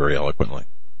said it very eloquently.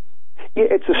 Yeah,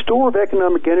 it's a store of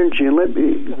economic energy, and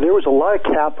there was a lot of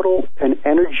capital and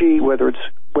energy, whether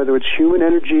it's human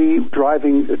energy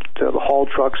driving the haul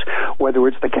trucks, whether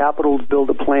it's the capital to build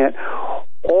a plant,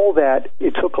 all that,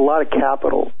 it took a lot of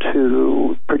capital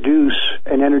to produce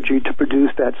an energy to produce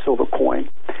that silver coin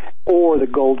or the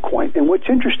gold coin. And what's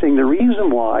interesting, the reason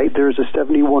why there's a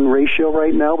 71 ratio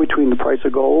right now between the price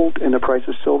of gold and the price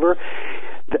of silver,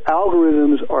 the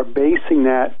algorithms are basing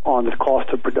that on the cost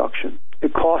of production.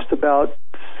 It costs about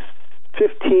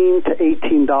 $15 to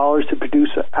 $18 to produce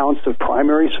an ounce of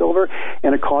primary silver,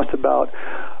 and it costs about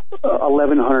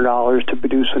 $1,100 to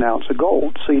produce an ounce of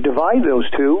gold. So you divide those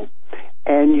two,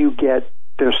 and you get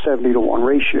their 70-to-1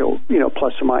 ratio,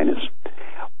 plus or minus.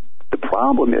 The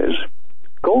problem is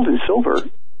gold and silver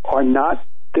are not,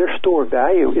 their store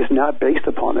value is not based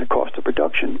upon their cost of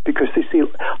production, because they see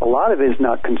a lot of it is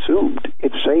not consumed,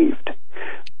 it's saved.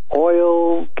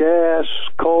 Oil, gas,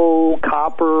 coal,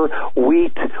 copper,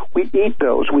 wheat, we eat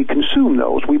those, we consume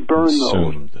those, we burn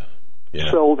those.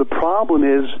 Yeah. So the problem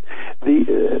is,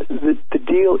 the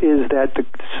deal is that the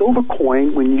silver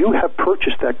coin, when you have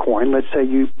purchased that coin, let's say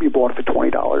you bought it for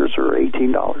 $20 or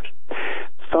 $18,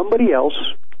 somebody else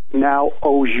now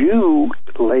owes you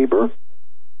labor,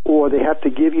 or they have to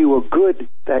give you a good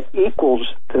that equals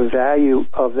the value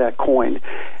of that coin.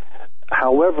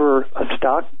 However, a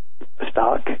stock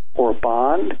or a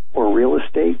bond or real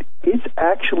estate, it's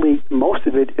actually, most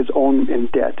of it is owned in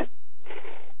debt.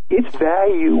 Its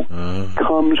value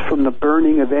comes from the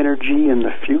burning of energy in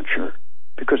the future,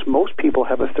 because most people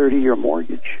have a 30-year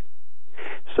mortgage.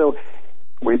 So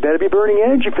we better be burning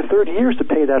energy for 30 years to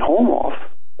pay that home off,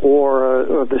 or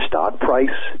the stock price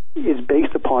is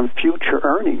based upon future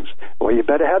earnings. Well, you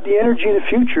better have the energy in the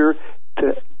future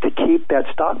to keep that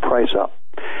stock price up.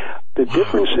 The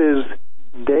difference is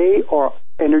they are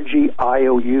energy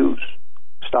IOUs,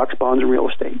 stocks, bonds, and real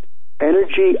estate.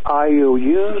 Energy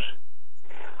IOUs,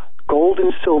 gold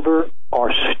and silver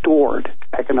are stored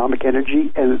economic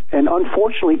energy, and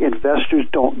unfortunately investors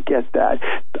don't get that.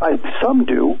 Some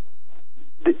do.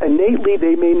 Innately,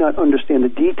 they may not understand the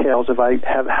details as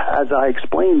I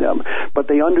explain them, but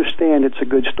they understand it's a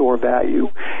good store value.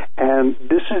 And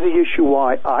this is the issue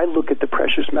why I look at the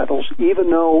precious metals, even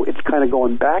though it's kind of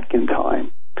going back in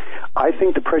time. I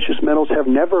think the precious metals have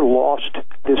never lost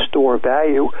this store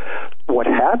value. What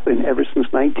happened ever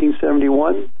since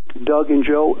 1971, Doug and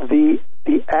Joe, the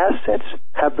assets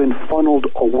have been funneled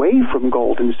away from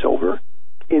gold and silver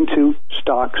into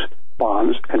stocks,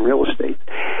 bonds, and real estate.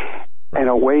 And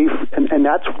and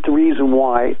that's the reason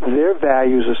why their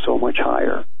values are so much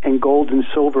higher, and gold and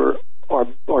silver are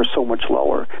so much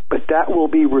lower. But that will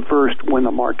be reversed when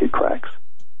the market cracks.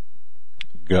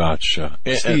 Gotcha.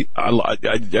 Steve, I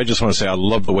just want to say I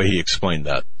love the way he explained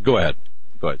that. Go ahead,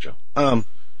 Joe.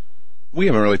 We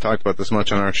haven't really talked about this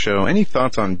much on our show. Any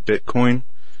thoughts on Bitcoin?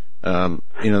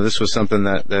 This was something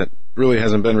that really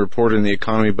hasn't been reported in the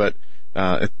economy, but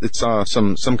it saw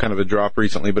some kind of a drop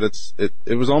recently, but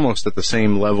it was almost at the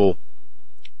same level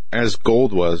as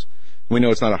gold was. We know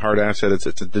it's not a hard asset; it's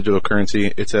a digital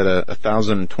currency. It's at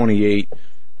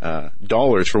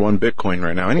 $1,028 for one Bitcoin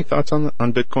right now. Any thoughts on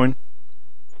Bitcoin?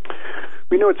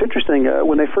 It's interesting.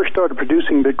 When they first started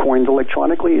producing Bitcoins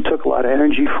electronically, it took a lot of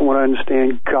energy, from what I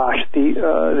understand. Gosh,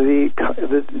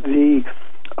 the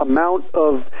amount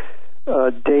of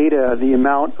data, the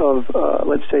amount of,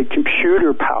 let's say,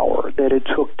 computer power that it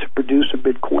took to produce a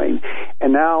Bitcoin.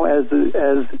 And now, as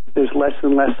there's less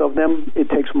and less of them, it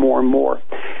takes more and more.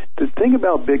 The thing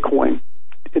about Bitcoin,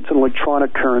 it's an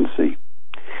electronic currency.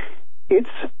 Its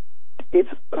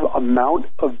amount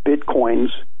of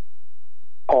Bitcoins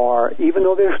are, even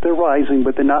though they're rising,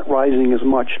 but they're not rising as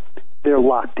much, they're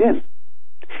locked in.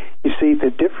 You see, the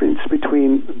difference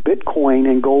between Bitcoin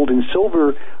and gold and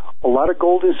silver, a lot of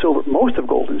gold and silver, most of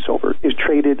gold and silver is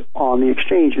traded on the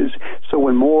exchanges. So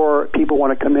when more people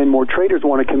want to come in, more traders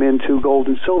want to come into gold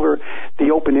and silver,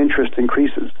 the open interest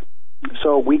increases.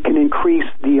 So we can increase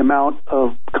the amount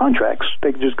of contracts.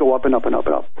 They can just go up and up and up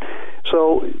and up.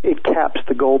 So it caps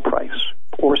the gold price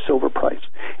or silver price.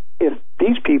 If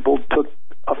these people took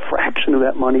a fraction of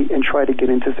that money and tried to get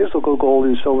into physical gold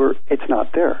and silver, it's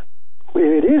not there.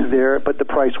 It is there, but the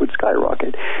price would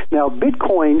skyrocket. Now,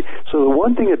 Bitcoin, so the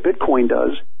one thing that Bitcoin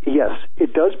does, yes,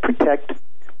 it does protect.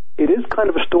 It is kind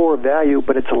of a store of value,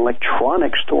 but it's an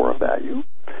electronic store of value.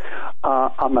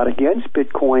 I'm not against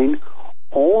Bitcoin,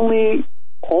 only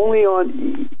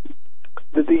on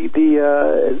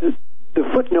the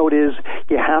footnote is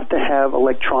you have to have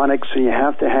electronics and you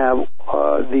have to have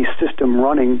the system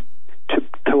running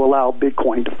to allow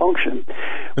Bitcoin to function.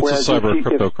 It's a cyber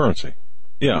cryptocurrency.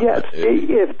 Yeah. Yes.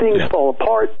 If things fall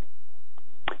apart,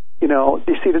 you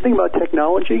see, the thing about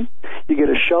technology, you get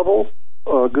a shovel,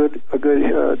 a good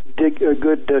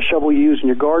shovel you use in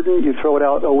your garden, you throw it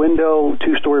out a window,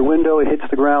 2-story window, it hits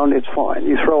the ground, it's fine.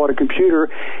 You throw out a computer,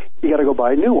 you got to go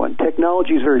buy a new one.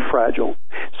 Technology is very fragile.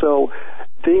 So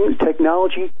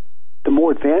technology, the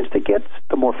more advanced it gets,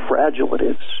 the more fragile it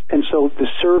is. And so the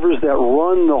servers that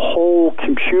run the whole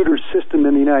computer system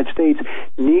in the United States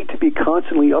need to be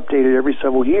constantly updated every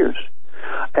several years.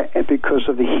 And because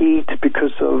of the heat,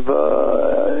 because of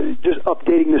just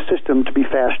updating the system to be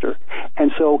faster.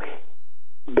 And so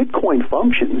Bitcoin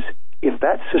functions if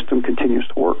that system continues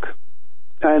to work.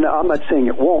 And I'm not saying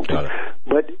it won't,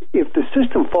 but if the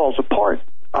system falls apart,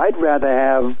 I'd rather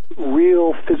have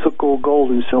real physical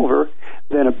gold and silver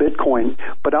than a Bitcoin.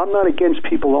 But I'm not against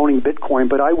people owning Bitcoin,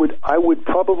 but I would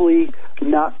probably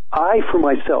not, for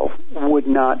myself, would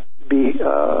not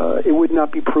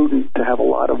be prudent to have a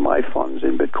lot of my funds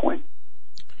in Bitcoin.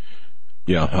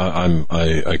 Yeah,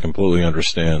 I completely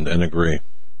understand and agree.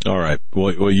 All right.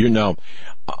 Well,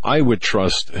 I would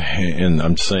trust, and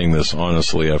I'm saying this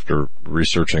honestly after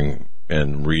researching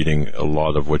and reading a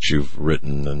lot of what you've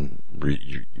written and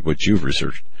what you've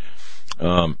researched.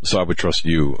 So I would trust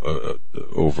you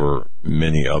over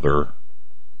many other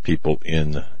people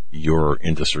in your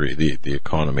industry, the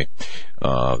economy,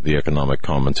 the economic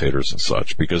commentators and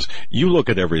such, because you look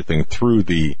at everything through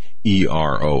the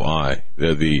EROI,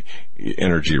 the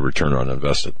energy return on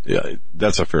invested. Yeah,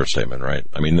 that's a fair statement, right?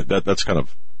 I mean, that's kind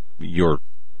of your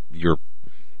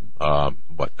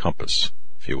compass,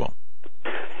 if you will.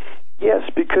 Yes,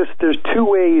 because there's two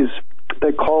ways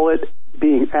they call it: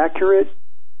 being accurate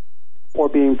or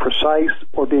being precise,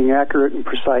 or being accurate and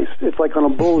precise. It's like on a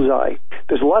bullseye.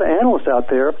 There's a lot of analysts out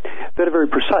there that are very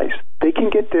precise. They can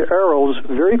get their arrows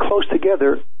very close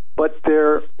together, but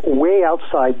they're way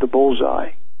outside the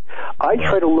bullseye. I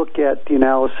try to look at the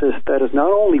analysis that is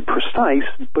not only precise,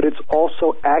 but it's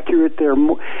also accurate.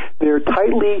 They're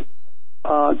tightly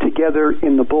together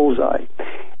in the bullseye.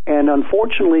 And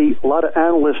unfortunately, a lot of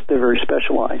analysts, they're very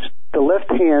specialized. The left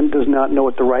hand does not know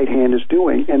what the right hand is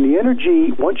doing. And the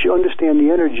energy, once you understand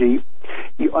the energy,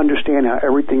 you understand how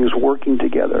everything is working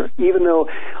together. Even though,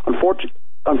 unfortunately,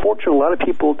 a lot of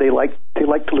people, they like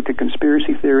to look at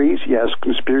conspiracy theories. Yes,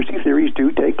 conspiracy theories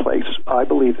do take place. I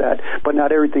believe that. But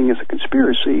not everything is a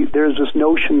conspiracy. There's this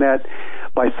notion that,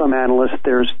 by some analysts,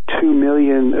 there's 2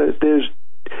 million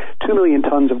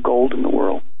tons of gold in the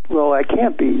world. Well, that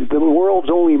can't be. The world's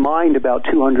only mined about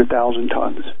 200,000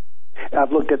 tons.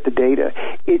 I've looked at the data.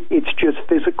 It's just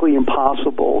physically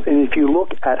impossible. And if you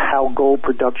look at how gold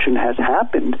production has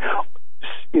happened,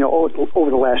 over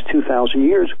the last 2,000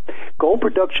 years, gold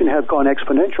production has gone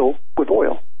exponential with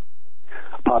oil.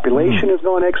 Population has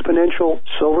gone exponential.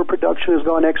 Silver production has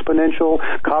gone exponential.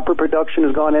 Copper production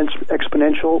has gone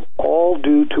exponential, all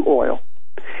due to oil.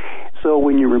 So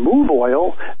when you remove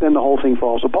oil, then the whole thing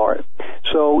falls apart.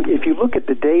 So if you look at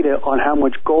the data on how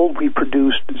much gold we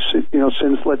produced,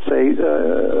 since, let's say,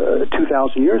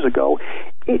 2,000 years ago,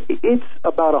 it's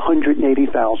about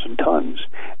 180,000 tons.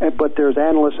 But there's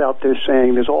analysts out there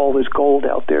saying there's all this gold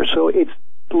out there. So it's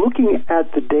looking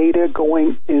at the data,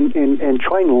 going in and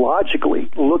trying logically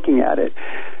looking at it.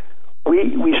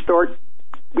 We start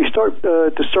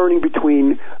discerning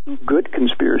between good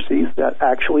conspiracies that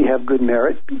actually have good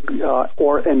merit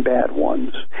and bad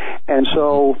ones. And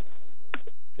so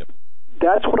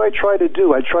that's what I try to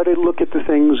do. I try to look at the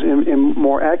things in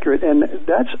more accurate. And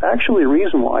that's actually a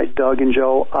reason why, Doug and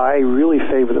Joe, I really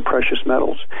favor the precious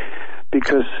metals.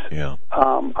 Because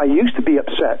I used to be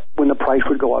upset when the price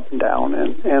would go up and down,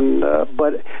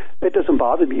 but it doesn't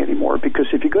bother me anymore, because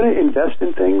if you're going to invest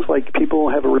in things like people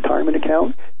have a retirement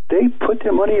account, they put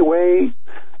their money away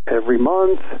every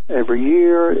month, every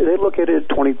year. They look at it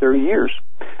 20, 30 years,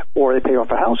 or they pay off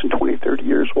a house in 20, 30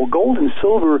 years. Well, gold and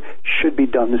silver should be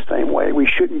done the same way. We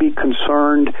shouldn't be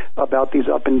concerned about these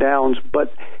up and downs,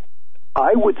 but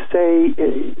I would say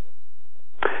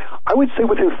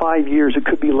within 5 years, it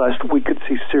could be less. We could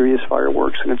see serious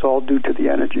fireworks, and it's all due to the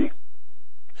energy.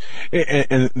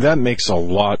 And that makes a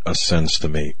lot of sense to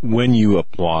me when you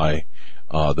apply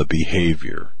the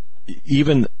behavior,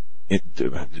 even,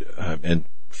 and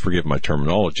forgive my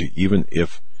terminology, even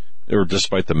if, or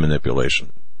despite the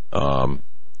manipulation,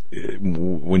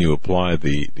 when you apply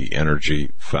the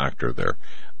energy factor there,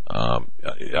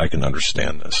 I can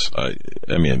understand this. I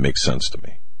mean, it makes sense to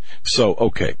me. So,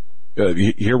 okay.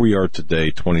 Here we are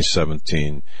today,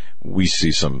 2017. We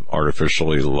see some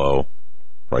artificially low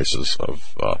prices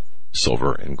of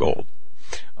silver and gold.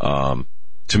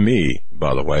 To me,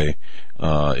 by the way,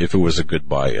 if it was a good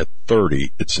buy at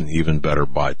 30, it's an even better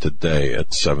buy today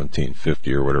at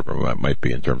 1750 or whatever it might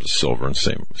be in terms of silver, and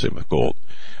same with gold.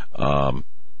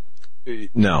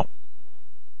 Now,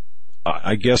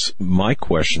 I guess my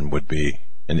question would be,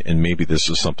 and maybe this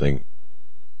is something,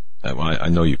 I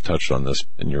know you've touched on this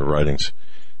in your writings,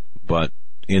 but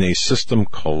in a system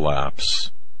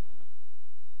collapse,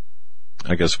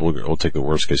 I guess we'll take the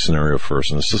worst case scenario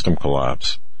first. In a system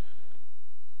collapse,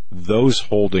 those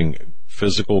holding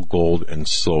physical gold and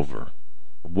silver,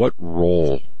 what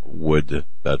role would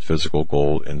that physical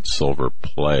gold and silver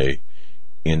play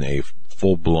in a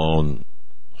full-blown,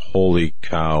 holy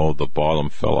cow, the bottom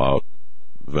fell out,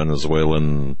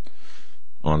 Venezuelan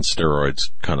on steroids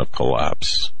kind of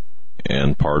collapse?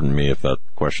 And pardon me if that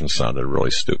question sounded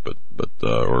really stupid, but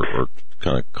or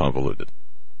kind of convoluted.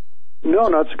 No,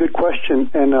 it's a good question.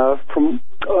 And from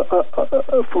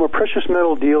a precious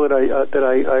metal deal that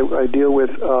I deal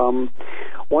with,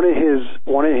 one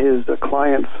of his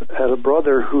clients had a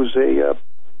brother who's a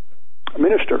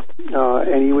minister,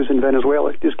 and he was in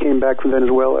Venezuela. He just came back from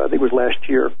Venezuela, I think it was last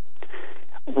year.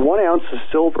 1 ounce of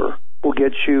silver will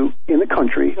get you in the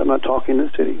country, I'm not talking in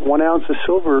the city, 1 ounce of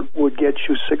silver would get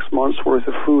you 6 months worth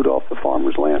of food off the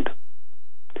farmer's land.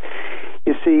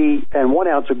 You see, and 1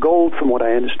 ounce of gold, from what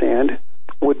I understand,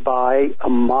 would buy a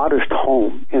modest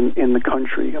home in the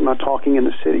country. I'm not talking in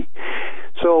the city.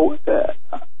 So the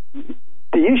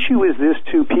issue is this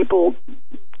too: people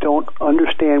don't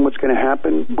understand what's going to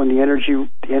happen when the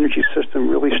energy system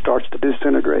really starts to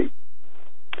disintegrate.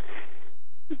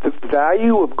 The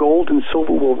value of gold and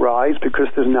silver will rise because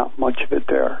there's not much of it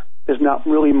there. There's not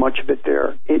really much of it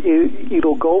there.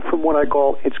 It'll go from what I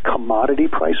call its commodity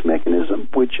price mechanism,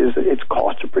 which is its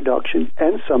cost of production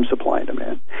and some supply and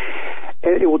demand.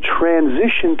 And it will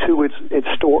transition to its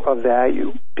store of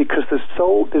value because there's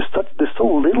so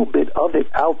little bit of it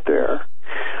out there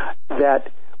that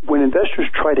when investors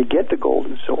try to get the gold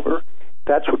and silver,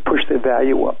 that's what pushed their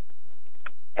value up.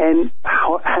 And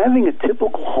having a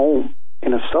typical home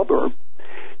in a suburb,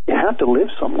 you have to live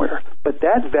somewhere, but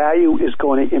that value is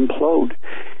going to implode,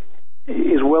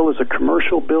 as well as a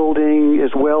commercial building,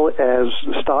 as well as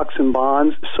stocks and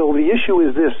bonds. So the issue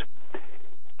is this: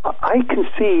 I can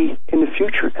see in the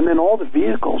future, and then all the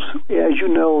vehicles, as you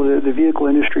know, the vehicle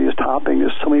industry is topping.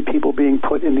 There's so many people being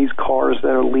put in these cars that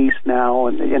are leased now,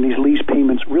 and these lease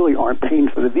payments really aren't paying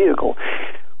for the vehicle.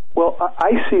 Well,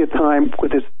 I see a time where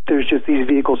there's just these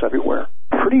vehicles everywhere.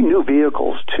 Pretty new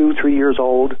vehicles, 2-3 years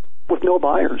old, with no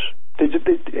buyers.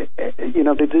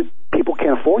 People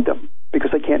can't afford them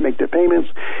because they can't make their payments.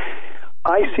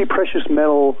 I see precious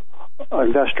metal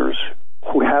investors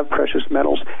who have precious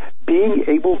metals being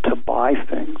able to buy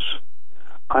things.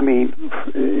 I mean,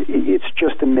 it's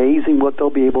just amazing what they'll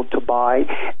be able to buy.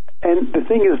 And the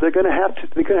thing is, they're going to have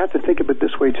to think of it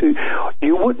this way too.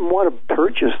 You wouldn't want to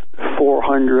purchase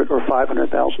 $400,000 or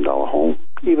 $500,000 home,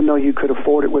 even though you could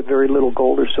afford it with very little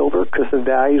gold or silver, because the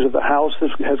values of the house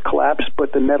has collapsed,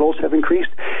 but the metals have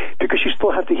increased, because you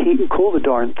still have to heat and cool the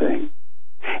darn thing.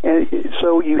 And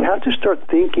so you have to start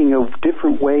thinking of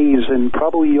different ways, and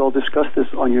probably you'll discuss this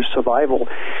on your survival,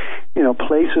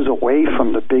 places away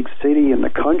from the big city in the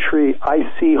country.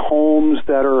 I see homes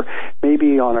that are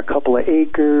maybe on a couple of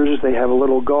acres. They have a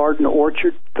little garden,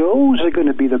 orchard. Those are going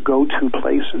to be the go-to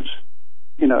places.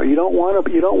 You don't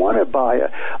want to buy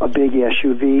a big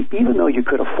SUV, even though you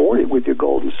could afford it with your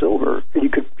gold and silver. You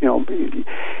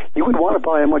would want to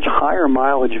buy a much higher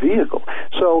mileage vehicle.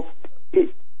 So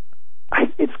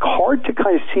it's hard to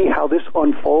kind of see how this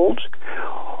unfolds,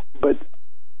 but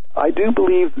I do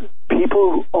believe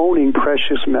people owning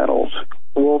precious metals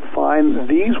will find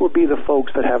these will be the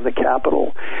folks that have the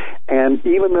capital. And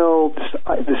even though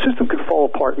the system could fall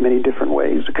apart in many different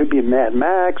ways, it could be a Mad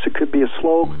Max, it could be a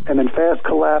slow and then fast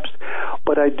collapse,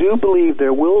 but I do believe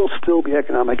there will still be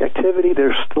economic activity,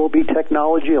 there'll still be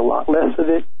technology, a lot less of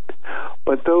it,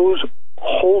 but those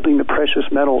holding the precious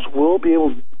metals will be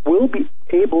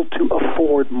able to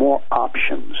afford more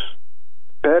options.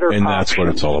 Better and options. That's what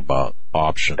it's all about.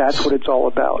 Options. That's what it's all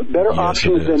about. Better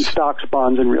options than stocks,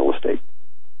 bonds, and real estate.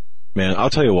 Man, I'll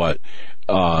tell you what.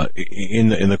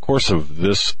 In the course of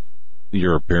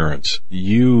your appearance,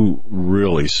 you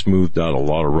really smoothed out a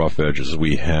lot of rough edges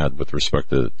we had with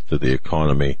respect to the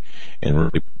economy, and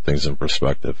really put things in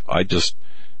perspective.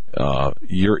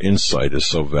 Your insight is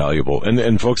so valuable,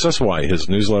 and folks, that's why his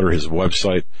newsletter, his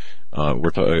website.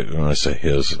 When I say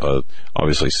his,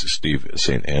 obviously Steve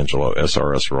St. Angelo,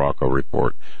 SRS Rocco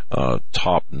Report,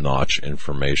 top-notch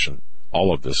information.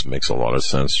 All of this makes a lot of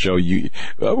sense. Joe,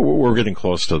 we're getting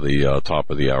close to the top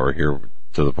of the hour here,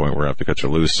 to the point where we have to cut you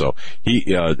loose. So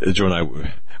Joe and I,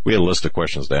 we had a list of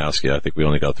questions to ask you. I think we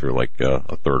only got through like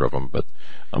a third of them, but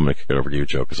I'm going to kick it over to you,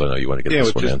 Joe, because I know you want to get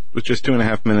this one in. With just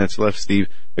 2.5 minutes left, Steve,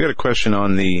 I got a question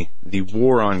on the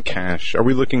war on cash. Are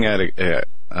we looking at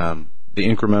the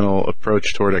incremental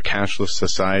approach toward a cashless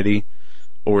society,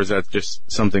 or is that just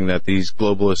something that these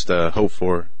globalists hope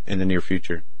for in the near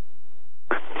future?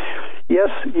 Yes,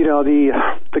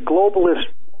 the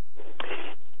globalists,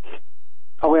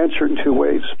 I'll answer it in two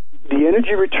ways.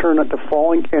 The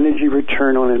falling energy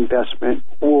return on investment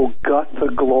will gut the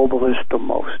globalists the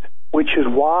most, which is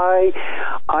why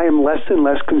I am less and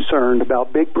less concerned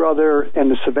about Big Brother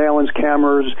and the surveillance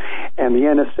cameras and the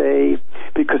NSA,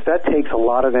 because that takes a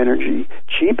lot of energy.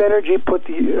 Cheap energy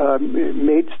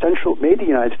made the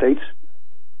United States,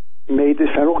 made the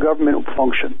federal government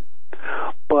function.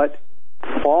 But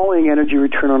falling energy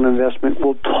return on investment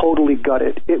will totally gut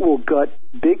it. It will gut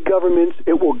big governments.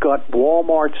 It will gut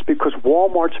Walmarts, because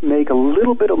Walmarts make a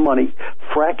little bit of money,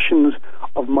 fractions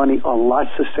of money on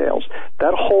lots of sales.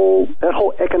 That whole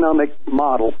economic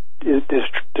model is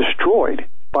destroyed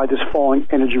by this falling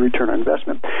energy return on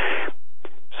investment.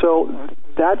 So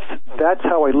that's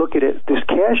how I look at it. This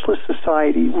cashless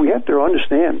society, we have to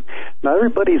understand, not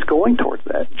everybody's going towards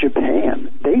that. Japan,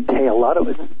 they pay a lot of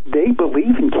it. They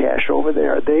believe in cash over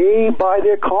there. They buy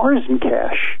their cars in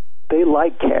cash. They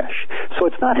like cash. So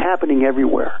it's not happening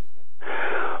everywhere.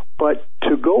 But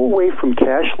to go away from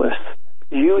cashless,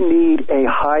 you need a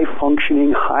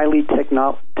high-functioning, highly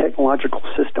technological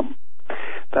system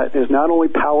that is not only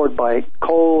powered by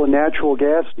coal and natural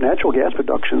gas. Natural gas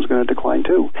production is going to decline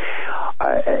too,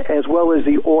 as well as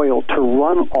the oil to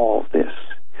run all of this.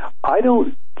 I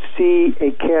don't see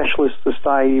a cashless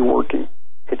society working.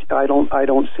 I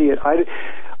don't see it. I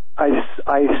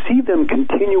see them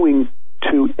continuing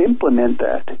to implement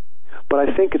that, but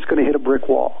I think it's going to hit a brick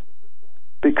wall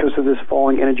because of this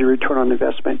falling energy return on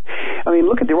investment. I mean,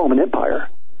 look at the Roman Empire.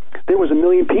 There was 1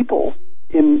 million people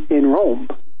in Rome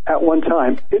at one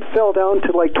time. It fell down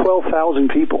to like 12,000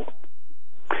 people.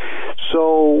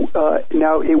 So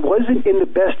now it wasn't in the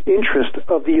best interest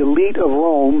of the elite of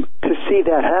Rome to see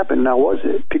that happen, now was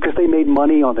it? Because they made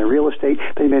money on their real estate,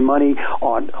 they made money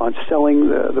on selling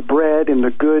the bread and the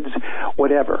goods,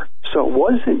 whatever. So it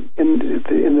wasn't in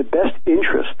the best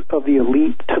interest of the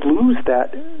elite to lose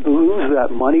that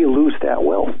money, lose that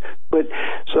wealth. But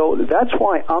so that's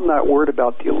why I'm not worried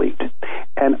about the elite.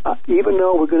 And even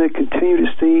though we're going to continue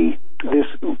to see this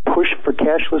push for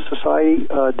cashless society,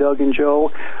 Doug and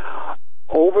Joe,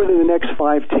 over the next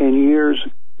 5-10 years,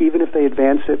 even if they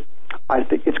advance it, I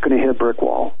think it's going to hit a brick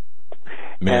wall.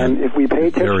 Man, and if we pay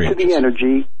attention to the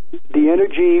energy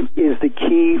is the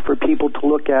key for people to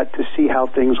look at to see how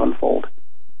things unfold.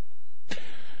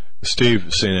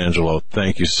 Steve St. Angelo,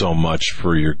 thank you so much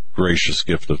for your gracious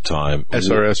gift of time.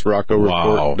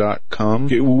 SRSRoccoReport.com.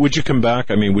 Would you come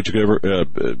back? I mean, would you ever?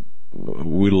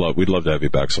 We'd love to have you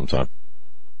back sometime.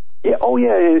 Yeah, oh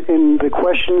yeah, and the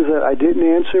questions that I didn't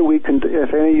answer, we can,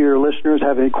 if any of your listeners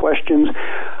have any questions,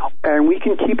 and we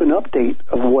can keep an update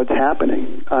of what's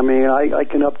happening. I mean, I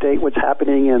can update what's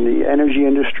happening in the energy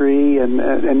industry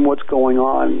and what's going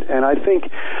on, and I think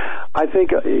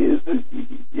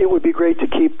it would be great to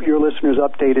keep your listeners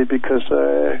updated, because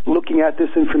looking at this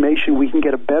information, we can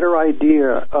get a better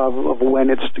idea of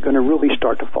when it's going to really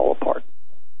start to fall apart.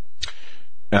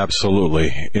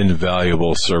 Absolutely.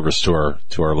 Invaluable service to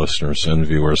our listeners and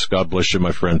viewers. God bless you,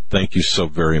 my friend. Thank you so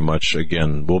very much.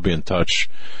 Again, we'll be in touch.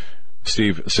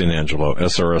 Steve St. Angelo,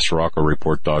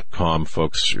 SRSRoccoReport.com.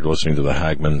 Folks, you're listening to the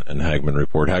Hagmann and Hagmann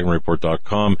Report.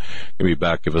 HagmannReport.com. We'll be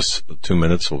back. Give us 2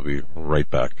 minutes. We'll be right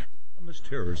back.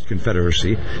 Terrorist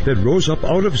confederacy that rose up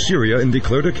out of Syria and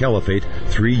declared a caliphate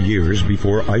 3 years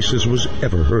before ISIS was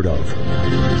ever heard of.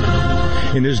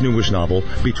 In his newest novel,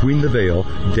 Between the Veil,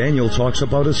 Daniel talks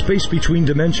about a space between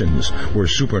dimensions where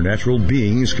supernatural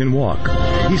beings can walk.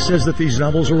 He says that these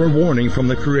novels are a warning from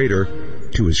the Creator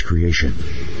to his creation.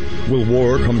 Will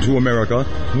war come to America?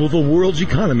 Will the world's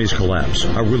economies collapse?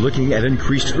 Are we looking at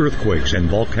increased earthquakes and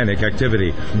volcanic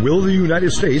activity? Will the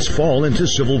United States fall into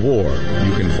civil war?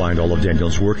 You can find all of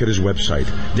Daniel's work at his website,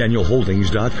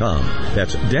 DanielHoldings.com.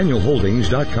 That's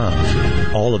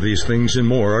DanielHoldings.com. All of these things and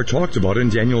more are talked about in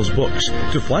Daniel's books.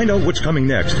 To find out what's coming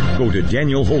next, go to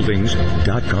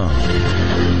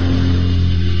DanielHoldings.com.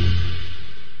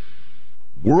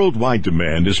 Worldwide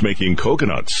demand is making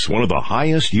coconuts one of the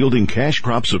highest yielding cash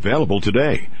crops available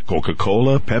today.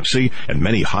 Coca-Cola, Pepsi, and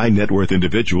many high net worth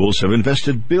individuals have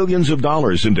invested billions of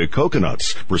dollars into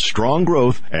coconuts for strong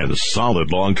growth and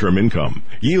solid long-term income.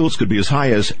 Yields could be as high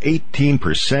as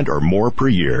 18% or more per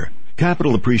year.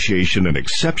 Capital appreciation and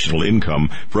exceptional income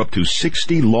for up to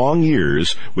 60 long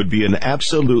years would be an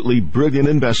absolutely brilliant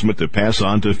investment to pass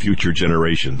on to future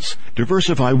generations.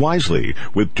 Diversify wisely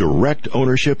with direct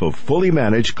ownership of fully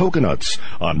managed coconuts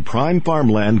on prime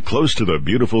farmland close to the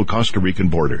beautiful Costa Rican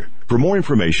border. For more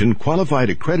information, qualified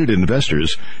accredited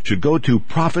investors should go to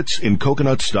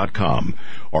profitsincoconuts.com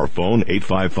or phone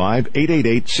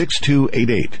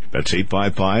 855-888-6288. That's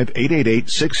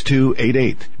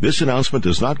 855-888-6288. This announcement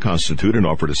does not constitute an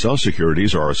offer to sell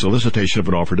securities or a solicitation of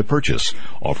an offer to purchase.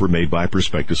 Offer made by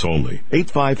prospectus only.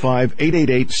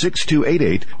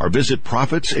 855-888-6288 or visit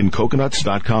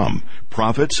profitsincoconuts.com.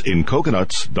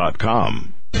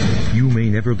 profitsincoconuts.com. You may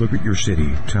never look at your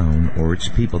city, town, or its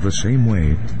people the same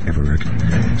way ever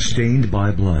again. Stained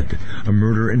by Blood, a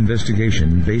murder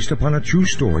investigation based upon a true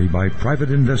story by private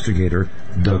investigator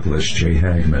Douglas J.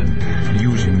 Hagmann.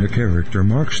 Using the character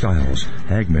Mark Stiles,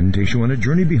 Hagmann takes you on a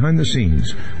journey behind the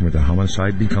scenes where the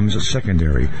homicide becomes a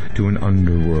secondary to an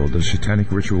underworld of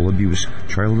satanic ritual abuse,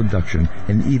 child abduction,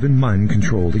 and even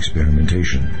mind-controlled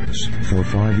experimentation. For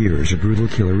 5 years, a brutal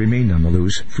killer remained on the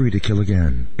loose, free to kill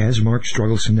again. As Mark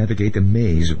struggles to navigate the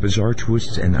maze of bizarre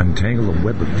twists and untangle a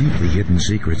web of deeply hidden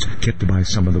secrets kept by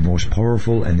some of the most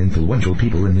powerful and influential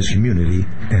people in his community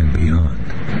and beyond.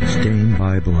 Stained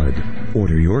by Blood.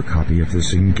 Order your copy of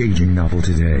this engaging novel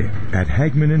today at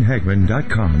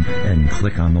HagmannandHagmann.com and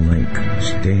click on the link.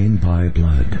 Stained by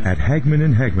Blood at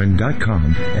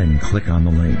HagmannandHagmann.com and click on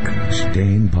the link.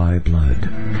 Stained by Blood.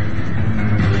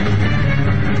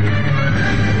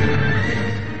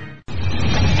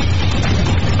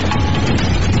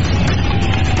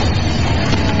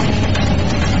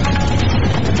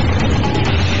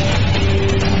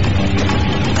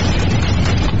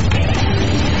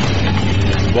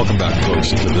 Welcome back, folks,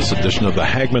 to this edition of the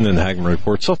Hagmann and Hagmann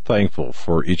Report. So thankful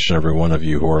for each and every one of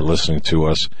you who are listening to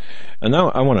us. And now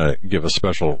I want to give a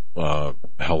special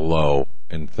hello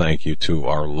and thank you to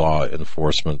our law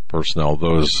enforcement personnel,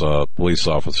 those police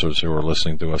officers who are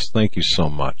listening to us. Thank you so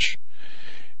much.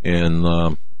 And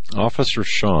Officer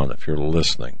Sean, if you're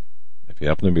listening, if you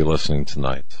happen to be listening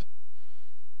tonight,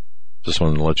 just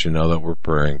wanted to let you know that we're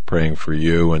praying for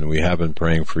you, and we have been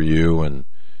praying for you, and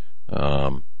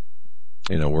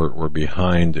you know, we're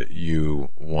behind you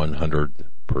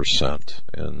 100%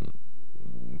 and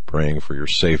praying for your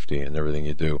safety and everything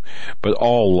you do. But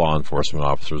all law enforcement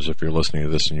officers, if you're listening to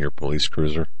this in your police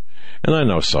cruiser, and I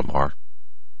know some are,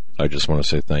 I just want to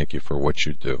say thank you for what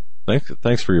you do.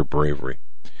 Thanks for your bravery.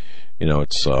 You know,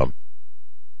 it's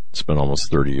been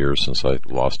almost 30 years since I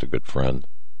lost a good friend.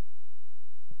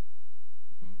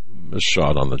 Was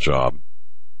shot on the job.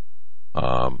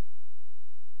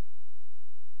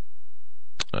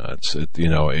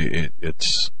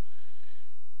 It's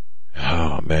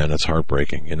oh man, it's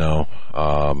heartbreaking, you know.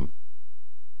 In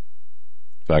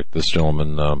fact, this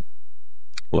gentleman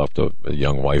left a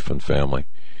young wife and family.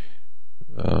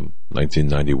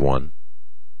 1991.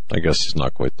 I guess it's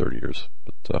not quite 30 years,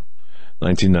 but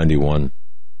 1991,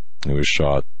 he was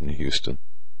shot in Houston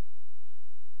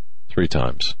 3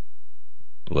 times.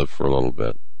 Lived for a little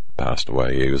bit, passed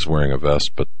away. He was wearing a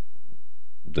vest, but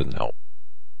didn't help.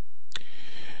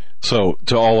 So,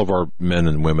 to all of our men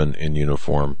and women in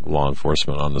uniform, law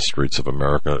enforcement on the streets of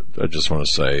America, I just want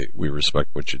to say we respect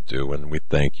what you do, and we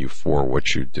thank you for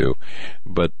what you do.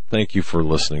 But thank you for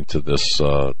listening to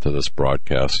this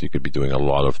broadcast. You could be doing a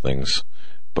lot of things,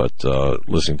 but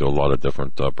listening to a lot of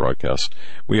different broadcasts.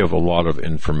 We have a lot of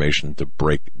information to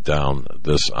break down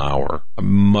this hour.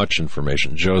 Much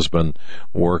information. Joe's been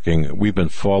working. We've been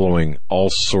following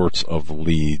all sorts of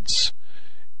leads,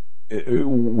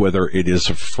 whether it is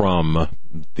from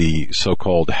the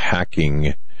so-called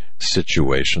hacking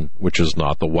situation, which is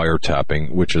not the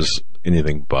wiretapping, which is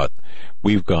anything but.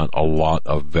 We've got a lot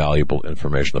of valuable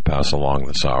information to pass along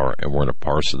this hour, and we're going to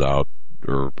parse it out,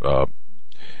 or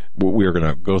we are going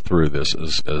to go through this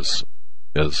as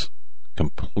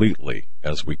completely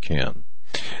as we can.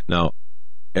 Now,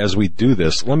 as we do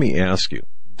this, let me ask you,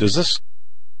 does this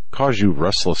cause you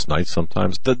restless nights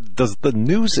sometimes? Does the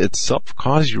news itself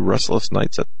cause you restless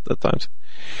nights at times?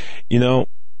 You know,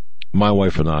 my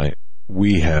wife and I,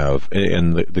 we have,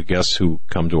 and the guests who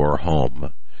come to our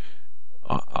home,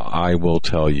 I will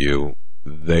tell you,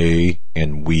 they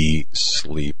and we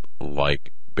sleep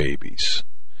like babies.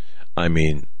 I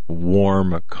mean,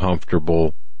 warm,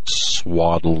 comfortable,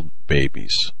 swaddled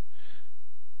babies.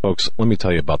 Folks, let me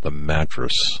tell you about the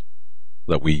mattress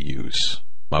that we use,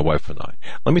 my wife and I.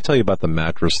 Let me tell you about the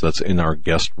mattress that's in our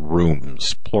guest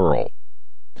rooms, plural.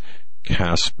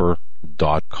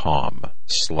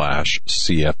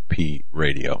 Casper.com/CFP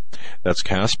radio. That's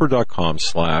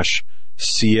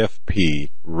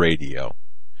Casper.com/CFP radio.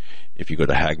 If you go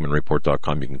to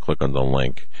HagmannReport.com, you can click on the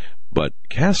link. But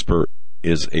Casper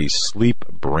is a sleep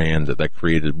brand that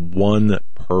created one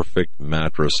perfect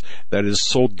mattress that is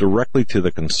sold directly to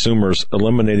the consumers,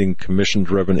 eliminating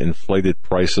commission-driven inflated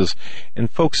prices. And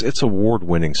folks, its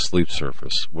award-winning sleep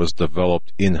surface was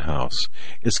developed in-house.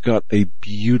 It's got a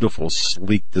beautiful,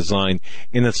 sleek design,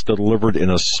 and it's delivered in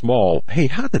a small, hey,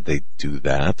 how did they do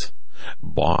that?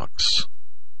 Box.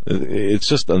 It's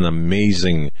just an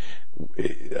amazing,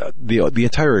 the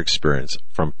entire experience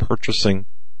from purchasing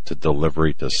to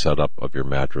delivery to setup of your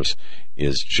mattress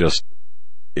is just,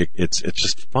 it's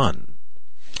just fun.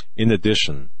 In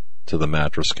addition to the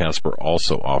mattress, Casper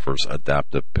also offers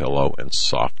adaptive pillow and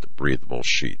soft, breathable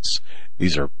sheets.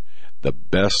 These are the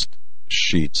best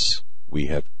sheets we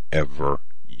have ever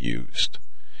used.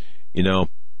 You know,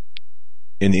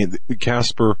 in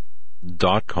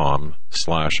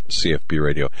Casper.com/CFP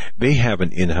radio, they have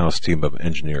an in-house team of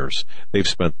engineers. They've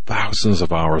spent thousands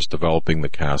of hours developing the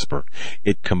Casper.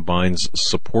 It combines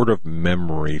supportive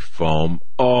memory foam.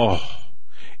 Oh,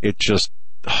 it just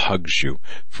hugs you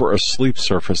for a sleep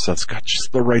surface that's got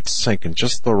just the right sink and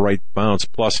just the right bounce.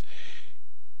 Plus,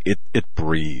 it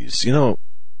breathes. You know,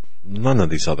 none of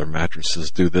these other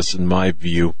mattresses do this in my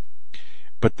view.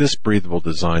 But this breathable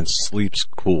design sleeps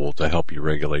cool to help you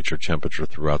regulate your temperature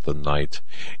throughout the night.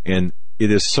 And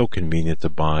it is so convenient to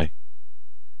buy.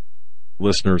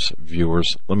 Listeners,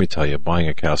 viewers, let me tell you, buying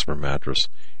a Casper mattress,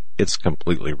 it's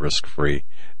completely risk-free.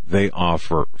 They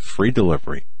offer free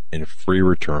delivery and free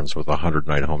returns with a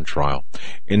 100-night home trial.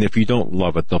 And if you don't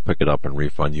love it, they'll pick it up and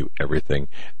refund you everything.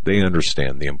 They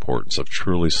understand the importance of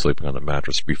truly sleeping on a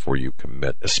mattress before you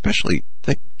commit. Especially,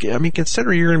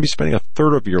 consider you're going to be spending a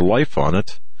third of your life on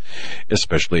it.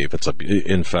 Especially if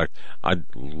in fact, I'd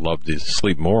love to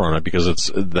sleep more on it because it's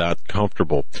that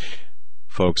comfortable.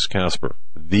 Folks,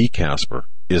 the Casper,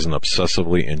 is an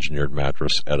obsessively engineered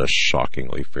mattress at a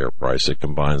shockingly fair price. It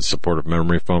combines supportive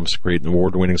memory foams to create an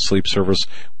award-winning sleep surface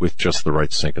with just the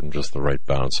right sink and just the right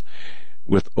bounce.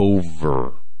 With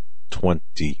over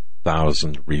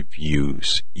 20,000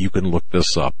 reviews, you can look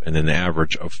this up, and an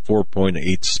average of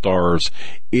 4.8 stars.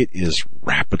 It is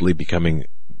rapidly becoming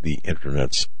the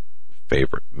internet's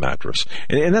favorite mattress.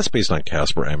 And that's based on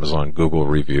Casper, Amazon, Google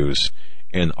reviews,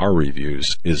 and our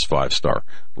reviews is 5-star.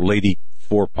 Lady,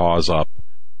 4 paws up,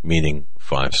 meaning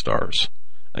 5 stars.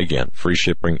 Again, free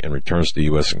shipping and returns to the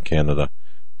U.S. and Canada.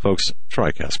 Folks,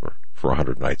 try Casper for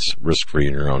 100 nights, risk-free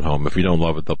in your own home. If you don't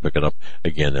love it, they'll pick it up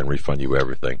again and refund you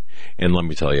everything. And let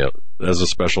me tell you, as a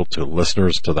special to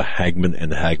listeners to the Hagmann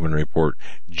and Hagmann Report,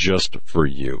 just for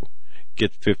you,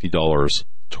 get $50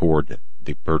 toward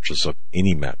the purchase of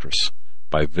any mattress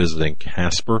by visiting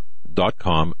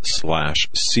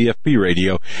Casper.com/CFP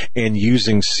radio and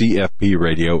using CFP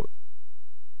radio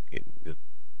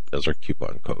as our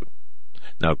coupon code.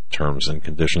 Now, terms and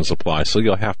conditions apply, so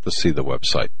you'll have to see the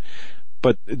website.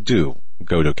 But do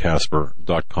go to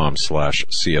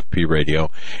Casper.com/CFP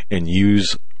radio and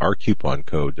use our coupon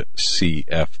code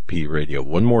CFP radio.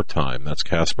 One more time, that's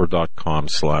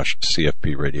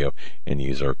Casper.com/CFP radio and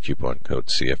use our coupon code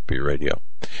CFP radio.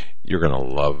 You're going to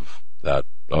love that.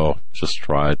 Oh, just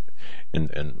try it.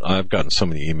 And I've gotten so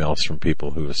many emails from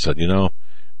people who have said, you know,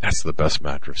 that's the best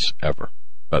mattress ever.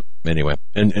 But anyway,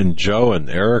 and Joe and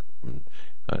Eric,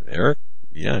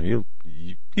 yeah, you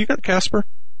got a Casper?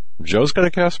 Joe's got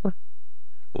a Casper?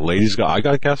 I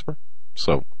got a Casper?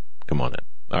 So, come on in.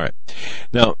 All right.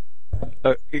 Now,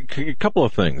 a couple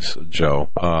of things, Joe.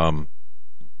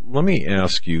 Let me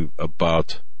ask you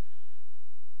about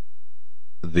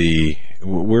we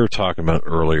were talking about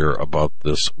earlier about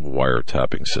this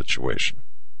wiretapping situation.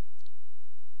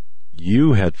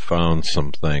 You had found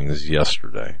some things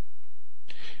yesterday.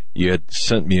 You had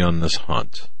sent me on this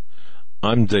hunt.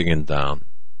 I'm digging down.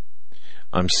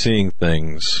 I'm seeing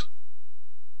things.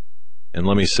 And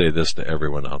let me say this to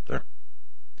everyone out there.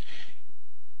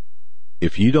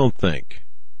 If you don't think,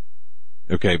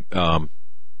 okay,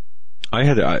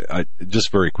 I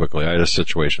just very quickly, I had a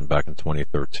situation back in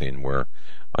 2013 where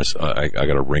I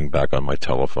got a ring back on my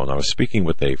telephone. I was speaking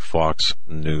with a Fox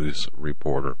News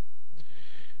reporter.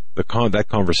 That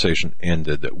conversation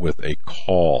ended with a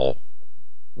call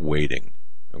waiting.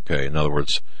 Okay, in other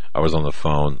words, I was on the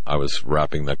phone. I was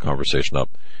wrapping that conversation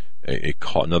up.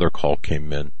 Another call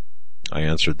came in. I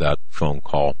answered that phone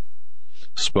call,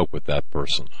 spoke with that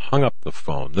person, hung up the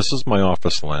phone. This is my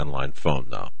office landline phone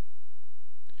now.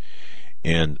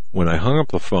 And when I hung up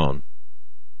the phone,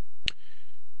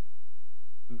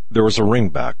 there was a ring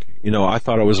back. You know, I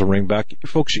thought it was a ring back.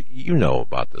 Folks, you know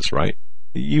about this, right?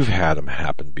 You've had them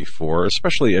happen before,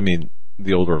 especially,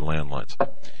 the older landlines.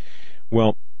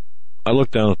 Well, I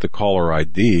looked down at the caller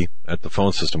ID at the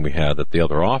phone system we had at the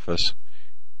other office,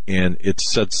 and it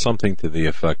said something to the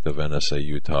effect of NSA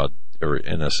Utah, or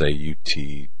NSA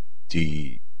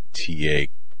UTDTA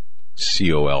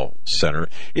COL Center.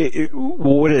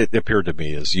 What it appeared to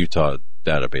me is Utah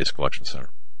Database Collection Center.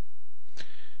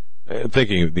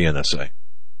 Thinking of the NSA.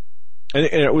 And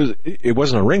it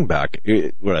wasn't a ring back,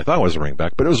 what I thought was a ring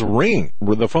back, but it was a ring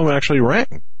where the phone actually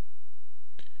rang.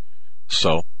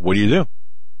 So, what do?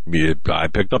 I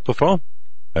picked up the phone.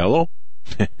 Hello?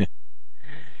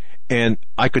 And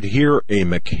I could hear a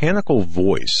mechanical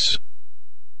voice.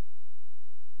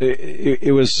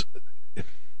 It was,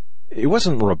 it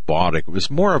wasn't robotic. It was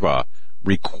more of a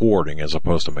recording as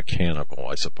opposed to mechanical,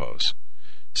 I suppose,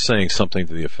 saying something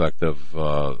to the effect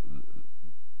of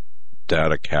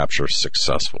data capture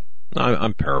successful.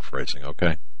 I'm paraphrasing,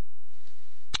 okay?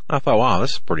 I thought, wow,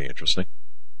 this is pretty interesting.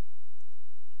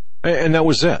 And that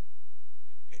was it.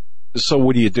 So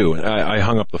what do? I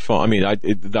hung up the phone. I mean, I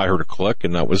heard a click,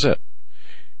 and that was it.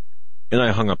 And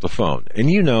I hung up the phone.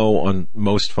 And on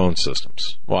most phone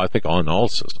systems, well, I think on all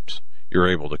systems, you're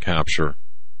able to capture,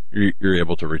 you're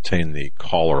able to retain the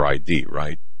caller ID,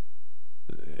 right?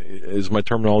 Is my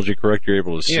terminology correct? You're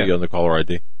able to see on the caller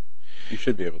ID? You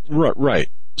should be able to. Right.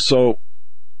 So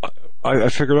I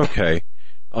figured, okay,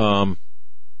 I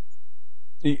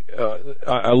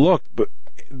looked, but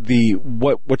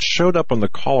what showed up on the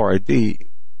caller ID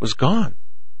was gone.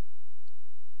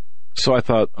 So I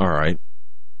thought, all right,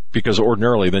 because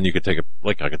ordinarily then you could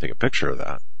I could take a picture of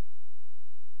that.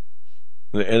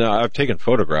 And I've taken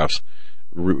photographs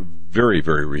very,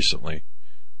 very recently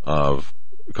of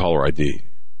caller ID,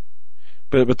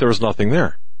 but there was nothing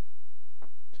there.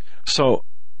 So,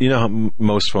 how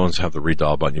most phones have the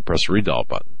redial button. You press the redial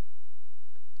button.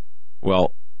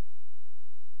 Well,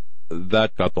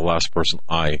 that got the last person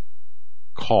I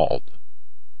called,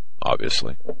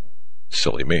 obviously.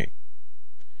 Silly me.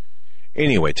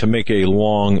 Anyway, to make a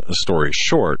long story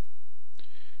short,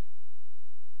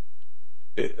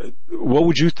 what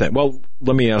would you think? Well,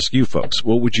 let me ask you folks,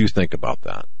 what would you think about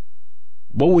that?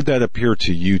 What would that appear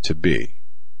to you to be?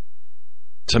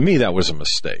 To me, that was a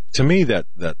mistake. To me, that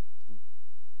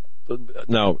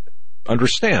now,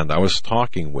 understand, I was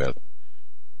talking with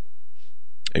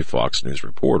a Fox News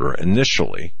reporter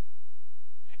initially,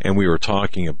 and we were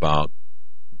talking about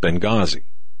Benghazi.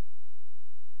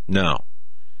 Now,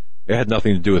 it had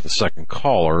nothing to do with the second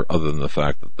caller other than the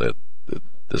fact that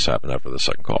this happened after the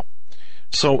second call.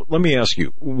 So let me ask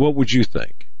you, what would you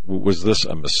think? Was this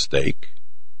a mistake?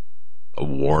 A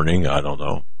warning? I don't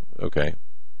know. Okay.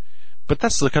 But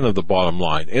that's the kind of the bottom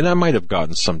line. And I might have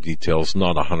gotten some details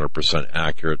not 100%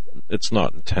 accurate. It's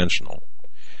not intentional.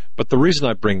 But the reason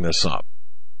I bring this up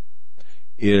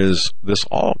is this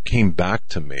all came back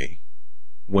to me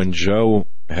when Joe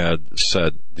had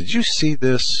said, did you see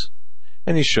this?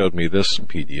 And he showed me this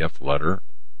PDF letter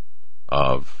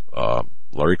of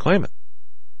Larry Klayman.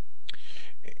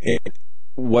 And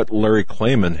what Larry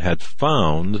Klayman had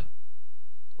found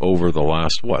over the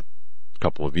last,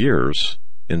 couple of years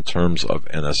in terms of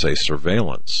NSA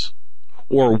surveillance,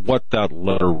 or what that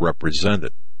letter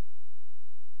represented,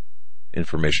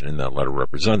 information in that letter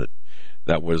represented.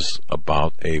 That was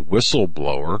about a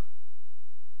whistleblower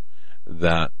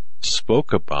that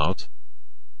spoke about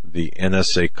the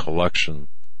NSA collection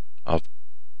of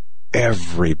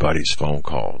everybody's phone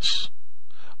calls,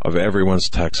 of everyone's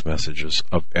text messages,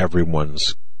 of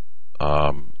everyone's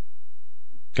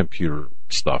computer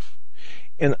stuff.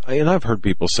 And I've heard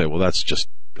people say, well, that's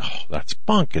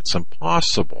bunk. It's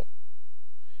impossible.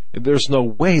 There's no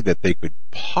way that they could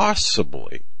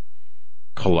possibly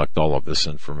collect all of this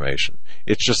information.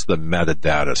 It's just the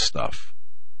metadata stuff.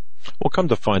 Well, come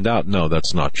to find out, no,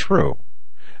 that's not true.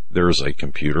 There's a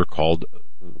computer called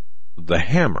the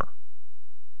Hammer.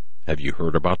 Have you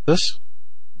heard about this?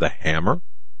 The Hammer?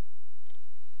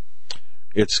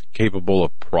 It's capable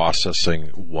of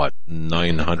processing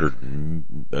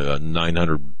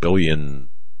 900 billion,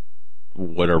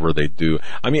 whatever they do.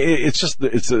 I mean,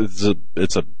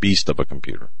 it's a beast of a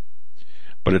computer,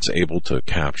 but it's able to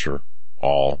capture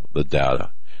all the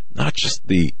data, not just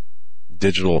the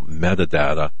digital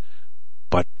metadata,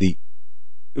 but the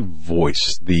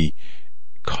voice, the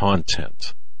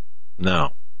content.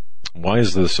 Now, why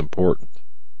is this important?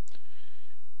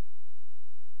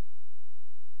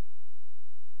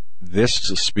 This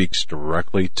speaks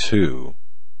directly to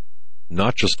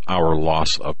not just our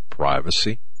loss of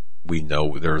privacy. We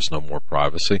know there is no more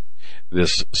privacy.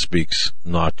 This speaks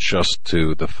not just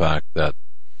to the fact that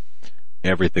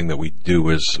everything that we do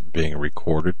is being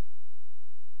recorded.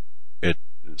 It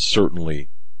certainly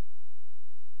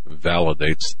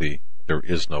validates there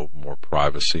is no more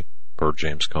privacy, per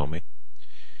James Comey.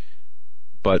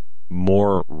 But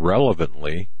more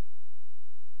relevantly,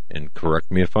 and correct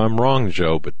me if I'm wrong,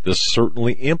 Joe, but this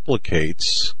certainly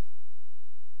implicates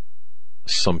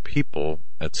some people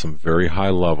at some very high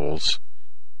levels,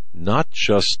 not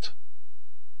just,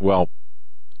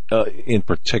 in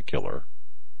particular,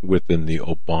 within the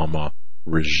Obama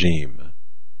regime.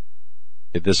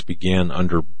 This began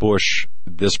under Bush,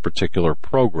 this particular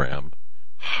program.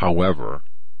 However,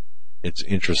 it's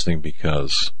interesting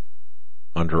because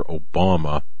under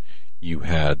Obama, you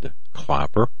had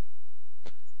Clapper,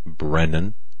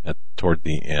 Brennan toward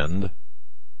the end,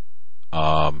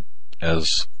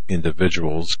 as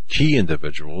individuals, key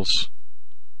individuals,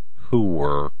 who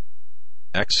were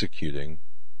executing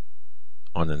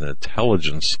on an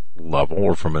intelligence level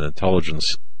or from an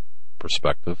intelligence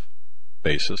perspective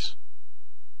basis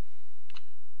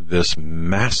this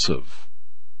massive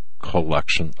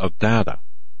collection of data.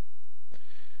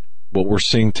 What we're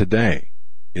seeing today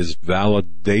is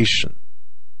validation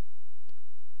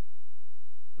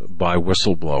by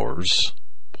whistleblowers,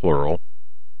 plural,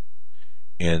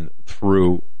 and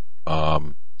through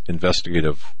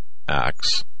investigative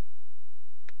acts,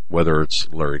 whether it's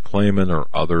Larry Klayman or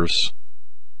others,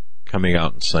 coming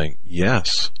out and saying,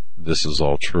 yes, this is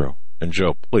all true. And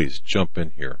Joe, please jump in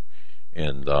here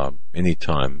and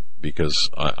anytime, because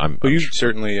I'm... Well, you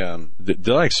certainly... did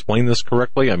I explain this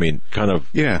correctly? I mean, kind of...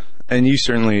 Yeah, and you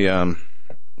certainly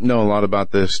know a lot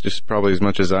about this, just probably as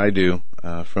much as I do,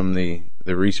 from the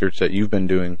research that you've been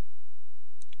doing,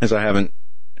 as I haven't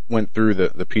went through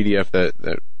the PDF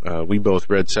that we both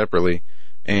read separately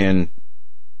and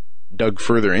dug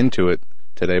further into it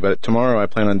today. But tomorrow I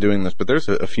plan on doing this. But there's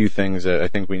a few things that I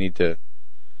think we need to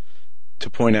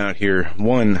point out here.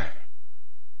 One,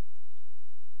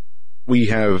 we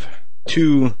have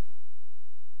two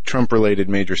Trump-related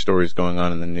major stories going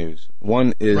on in the news.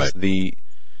 One is the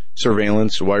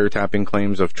surveillance wiretapping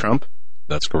claims of Trump.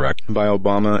 That's correct. By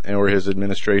Obama or his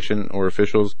administration or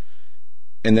officials.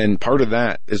 And then part of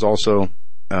that is also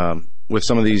with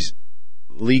some of these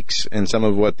leaks and some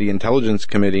of what the Intelligence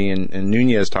Committee and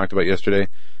Nunes talked about yesterday.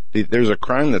 There's a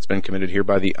crime that's been committed here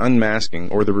by the unmasking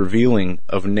or the revealing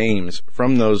of names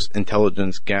from those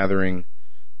intelligence gathering,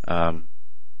 what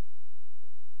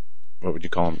would you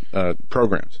call them,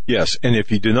 programs. Yes, and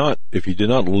if you did not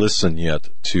listen yet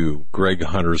to Greg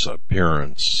Hunter's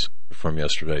appearance from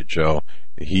yesterday, Joe,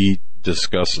 he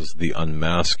discusses the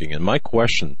unmasking. And my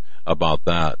question about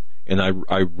that, and I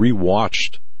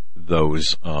rewatched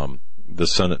those the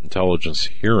Senate intelligence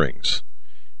hearings.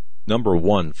 Number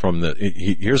one,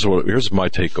 here's my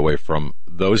takeaway from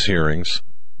those hearings.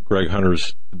 Greg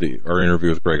Hunter's our interview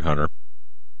with Greg Hunter,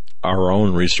 our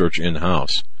own research in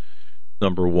house.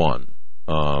 Number one,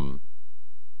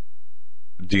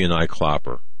 D&I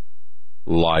Clapper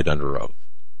lied under oath.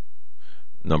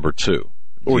 Number two,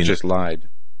 or just lied.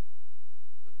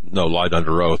 No, lied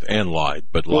under oath and lied,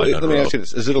 but lied under oath. Let me ask you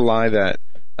this: is it a lie that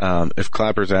if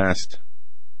Clapper's asked,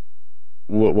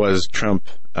 what was Trump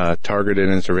targeted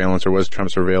in surveillance, or was Trump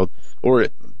surveilled, or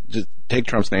just take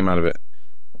Trump's name out of it,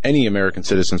 any American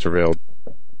citizen surveilled,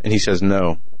 and he says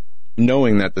no,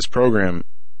 knowing that this program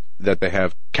that they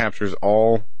have captures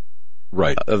all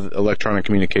of electronic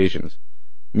communications,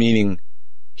 meaning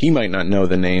he might not know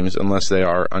the names unless they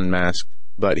are unmasked,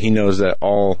 but he knows that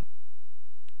all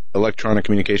electronic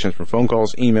communications from phone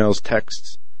calls, emails,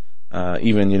 texts,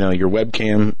 even, your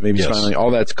webcam, maybe smiling,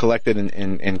 all that's collected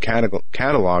and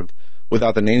cataloged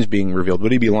without the names being revealed.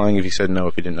 Would he be lying if he said no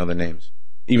if he didn't know the names?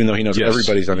 Even though he knows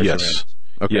everybody's under surveillance.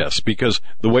 Okay. Yes, because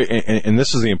the way, and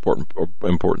this is the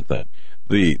important thing,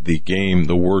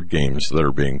 the word games that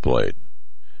are being played,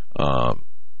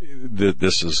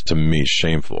 this is to me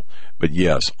shameful. But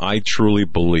yes, I truly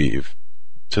believe,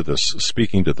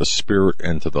 speaking to the spirit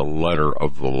and to the letter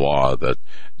of the law, that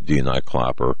D&I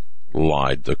Clapper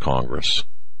lied to Congress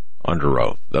under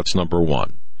oath. That's number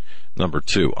one. Number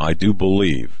two, I do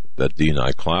believe that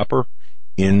D&I Clapper,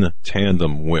 in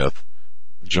tandem with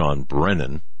John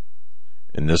Brennan,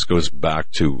 and this goes back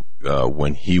to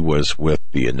when he was with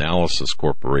the Analysis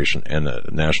Corporation and the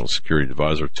National Security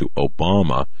Advisor to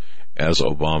Obama, as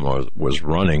Obama was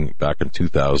running back in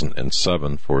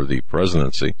 2007 for the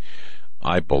presidency.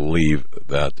 I believe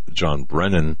that John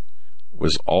Brennan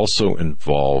was also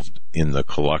involved in the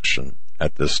collection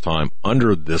at this time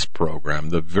under this program,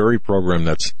 the very program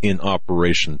that's in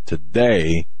operation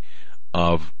today,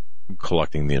 of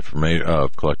collecting the information,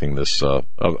 of collecting this,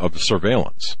 of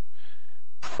surveillance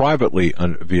privately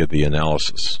via the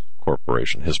Analysis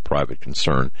Corporation, his private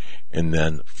concern, and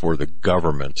then for the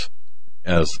government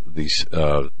as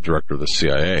the director of the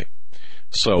CIA.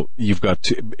 So you've got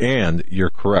and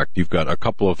you're correct, you've got a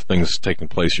couple of things taking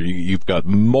place here. You've got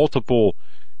multiple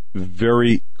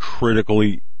very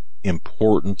critically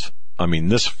important,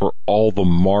 this for all the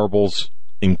marbles,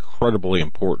 incredibly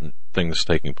important things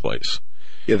taking place.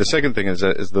 Yeah, the second thing is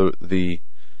the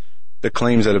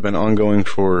claims that have been ongoing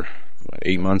for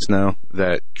 8 months now,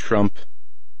 that Trump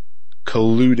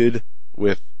colluded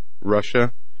with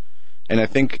Russia. And I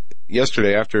think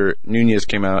yesterday, after Nunes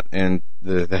came out and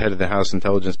the head of the House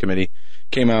Intelligence Committee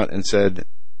came out and said,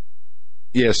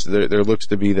 yes, there looks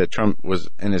to be that Trump was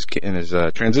and his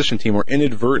transition team were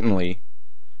inadvertently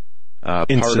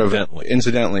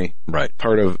incidentally, right,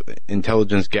 part of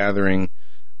intelligence gathering,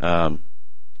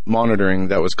 monitoring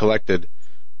that was collected,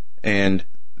 and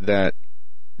that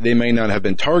they may not have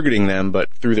been targeting them,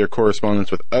 but through their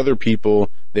correspondence with other people,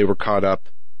 they were caught up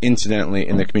incidentally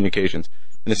in the communications.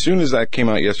 And as soon as that came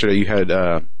out yesterday, you had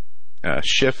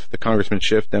Schiff, the Congressman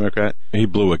Schiff, Democrat. He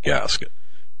blew a gasket.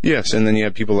 Yes, and then you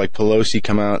have people like Pelosi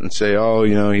come out and say, "Oh,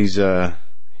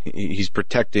 he's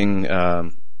protecting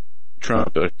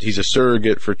Trump. He's a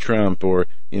surrogate for Trump," or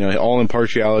all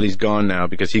impartiality's gone now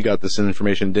because he got this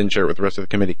information and didn't share it with the rest of the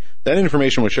committee. That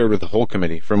information was shared with the whole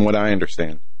committee, from what I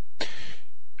understand.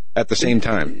 At the same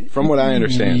time, from what I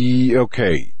understand.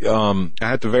 Okay. I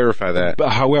have to verify that.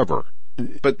 But however,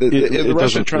 the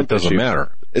Russian Trump doesn't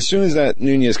matter. As soon as that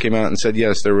Nunes came out and said,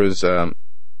 yes, there was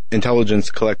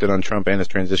intelligence collected on Trump and his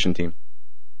transition team.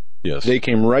 Yes. They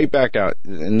came right back out.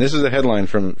 And this is a headline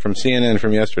from CNN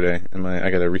from yesterday. I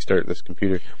got to restart this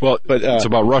computer. Well, but it's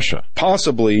about Russia.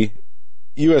 Possibly,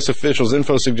 U.S. officials,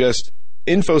 info suggests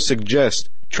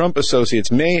Trump associates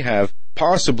may have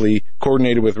possibly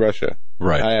coordinated with Russia.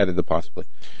 Right. I added the possibly.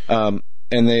 And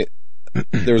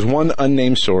there's one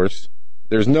unnamed source.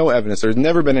 There's no evidence. There's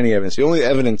never been any evidence. The only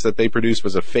evidence that they produced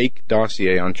was a fake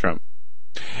dossier on Trump.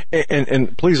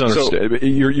 And please understand,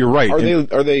 you're right.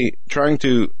 Are they trying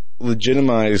to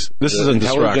legitimize this is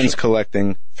intelligence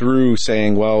collecting through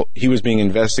saying, well, he was being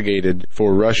investigated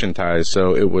for Russian ties,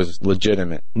 so it was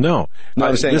legitimate? No.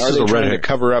 I'm saying, are they trying to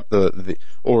cover up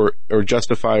or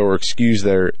justify or excuse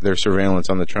their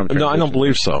surveillance on the Trump? No, I don't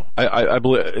believe so. I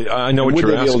believe, I know what you're asking.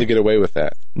 Would they be able to get away with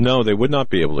that? No, they would not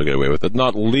be able to get away with it.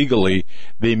 Not legally.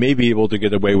 They may be able to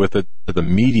get away with it to the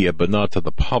media, but not to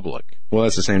the public. Well,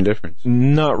 that's the same difference.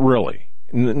 Not really.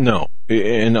 No.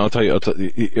 And I'll tell you,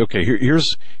 okay,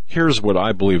 here's what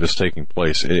I believe is taking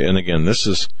place. And again,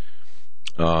 this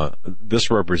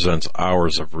represents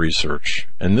hours of research.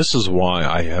 And this is why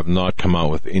I have not come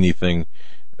out with anything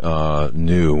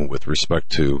new with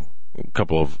respect to a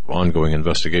couple of ongoing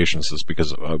investigations, is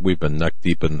because we've been neck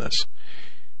deep in this.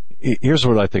 Here's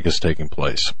what I think is taking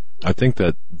place. I think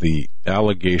that the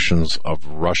allegations of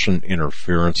Russian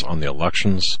interference on the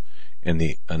elections and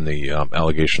the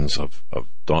allegations of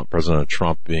President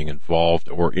Trump being involved,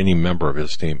 or any member of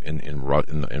his team in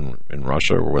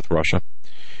Russia or with Russia,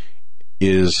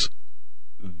 is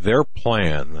their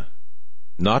plan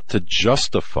not to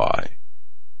justify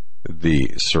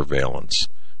the surveillance,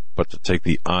 but to take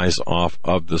the eyes off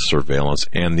of the surveillance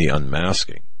and the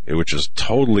unmasking, which is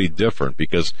totally different,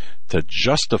 because to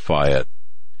justify it,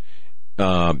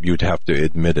 you'd have to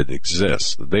admit it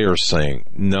exists. They are saying,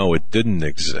 no, it didn't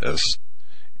exist,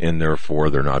 and therefore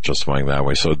they're not justifying that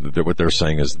way. So what they're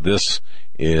saying is they're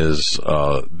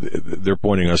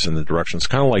pointing us in the direction. It's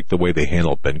kind of like the way they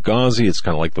handled Benghazi. It's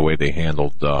kind of like the way they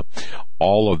handled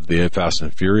all of the Fast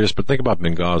and Furious. But think about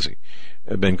Benghazi.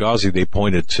 Benghazi, they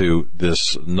pointed to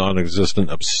this non-existent,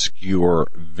 obscure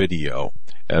video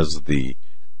as the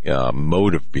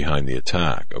motive behind the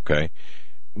attack, okay?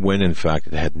 When in fact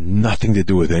it had nothing to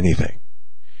do with anything.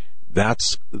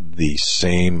 That's the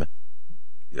same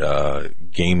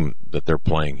game that they're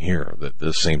playing here,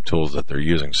 the same tools that they're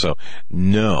using. So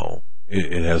no,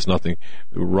 it has nothing.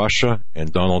 Russia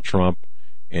and Donald Trump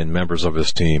and members of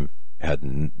his team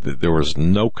there was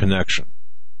no connection.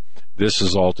 This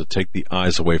is all to take the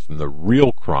eyes away from the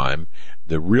real crime.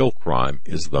 The real crime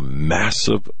is the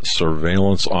massive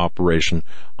surveillance operation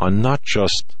on not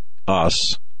just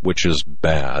us, which is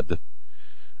bad,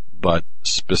 but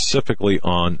specifically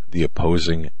on the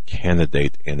opposing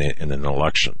candidate in an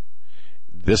election.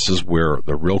 This is where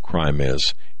the real crime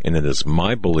is, and it is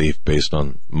my belief, based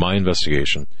on my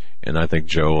investigation, and I think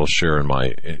Joe will share in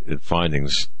my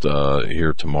findings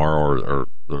here tomorrow or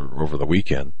over the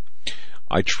weekend.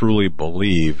 I truly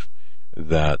believe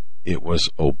that it was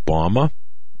Obama,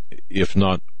 if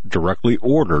not directly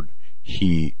ordered.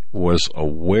 He was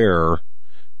aware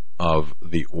of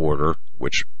the order,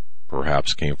 which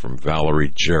perhaps came from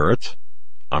Valerie Jarrett.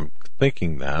 I'm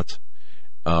thinking that,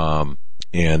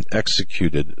 and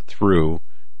executed through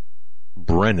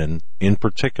Brennan, in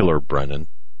particular Brennan.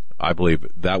 I believe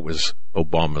that was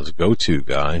Obama's go-to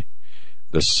guy.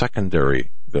 The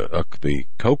secondary, the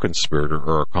co-conspirator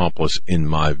or accomplice, in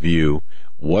my view,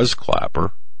 was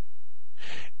Clapper.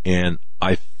 And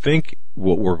I think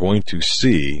what we're going to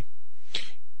see,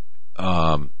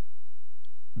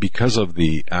 because of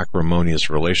the acrimonious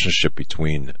relationship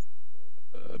between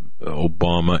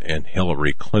Obama and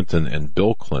Hillary Clinton and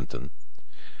Bill Clinton,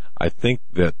 I think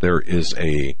that there is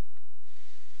a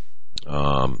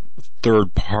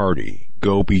third party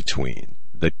go-between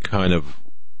that kind of,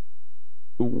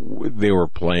 they were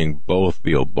playing both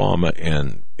the Obama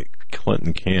and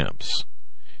Clinton camps.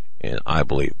 And I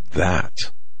believe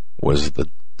that was the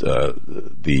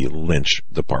Lynch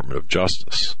Department of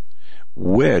Justice,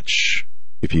 which,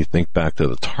 if you think back to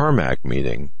the tarmac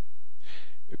meeting,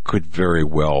 could very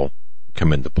well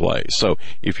come into play. So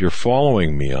if you're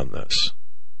following me on this,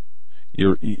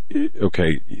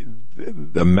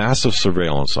 the massive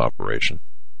surveillance operation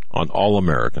on all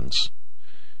Americans.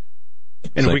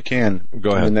 And if we can,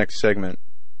 go ahead. In the next segment,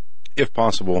 if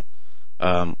possible,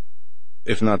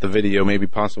 if not the video, maybe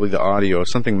possibly the audio,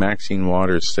 something Maxine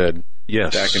Waters said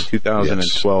back in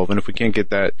 2012. And if we can't get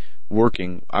that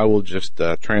working, I will just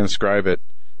transcribe it.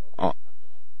 All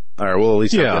right, we'll at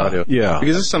least have the audio. Yeah.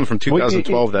 Because this is something from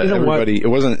 2012 that everybody, it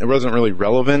wasn't really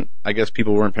relevant. I guess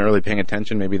people weren't really paying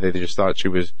attention. Maybe they just thought she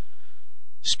was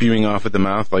spewing off at the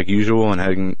mouth like usual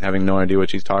and having no idea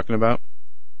what she's talking about.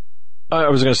 I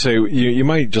was going to say, you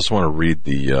might just want to read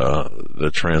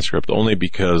the transcript, only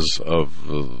because of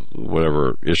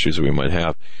whatever issues we might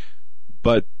have.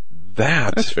 But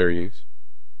that's fair use.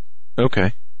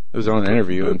 Okay. It was on an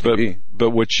interview on TV.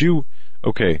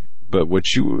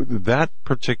 That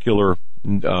particular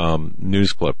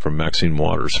news clip from Maxine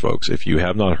Waters, folks, if you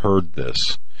have not heard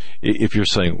this, if you're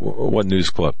saying, what news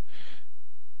clip?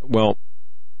 Well,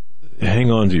 hang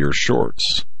on to your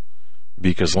shorts,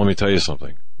 because let me tell you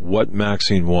something. What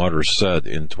Maxine Waters said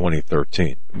in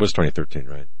 2013. It was 2013,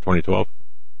 right? 2012?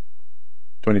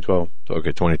 2012.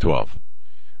 Okay, 2012.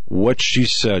 What she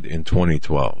said in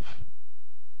 2012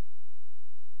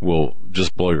 will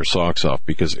just blow your socks off,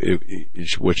 because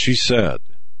what she said,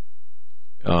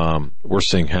 we're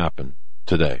seeing happen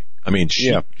today. I mean,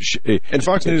 and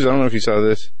Fox News, I don't know if you saw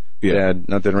this. Yeah.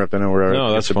 Not to interrupt, I know we're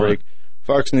no, that's fine. Break.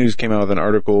 Fox News came out with an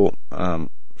article,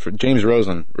 James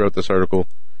Rosen wrote this article,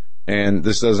 and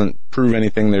this doesn't prove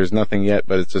anything, there's nothing yet,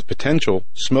 but it says potential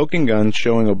smoking gun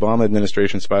showing Obama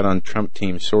administration spied on Trump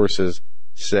team, sources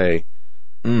say.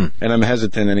 And I'm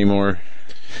hesitant anymore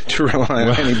to rely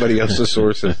on anybody else's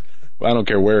sources. Well, I don't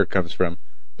care where it comes from.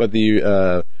 But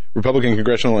the Republican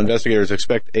congressional investigators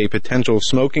expect a potential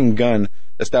smoking gun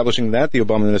establishing that the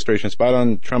Obama administration spied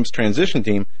on Trump's transition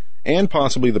team and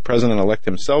possibly the president-elect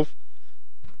himself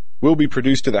will be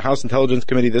produced to the House Intelligence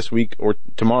Committee this week or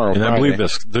tomorrow. And Friday. I believe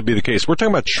this to be the case. We're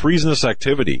talking about treasonous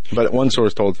activity. But one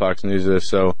source told Fox News this,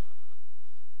 so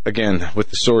again,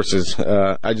 with the sources,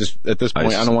 I just, at this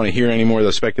point, I don't want to hear any more of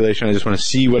the speculation. I just want to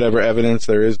see whatever evidence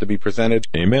there is to be presented.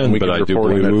 Amen, but I do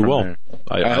believe we will.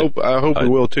 I hope we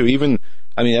will too. Even,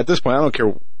 I mean, at this point, I don't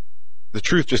care. The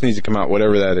truth just needs to come out,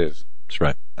 whatever that is. That's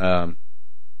right.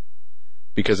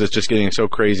 Because it's just getting so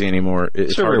crazy anymore.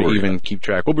 It's hard to even keep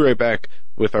track. We'll be right back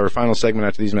with our final segment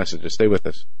after these messages. Stay with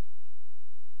us.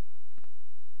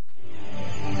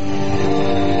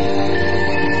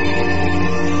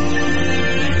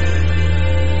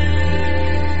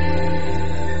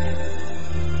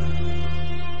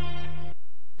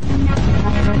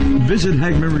 Visit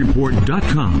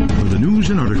HagmannReport.com for the news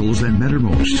and articles that matter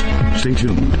most. Stay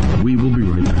tuned. We will be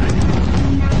right back.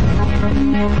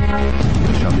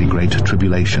 There shall be great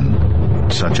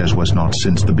tribulation, such as was not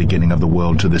since the beginning of the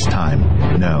world to this time,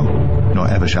 no, nor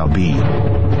ever shall be.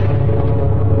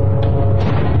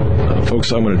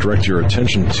 Folks, I'm going to direct your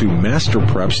attention to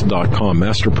masterpreps.com.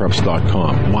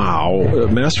 Masterpreps.com. Wow.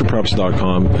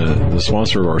 Masterpreps.com, the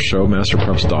sponsor of our show,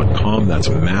 masterpreps.com. That's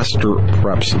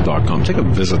masterpreps.com. Take a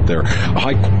visit there.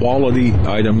 High quality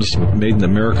items, made in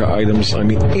America items. I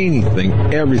mean, anything,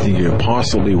 everything you could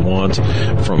possibly want,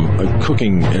 from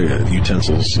cooking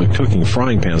utensils, cooking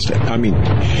frying pans to, I mean,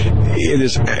 it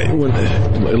is,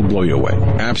 it'll blow you away.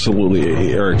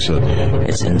 Absolutely. Eric said,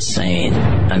 it's insane.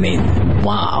 I mean,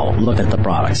 wow. Look at the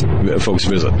products. Folks,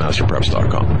 visit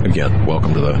masterpreps.com. Again,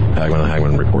 welcome to the Hagmann and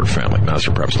Hagmann Report family.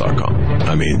 Masterpreps.com.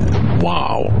 I mean,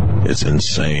 wow. It's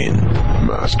insane.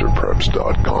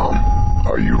 Masterpreps.com.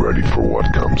 Are you ready for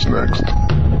what comes next?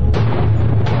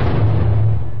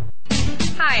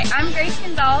 Hi, I'm Grace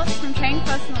Gonzalez from Trading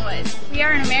Post in the Woods. We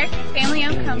are an American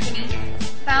family-owned company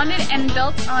founded and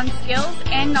built on skills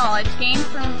and knowledge gained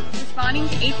from responding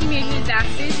to 18 major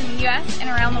disasters in the U.S. and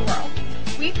around the world.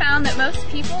 We found that most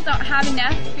people don't have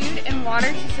enough food and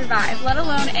water to survive, let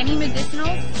alone any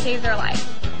medicinals to save their life.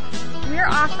 We're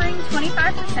offering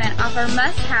 25% off our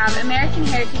must-have American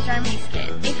Heritage Remedies kit.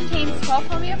 It contains 12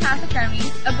 homeopathic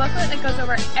remedies, a booklet that goes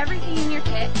over everything in your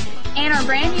kit, and our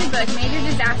brand new book, Major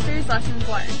Disasters Lessons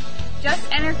Learned.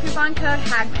 Just enter coupon code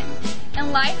Hagmann.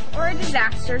 In life or a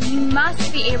disaster, you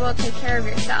must be able to take care of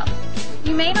yourself.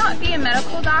 You may not be a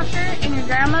medical doctor, and your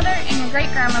grandmother and your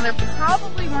great-grandmother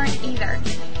probably weren't either,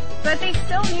 but they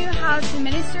still knew how to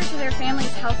minister to their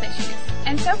family's health issues,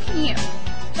 and so can you.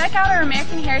 Check out our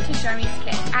American Heritage Remedies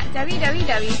Kit at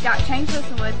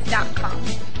www.trainedpersonwoods.com.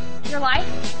 Your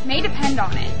life may depend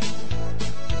on it.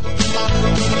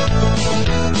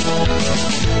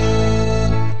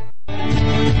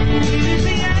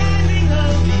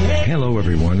 Hello,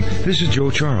 everyone. This is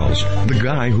Joe Charles, the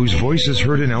guy whose voice is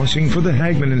heard announcing for the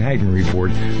Hagmann and Hagmann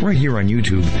Report right here on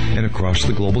YouTube and across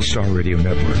the Global Star Radio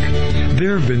Network.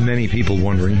 There have been many people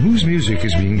wondering whose music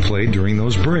is being played during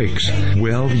those breaks.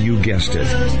 Well, you guessed it.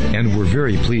 And we're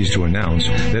very pleased to announce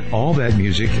that all that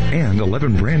music and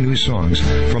 11 brand new songs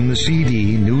from the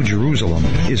CD New Jerusalem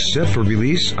is set for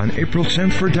release on April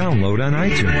 10th for download on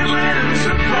iTunes.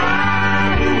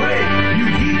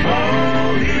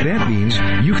 That means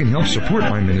you can help support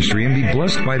my ministry and be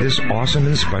blessed by this awesome,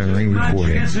 inspiring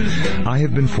recording. I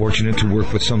have been fortunate to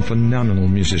work with some phenomenal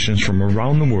musicians from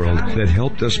around the world that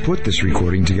helped us put this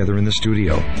recording together in the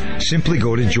studio. Simply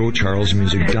go to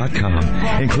joecharlesmusic.com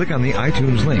and click on the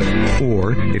iTunes link.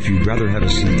 Or, if you'd rather have a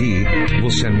CD,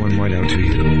 we'll send one right out to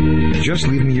you. Just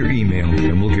leave me your email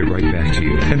and we'll get right back to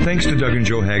you. And thanks to Doug and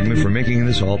Joe Hagmann for making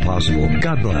this all possible.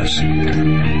 God bless.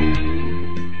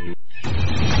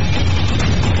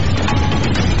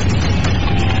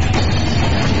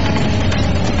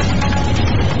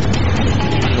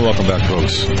 Welcome back,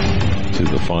 folks, to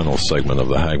the final segment of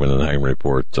the Hagmann and Hagmann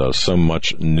Report. So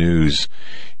much news.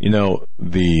 You know,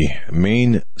 the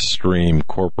mainstream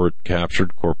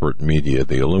captured corporate media,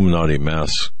 the Illuminati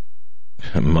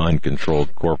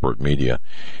mind-controlled corporate media,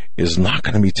 is not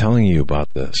going to be telling you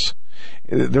about this.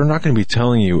 They're not going to be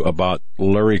telling you about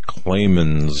Larry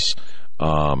Klayman's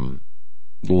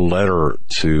letter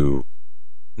to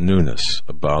Nunes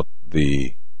about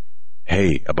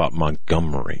about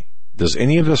Montgomery. Does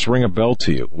any of this ring a bell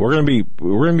to you? We're going to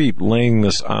be laying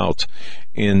this out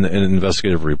in an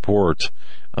investigative report,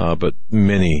 but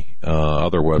many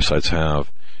other websites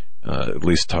have at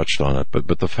least touched on it.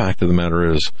 But the fact of the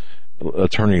matter is,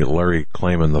 Attorney Larry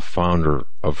Klayman, the founder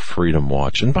of Freedom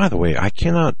Watch, and by the way, I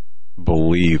cannot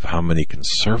believe how many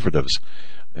conservatives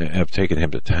have taken him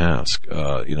to task,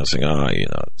 saying,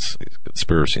 it's a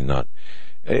conspiracy nut.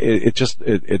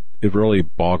 It really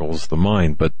boggles the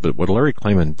mind. But what Larry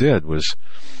Klayman did was,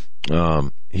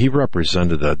 he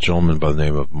represented a gentleman by the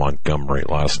name of Montgomery,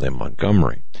 last name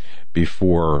Montgomery,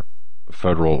 before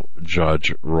federal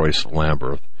judge Royce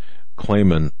Lamberth.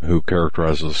 Klayman, who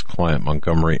characterizes client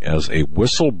Montgomery as a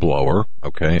whistleblower,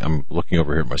 okay, I'm looking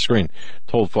over here at my screen,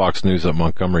 told Fox News that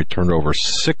Montgomery turned over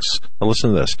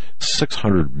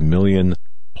 600 million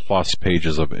plus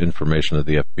pages of information to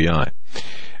the FBI.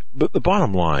 But the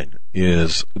bottom line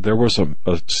is there was a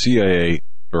CIA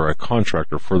or a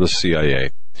contractor for the CIA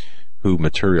who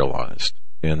materialized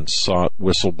and sought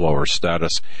whistleblower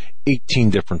status 18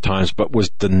 different times, but was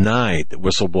denied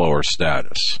whistleblower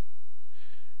status,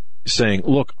 saying,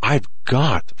 look, I've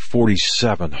got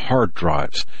 47 hard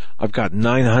drives. I've got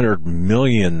 900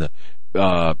 million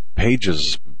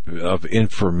pages of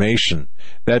information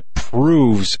that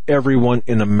proves everyone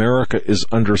in America is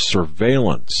under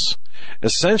surveillance.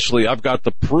 Essentially, I've got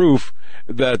the proof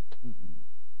that,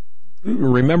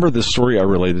 remember the story I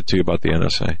related to you about the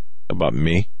NSA, about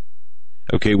me?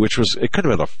 Okay, which was, it could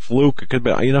have been a fluke, it could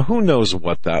have been, who knows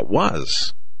what that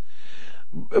was.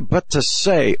 But to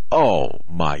say, oh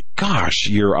my gosh,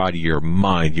 you're out of your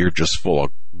mind, you're just full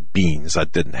of beans,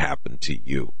 that didn't happen to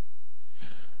you.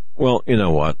 Well, you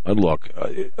know what? Look,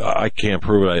 I can't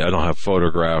prove it. I don't have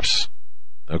photographs.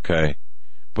 Okay.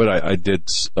 But I did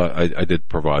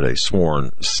provide a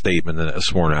sworn statement and a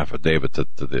sworn affidavit to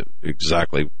the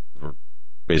exactly,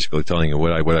 basically telling you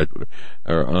what I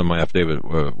on my affidavit,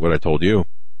 what I told you.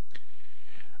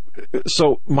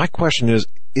 So my question is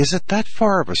it that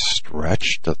far of a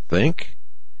stretch to think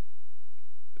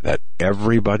that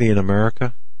everybody in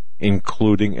America,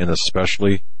 including and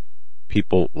especially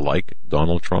people like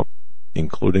Donald Trump,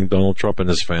 including Donald Trump and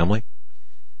his family,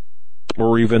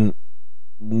 or even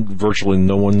virtually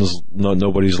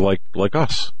nobody's like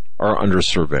us, are under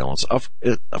surveillance? Of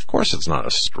course it's not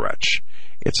a stretch.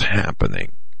 It's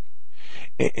happening.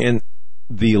 And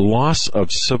the loss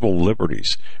of civil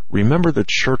liberties. Remember the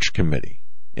Church Committee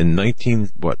in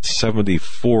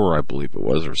 74, I believe it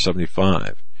was, or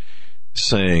 75,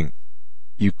 saying,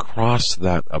 you cross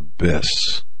that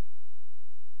abyss.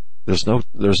 There's no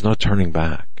turning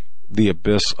back. The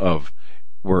abyss of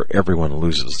where everyone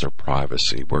loses their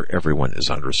privacy, where everyone is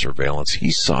under surveillance.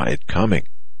 He saw it coming,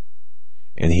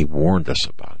 and he warned us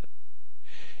about it.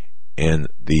 And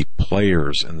the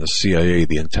players in the CIA,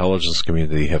 the intelligence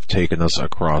community, have taken us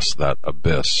across that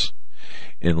abyss.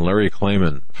 And Larry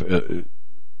Klayman,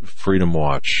 Freedom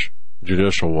Watch,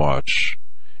 Judicial Watch,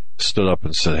 stood up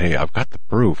and said, hey, I've got the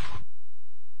proof.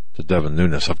 to Devin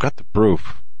Nunes. I've got the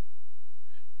proof.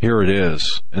 Here it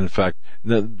is. In fact,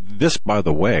 this, by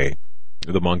the way,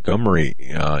 the Montgomery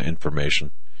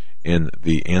information in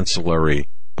the ancillary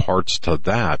parts to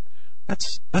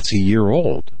that's a year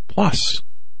old plus.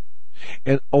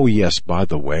 And oh yes, by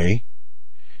the way,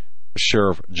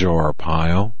 Sheriff Joe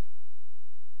Arpaio,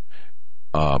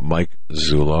 Mike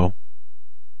Zullo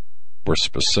were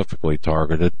specifically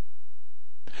targeted,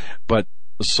 but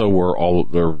so were all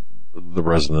the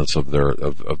residents of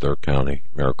their county,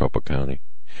 Maricopa County.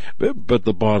 But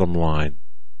the bottom line,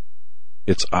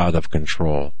 it's out of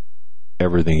control.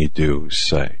 Everything you do,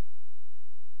 say,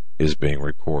 is being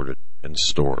recorded and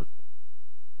stored.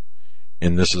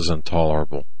 And this is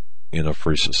intolerable in a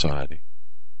free society.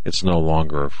 It's no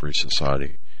longer a free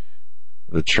society.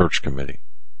 The church committee,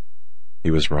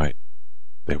 he was right.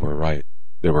 They were right.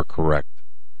 They were correct.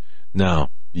 Now,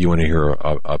 you want to hear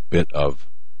a bit of,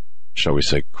 shall we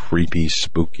say, creepy,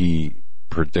 spooky,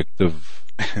 predictive,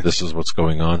 this is what's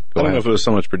going on? I don't know if it was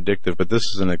so much predictive, but this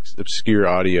is an obscure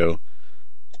audio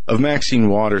of Maxine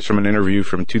Waters from an interview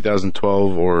from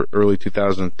 2012 or early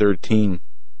 2013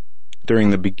 during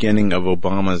the beginning of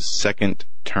Obama's second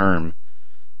term.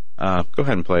 Go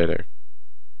ahead and play it there.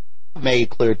 Made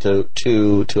clear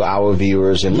to our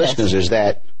viewers and listeners is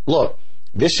that, look,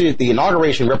 this is the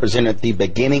inauguration represented the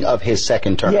beginning of his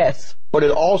second term. Yes. But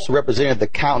it also represented the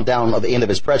countdown of the end of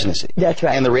his presidency. That's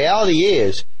right. And the reality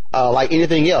is, like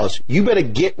anything else, you better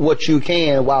get what you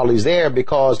can while he's there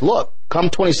because, look, come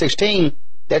 2016,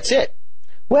 that's it.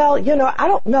 Well, I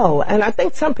don't know, and I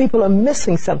think some people are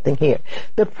missing something here.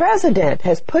 The president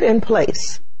has put in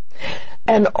place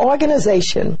an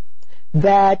organization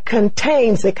that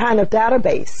contains a kind of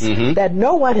database that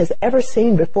no one has ever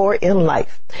seen before in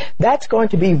life. That's going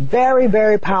to be very,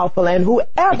 very powerful, and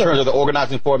whoever... In terms of the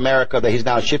Organizing for America that he's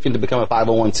now shifting to become a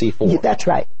 501c4. That's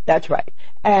right. That's right.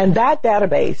 And that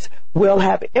database will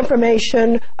have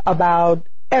information about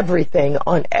everything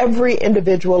on every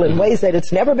individual in ways that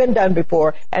it's never been done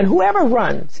before, and whoever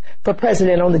runs for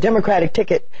president on the Democratic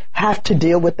ticket have to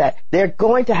deal with that. They're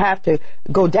going to have to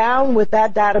go down with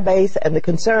that database and the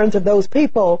concerns of those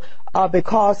people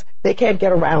because they can't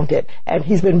get around it. And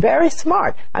he's been very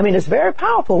smart. I mean, it's very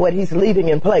powerful what he's leaving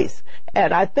in place.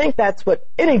 And I think that's what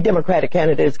any Democratic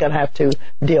candidate is going to have to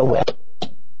deal with.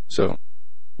 So,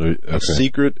 a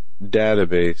secret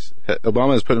database.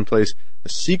 Obama has put in place a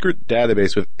secret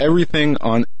database with everything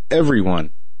on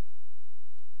everyone.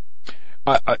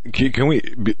 Can we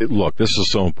look? This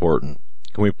is so important.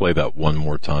 Can we play that one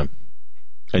more time?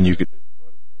 And you could.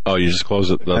 Oh, you just close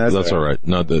it. That's all right.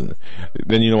 No, then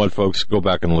you know what, folks? Go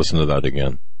back and listen to that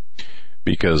again,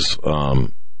 because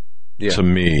to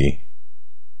me,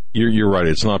 you're right.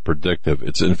 It's not predictive.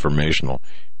 It's informational.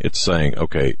 It's saying,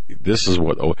 okay, this is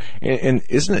what. And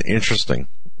isn't it interesting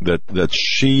that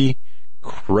she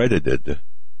credited,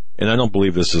 and I don't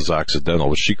believe this is accidental,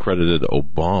 but she credited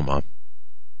Obama,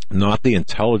 not the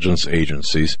intelligence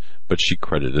agencies, but she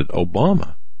credited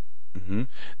Obama.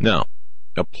 Now,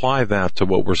 apply that to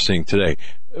what we're seeing today.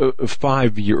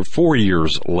 4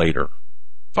 years later,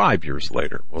 5 years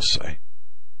later, we'll say.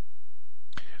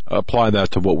 Apply that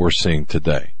to what we're seeing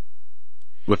today.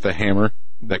 With the hammer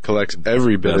that collects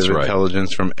every bit of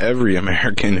intelligence from every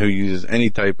American who uses any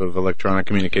type of electronic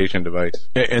communication device.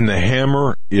 And the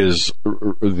hammer is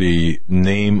the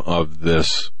name of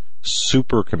this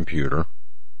supercomputer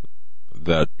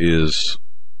that is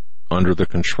under the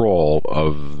control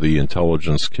of the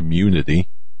intelligence community,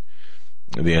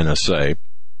 the NSA.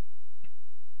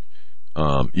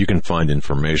 You can find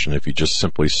information if you just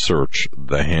simply search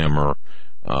the hammer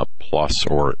plus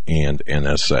or and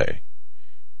NSA.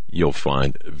 You'll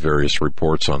find various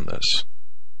reports on this.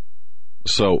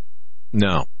 So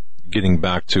now, getting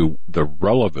back to the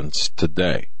relevance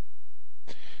today,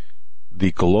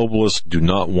 the globalists do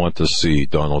not want to see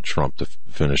Donald Trump to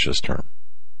finish his term.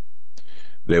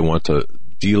 They want to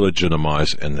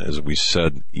delegitimize, and as we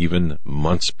said, even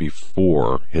months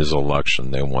before his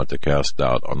election, they want to cast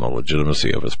doubt on the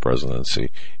legitimacy of his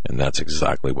presidency, and that's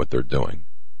exactly what they're doing.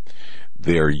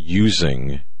 They're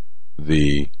using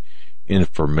the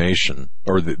information,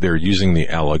 or they're using the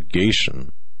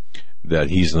allegation that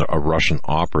he's a Russian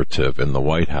operative in the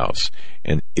White House.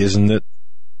 And isn't it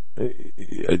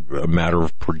a matter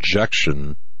of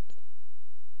projection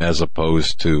as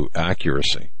opposed to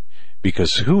accuracy?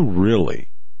 Because who really,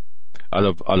 out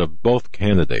of both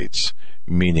candidates,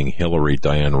 meaning Hillary,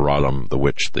 Diane Rodham, the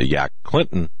witch, the yak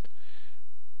Clinton,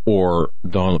 or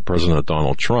President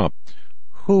Donald Trump,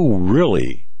 who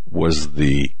really was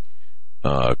the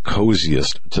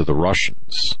coziest to the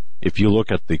Russians? If you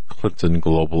look at the Clinton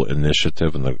Global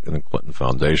Initiative and the Clinton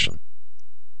Foundation,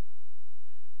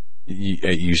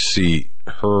 you see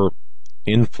her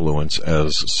influence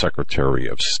as Secretary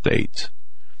of State.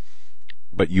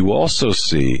 But you also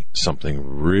see something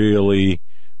really,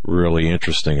 really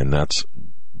interesting, and that's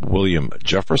William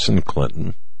Jefferson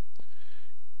Clinton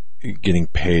getting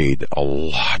paid a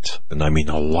lot, and I mean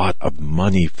a lot of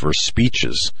money for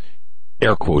speeches,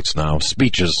 air quotes now,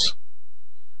 speeches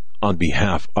on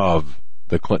behalf of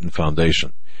the Clinton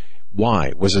Foundation.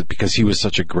 Why? Was it because he was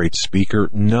such a great speaker?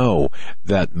 No.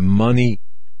 That money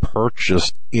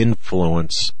purchased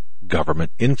influence,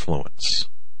 government influence.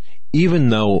 Even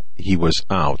though he was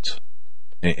out,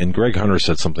 and Greg Hunter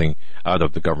said something out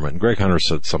of the government, and Greg Hunter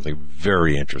said something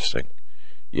very interesting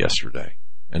yesterday,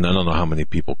 and I don't know how many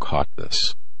people caught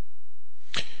this,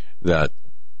 that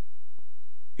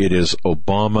it is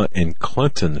Obama and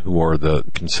Clinton who are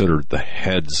considered the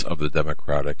heads of the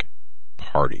Democratic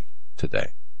Party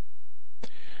today.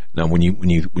 Now, when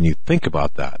you think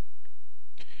about that,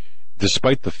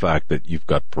 despite the fact that you've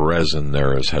got Perez in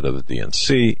there as head of the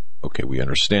DNC, okay, we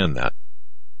understand that.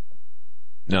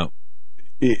 Now,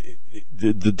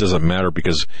 it doesn't matter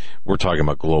because we're talking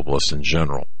about globalists in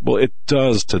general. Well, it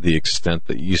does to the extent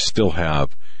that you still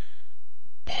have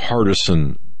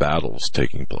partisan battles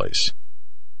taking place.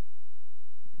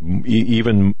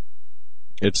 Even,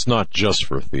 it's not just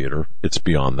for theater, it's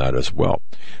beyond that as well.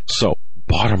 So,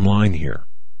 bottom line here,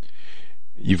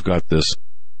 you've got this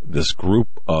group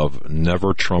of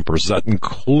never-Trumpers that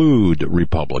include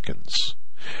Republicans,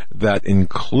 that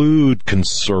include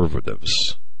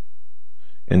conservatives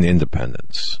and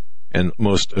independents, and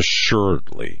most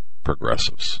assuredly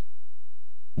progressives,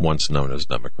 once known as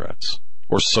Democrats,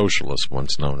 or socialists,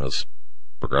 once known as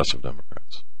progressive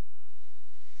Democrats.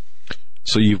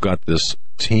 So you've got this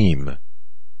team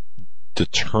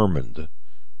determined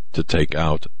to take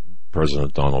out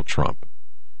President Donald Trump.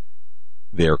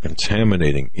 They are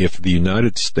contaminating. If the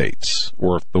United States,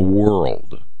 or if the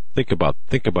world, think about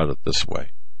it this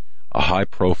way, a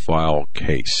high-profile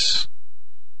case.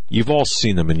 You've all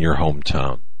seen them in your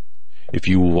hometown. If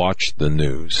you watch the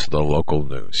news, the local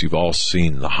news, you've all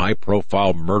seen the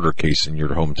high-profile murder case in your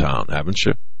hometown, haven't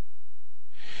you?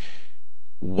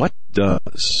 What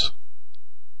does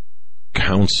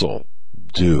counsel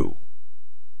do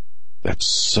that's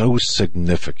so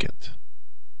significant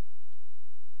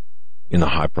in a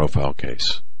high-profile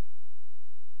case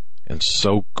and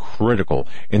so critical,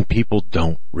 and people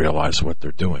don't realize what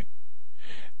they're doing?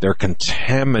 They're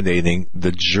contaminating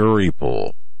the jury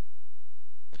pool.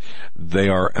 They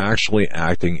are actually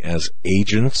acting as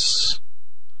agents,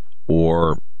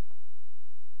 or,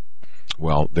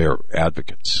 well, they're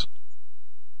advocates.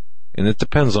 And it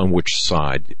depends on which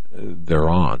side they're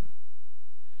on.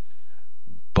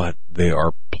 But they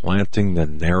are planting the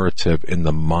narrative in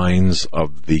the minds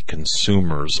of the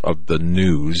consumers of the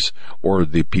news, or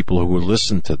the people who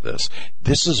listen to this.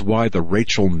 This is why the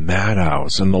Rachel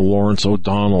Maddows and the Lawrence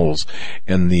O'Donnells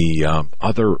and the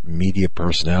other media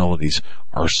personalities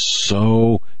are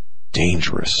so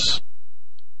dangerous.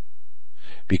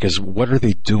 Because what are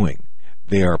they doing?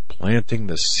 They are planting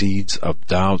the seeds of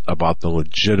doubt about the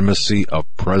legitimacy of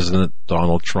President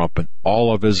Donald Trump and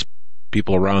all of his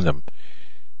people around him,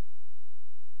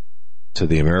 to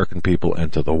the American people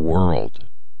and to the world,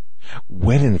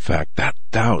 when in fact that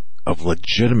doubt of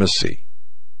legitimacy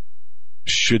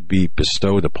should be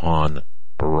bestowed upon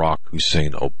Barack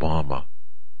Hussein Obama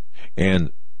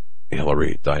and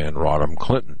Hillary Diane Rodham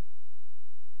Clinton.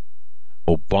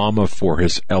 Obama for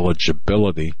his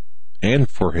eligibility and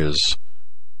for his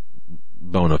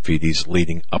bona fides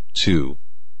leading up to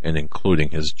and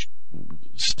including his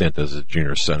stint as a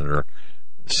junior senator,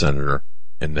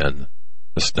 and then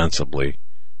ostensibly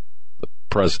the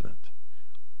president.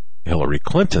 Hillary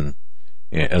Clinton,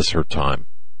 as her time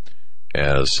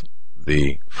as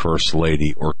the first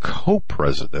lady or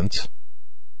co-president,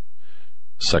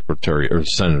 secretary or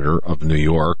senator of New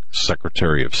York,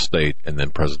 secretary of state, and then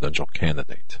presidential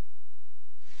candidate.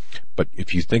 But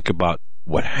if you think about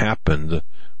what happened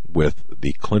with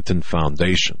the Clinton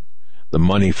Foundation, the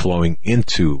money flowing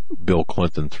into Bill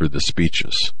Clinton through the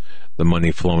speeches, the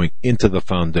money flowing into the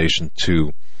foundation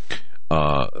to,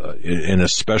 and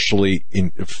especially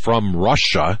from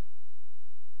Russia,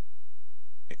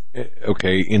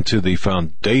 okay, into the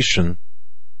foundation,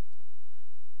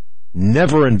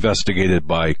 never investigated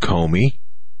by Comey,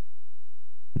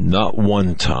 not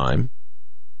one time.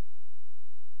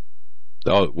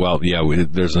 Oh, well, yeah,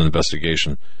 there's an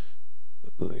investigation,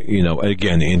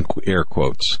 again, in air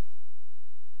quotes.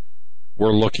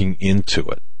 We're looking into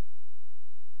it.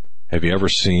 Have you ever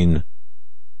seen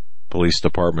police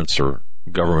departments or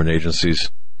government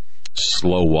agencies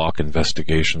slow walk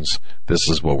investigations? This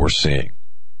is what we're seeing.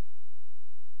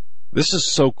 This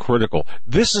is so critical.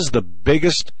 This is the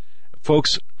biggest,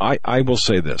 folks, I will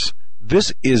say this.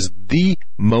 This is the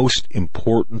most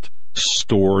important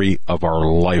story of our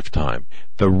lifetime.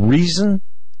 The reason,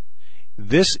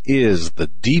 this is the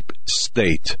deep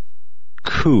state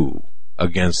coup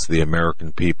against the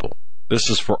American people. This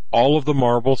is for all of the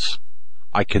marbles.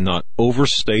 I cannot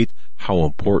overstate how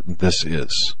important this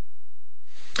is.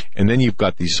 And then you've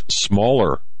got these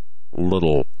smaller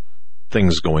little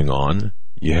things going on.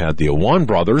 You had the Awan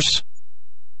brothers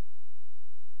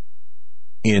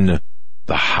in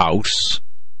the House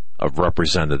of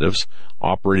Representatives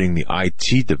operating the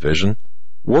IT division,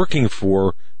 working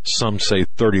for, some say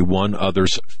 31,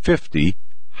 others 50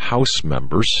 House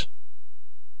members.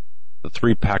 The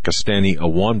three Pakistani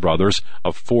Awan brothers,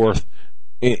 a fourth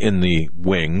in the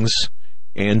wings,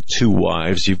 and two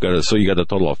wives. You got a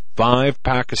total of 5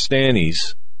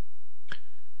 Pakistanis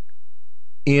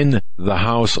in the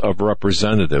House of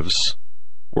Representatives,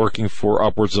 working for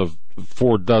upwards of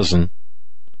 4 dozen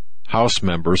House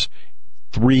members,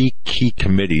 3 key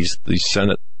committees: the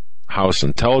Senate House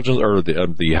Intelligence, or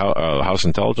the House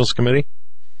Intelligence Committee,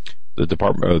 the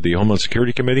Department, the Homeland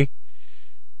Security Committee,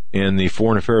 and the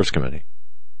Foreign Affairs Committee.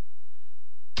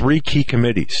 3 key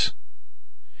committees,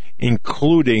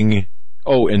 including,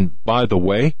 and by the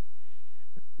way,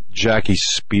 Jackie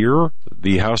Spear,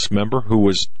 the House member who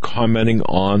was commenting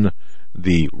on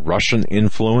the Russian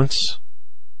influence,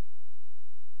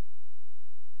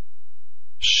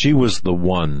 she was the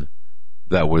one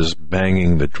that was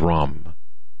banging the drum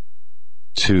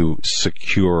to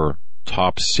secure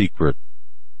top secret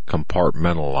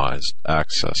compartmentalized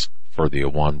access for the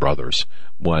Awan brothers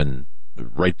when,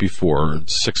 right before,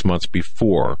 6 months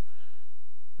before,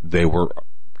 they were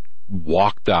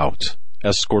walked out,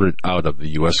 escorted out of the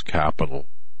U.S. Capitol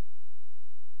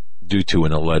due to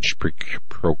an alleged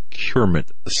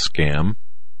procurement scam.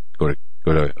 Go to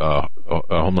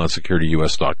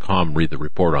HomelandSecurityUS.com, read the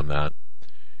report on that.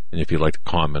 And if you'd like to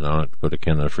comment on it, go to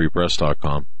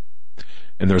CanadaFreePress.com.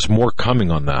 And there's more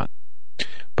coming on that.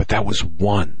 But that was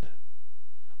one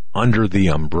under the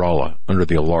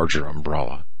larger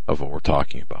umbrella of what we're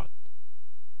talking about.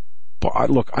 But I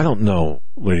don't know,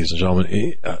 ladies and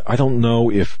gentlemen, I don't know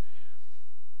if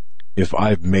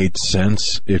I've made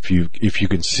sense, if you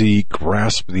can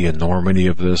grasp the enormity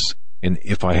of this, and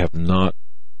if I have not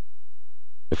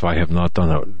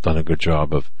done a good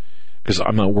job of, because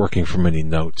I'm not working from any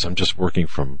notes. I'm just working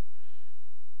from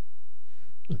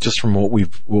what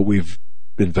we've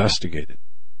investigated.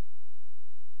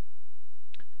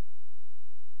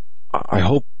 I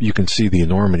hope you can see the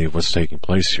enormity of what's taking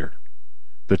place here.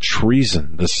 The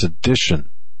treason, the sedition,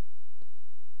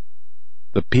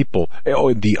 the people,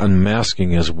 the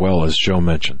unmasking as well, as Joe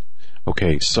mentioned.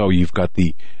 Okay, so you've got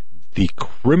the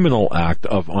criminal act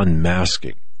of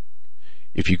unmasking.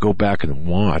 If you go back and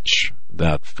watch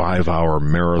that 5-hour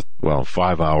the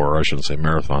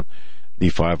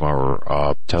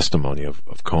 5-hour testimony of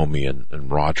Comey and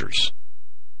Rogers,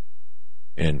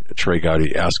 and Trey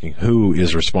Gowdy asking who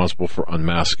is responsible for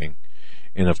unmasking.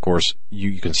 And of course,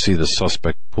 you can see the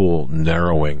suspect pool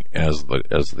narrowing as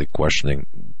the questioning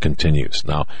continues.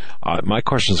 Now, my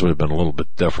questions would have been a little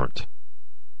bit different.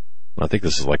 I think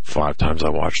this is like 5 times I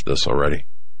watched this already.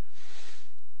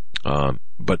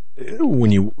 But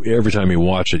every time you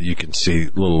watch it, you can see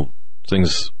little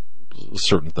things,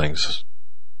 certain things,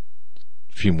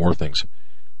 a few more things.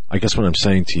 I guess what I'm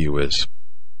saying to you is,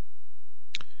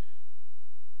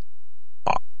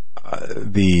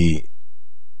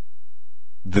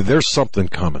 there's something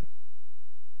coming.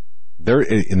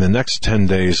 In the next 10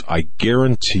 days, I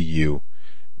guarantee you,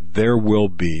 there will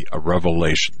be a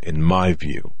revelation, in my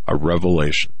view, a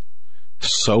revelation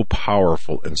so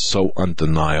powerful and so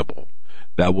undeniable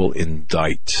that will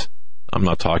indict. I'm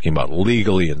not talking about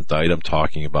legally indict, I'm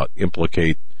talking about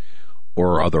implicate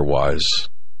or otherwise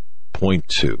point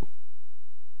to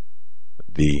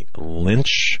the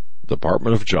Lynch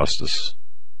Department of Justice,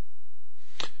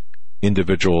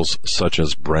 individuals such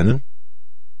as Brennan,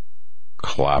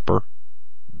 Clapper,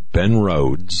 Ben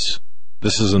Rhodes.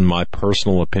 This is in my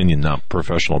personal opinion, not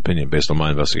professional opinion, based on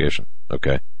my investigation.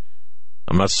 Okay,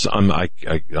 I'm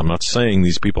not saying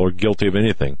these people are guilty of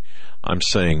anything. I'm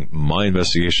saying my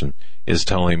investigation is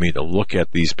telling me to look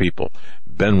at these people: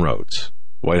 Ben Rhodes,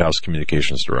 White House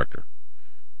Communications Director;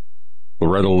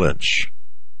 Loretta Lynch;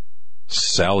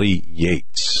 Sally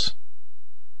Yates;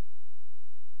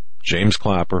 James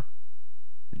Clapper;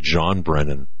 John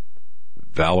Brennan;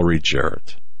 Valerie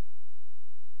Jarrett;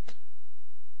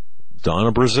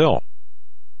 Donna Brazile,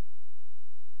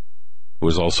 who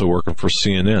is also working for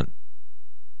CNN;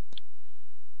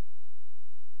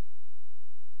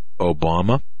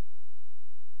 Obama,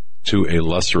 to a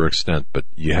lesser extent, but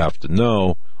you have to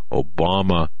know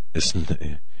Obama isn't.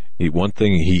 One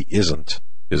thing he isn't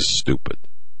is stupid.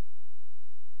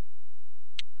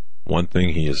 One thing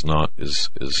he is not is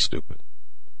stupid.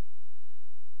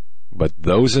 But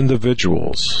those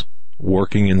individuals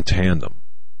working in tandem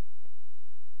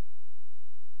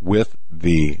with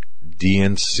the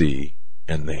DNC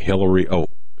and the Hillary, and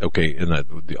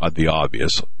the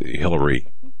obvious,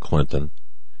 Hillary Clinton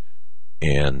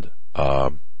and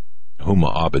Huma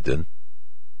Abedin,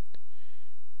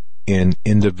 and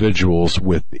individuals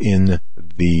within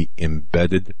the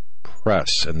embedded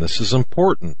press. And this is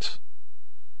important.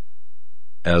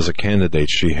 As a candidate,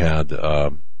 she had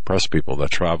press people that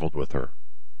traveled with her.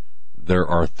 There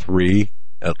are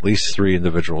at least three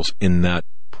individuals in that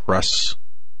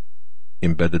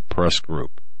embedded press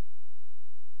group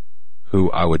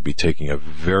who I would be taking a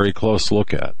very close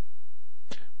look at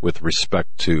with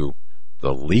respect to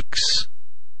the leaks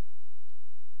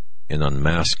and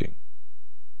unmasking.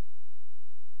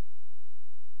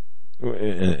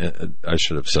 I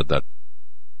should have said that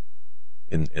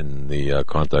in the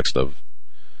context of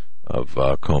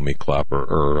Comey, Clapper,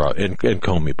 and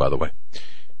Comey, by the way.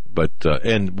 But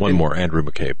and one more, Andrew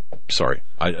McCabe. Sorry,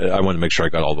 I want to make sure I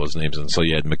got all those names in. So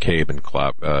you had McCabe and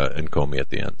and Comey at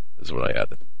the end is what I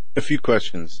added. A few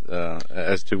questions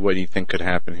as to what you think could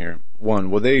happen here. One,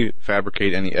 will they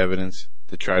fabricate any evidence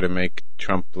to try to make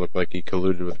Trump look like he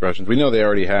colluded with Russians? We know they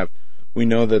already have. We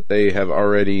know that they have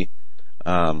already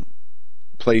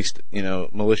placed,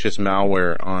 malicious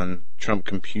malware on Trump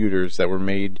computers that were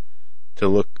made to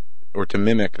look or to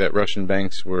mimic that Russian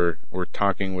banks were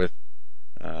talking with,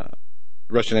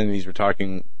 Russian entities were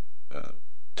talking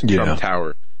to Trump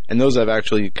Tower. And those have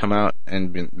actually come out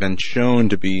and been shown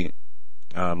to be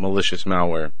malicious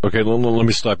malware. Okay, let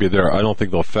me stop you there. I don't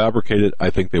think they'll fabricate it. I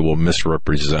think they will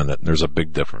misrepresent it. And there's a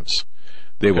big difference.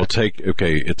 They will take,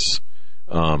 it's,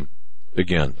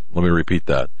 again, let me repeat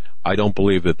that. I don't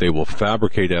believe that they will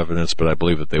fabricate evidence, but I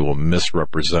believe that they will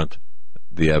misrepresent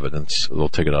the evidence. They'll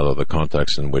take it out of the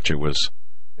context in which it was.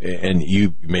 And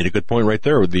you made a good point right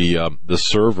there. The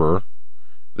server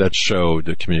that showed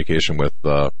the communication with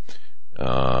two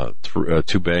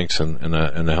banks and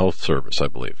a health service, I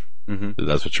believe. Mm-hmm.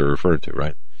 That's what you're referring to,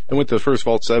 right? And with the first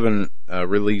Vault 7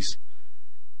 release,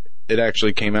 it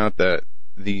actually came out that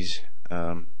these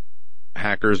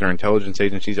hackers or intelligence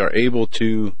agencies are able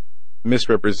to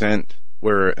misrepresent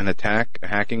where a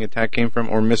hacking attack came from,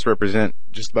 or misrepresent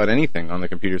just about anything on the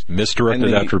computers.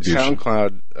 Misdirected attribution.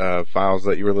 SoundCloud files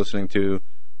that you were listening to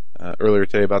earlier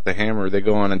today about the hammer, they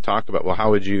go on and talk about, well,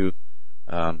 how would you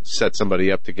set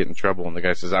somebody up to get in trouble? And the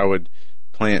guy says, I would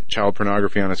plant child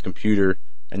pornography on his computer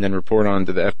and then report on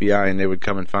to the FBI, and they would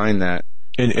come and find that.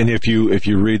 And if you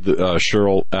read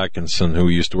Cheryl Atkinson, who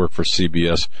used to work for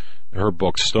CBS, her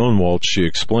book Stonewalled, she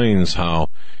explains how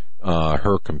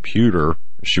her computer,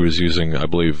 she was using, I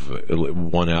believe,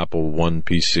 one Apple, one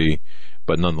PC,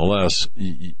 but nonetheless,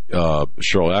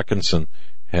 Cheryl Atkinson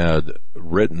had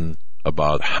written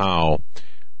about how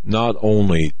not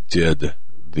only did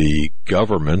the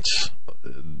government,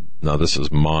 now this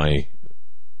is my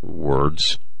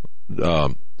words,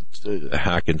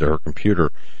 hack into her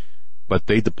computer, but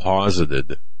they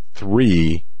deposited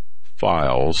 3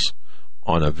 files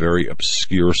on a very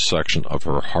obscure section of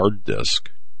her hard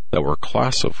disk that were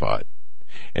classified.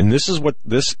 And this is what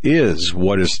is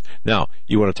now.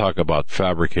 You want to talk about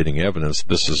fabricating evidence?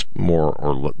 This is more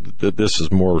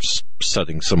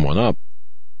setting someone up.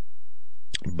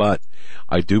 But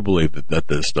I do believe that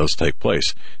this does take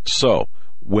place. So,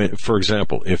 for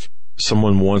example, if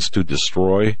someone wants to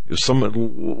destroy,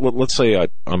 let's say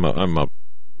I'm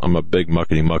a big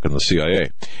muckety muck in the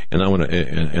CIA, and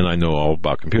and I know all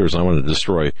about computers, and I want to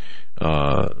destroy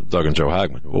Doug and Joe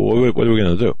Hagmann. Well, what are we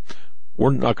going to do?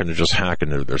 We're not going to just hack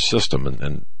into their system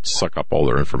and suck up all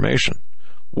their information.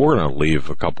 We're going to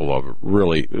leave a couple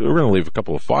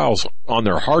of files on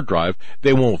their hard drive.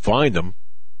 They won't find them.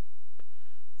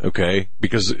 Okay,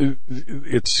 because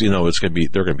it's going to be,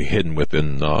 they're going to be hidden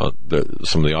within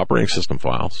some of the operating system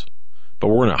files, but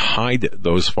we're going to hide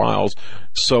those files.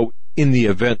 So in the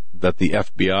event that the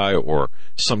FBI or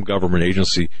some government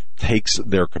agency takes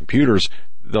their computers,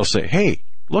 they'll say, "Hey,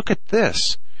 look at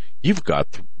this. You've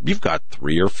got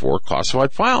 3 or 4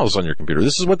 classified files on your computer.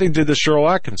 This is what they did to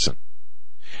Cheryl Atkinson,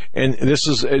 and this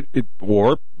is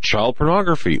or child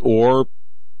pornography or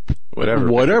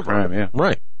whatever crime, yeah.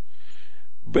 Right."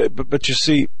 But you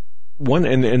see,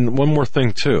 one more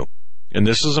thing too, and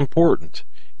this is important.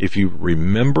 If you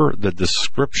remember the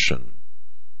description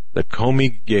that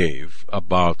Comey gave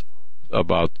about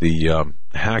the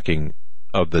hacking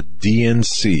of the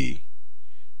DNC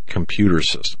computer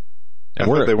system, I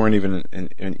thought they weren't even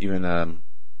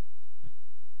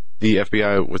the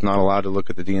FBI was not allowed to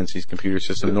look at the DNC's computer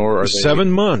system, nor are they...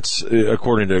 7 months,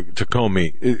 according to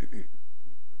Comey.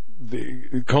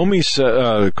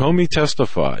 Comey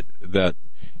testified that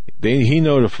he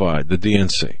notified the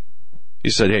DNC.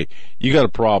 He said, "Hey, you got a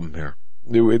problem here.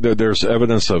 There's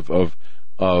evidence of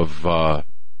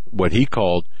what he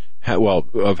called,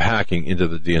 of hacking into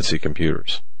the DNC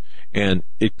computers. And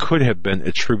it could have been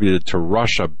attributed to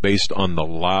Russia based on the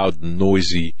loud,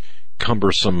 noisy,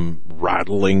 cumbersome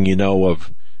rattling,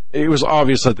 it was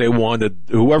obvious that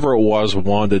whoever it was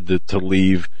wanted to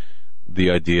leave the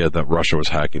idea that Russia was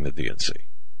hacking the DNC.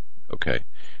 Okay.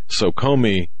 So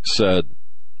Comey said,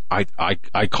 I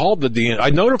called the DNC,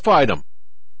 I notified him.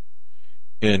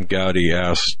 And Gowdy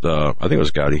asked, I think it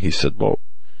was Gowdy, he said, well,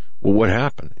 what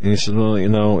happened? And he said, well,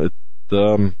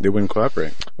 they wouldn't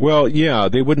cooperate. Well, yeah,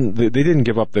 they wouldn't, they didn't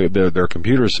give up their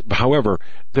computers. However,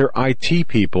 their IT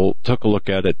people took a look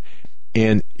at it.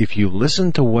 And if you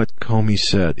listen to what Comey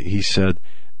said, he said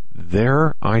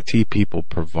their IT people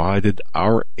provided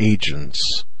our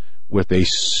agents with a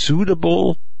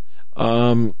suitable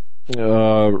evidence.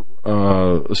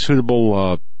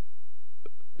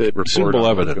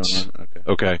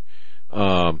 Okay.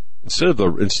 Instead of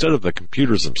the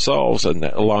computers themselves and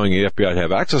allowing the FBI to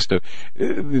have access to,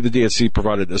 the DNC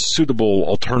provided a suitable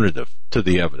alternative to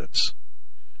the evidence.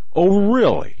 Oh,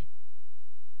 really?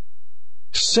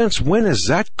 Since when is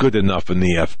that good enough in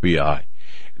the FBI?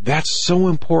 That's so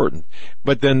important.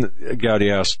 But then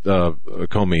Gowdy asked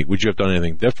Comey, would you have done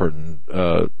anything different?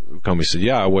 And Comey said,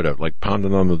 yeah, I would have,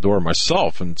 pounded on the door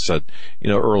myself and said,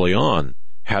 early on,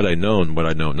 had I known what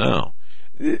I know now.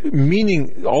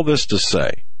 Meaning, all this to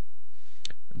say,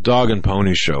 dog and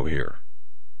pony show here.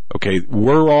 Okay,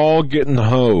 we're all getting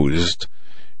hosed,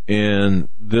 and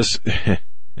this,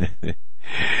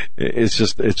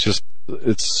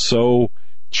 it's so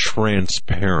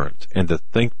transparent, and to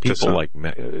think people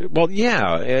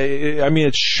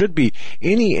it should be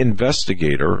any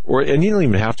investigator, and you don't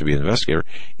even have to be an investigator,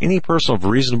 any person of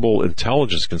reasonable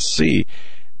intelligence can see,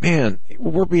 man,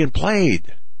 we're being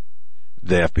played.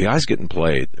 The FBI's getting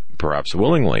played, perhaps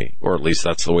willingly, or at least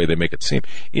that's the way they make it seem.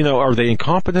 Are they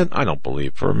incompetent? I don't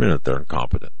believe for a minute they're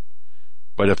incompetent.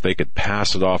 But if they could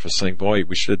pass it off as saying, boy,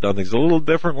 we should have done things a little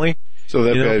differently. So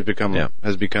the FBI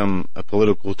has become a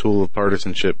political tool of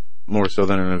partisanship more so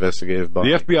than an investigative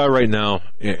body. The FBI right now,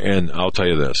 and I'll tell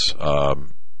you this, the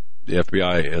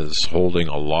FBI is holding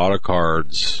a lot of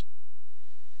cards.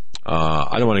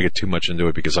 I don't want to get too much into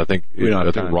it because I think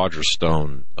Roger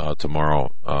Stone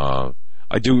tomorrow.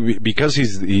 I do, because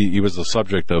he was the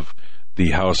subject of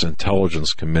the House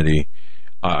Intelligence Committee.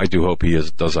 I do hope he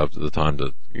does have the time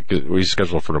to. He's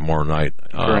scheduled for tomorrow night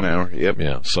for an hour. Yep.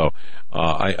 Yeah. So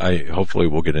I hopefully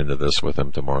we'll get into this with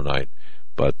him tomorrow night.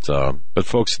 But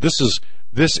folks, this is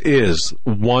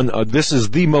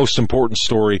the most important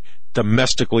story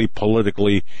domestically,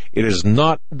 politically. It is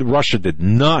not. Russia did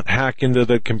not hack into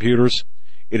the computers.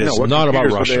 It is not about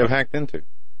Russia. What they have hacked into?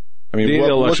 I mean,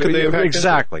 what could they have hacked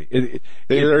exactly? Into?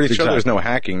 They already showed there's no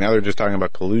hacking. Now they're just talking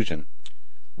about collusion.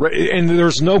 Right, and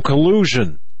there's no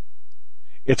collusion.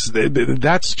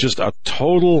 That's just a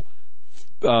total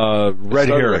red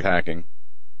herring. Hacking.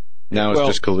 Now it's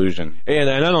just collusion. And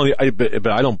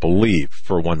but I don't believe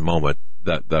for one moment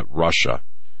that Russia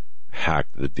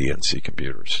hacked the DNC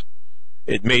computers.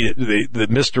 It made it the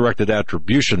misdirected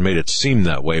attribution made it seem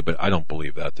that way, but I don't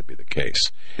believe that to be the case.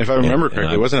 If I remember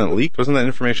correctly, wasn't it leaked? Wasn't that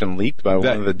information leaked by one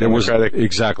of the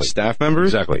Democratic staff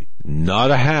members? Exactly.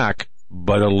 Not a hack,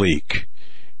 but a leak.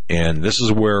 And this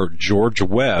is where George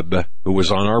Webb, who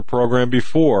was on our program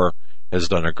before, has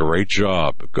done a great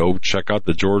job. Go check out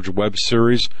the George Webb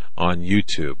series on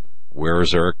YouTube. Where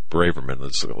is Eric Braverman?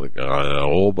 It's a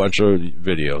whole bunch of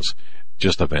videos.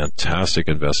 Just a fantastic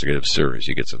investigative series.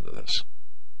 He gets into this.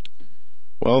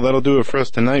 Well, that'll do it for us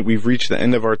tonight. We've reached the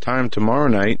end of our time. Tomorrow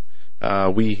night,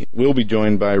 we will be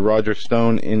joined by Roger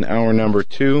Stone in hour number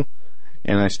 2.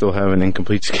 And I still have an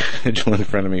incomplete schedule in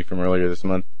front of me from earlier this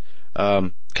month.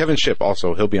 Kevin Shipp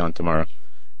also, he'll be on tomorrow.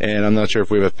 And I'm not sure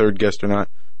if we have a third guest or not,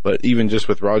 but even just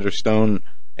with Roger Stone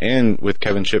and with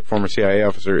Kevin Shipp, former CIA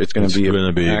officer, it's going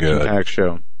to be a action-packed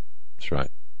show. That's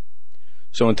right.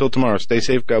 So until tomorrow, stay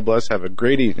safe, God bless, have a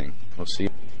great evening. We'll see you.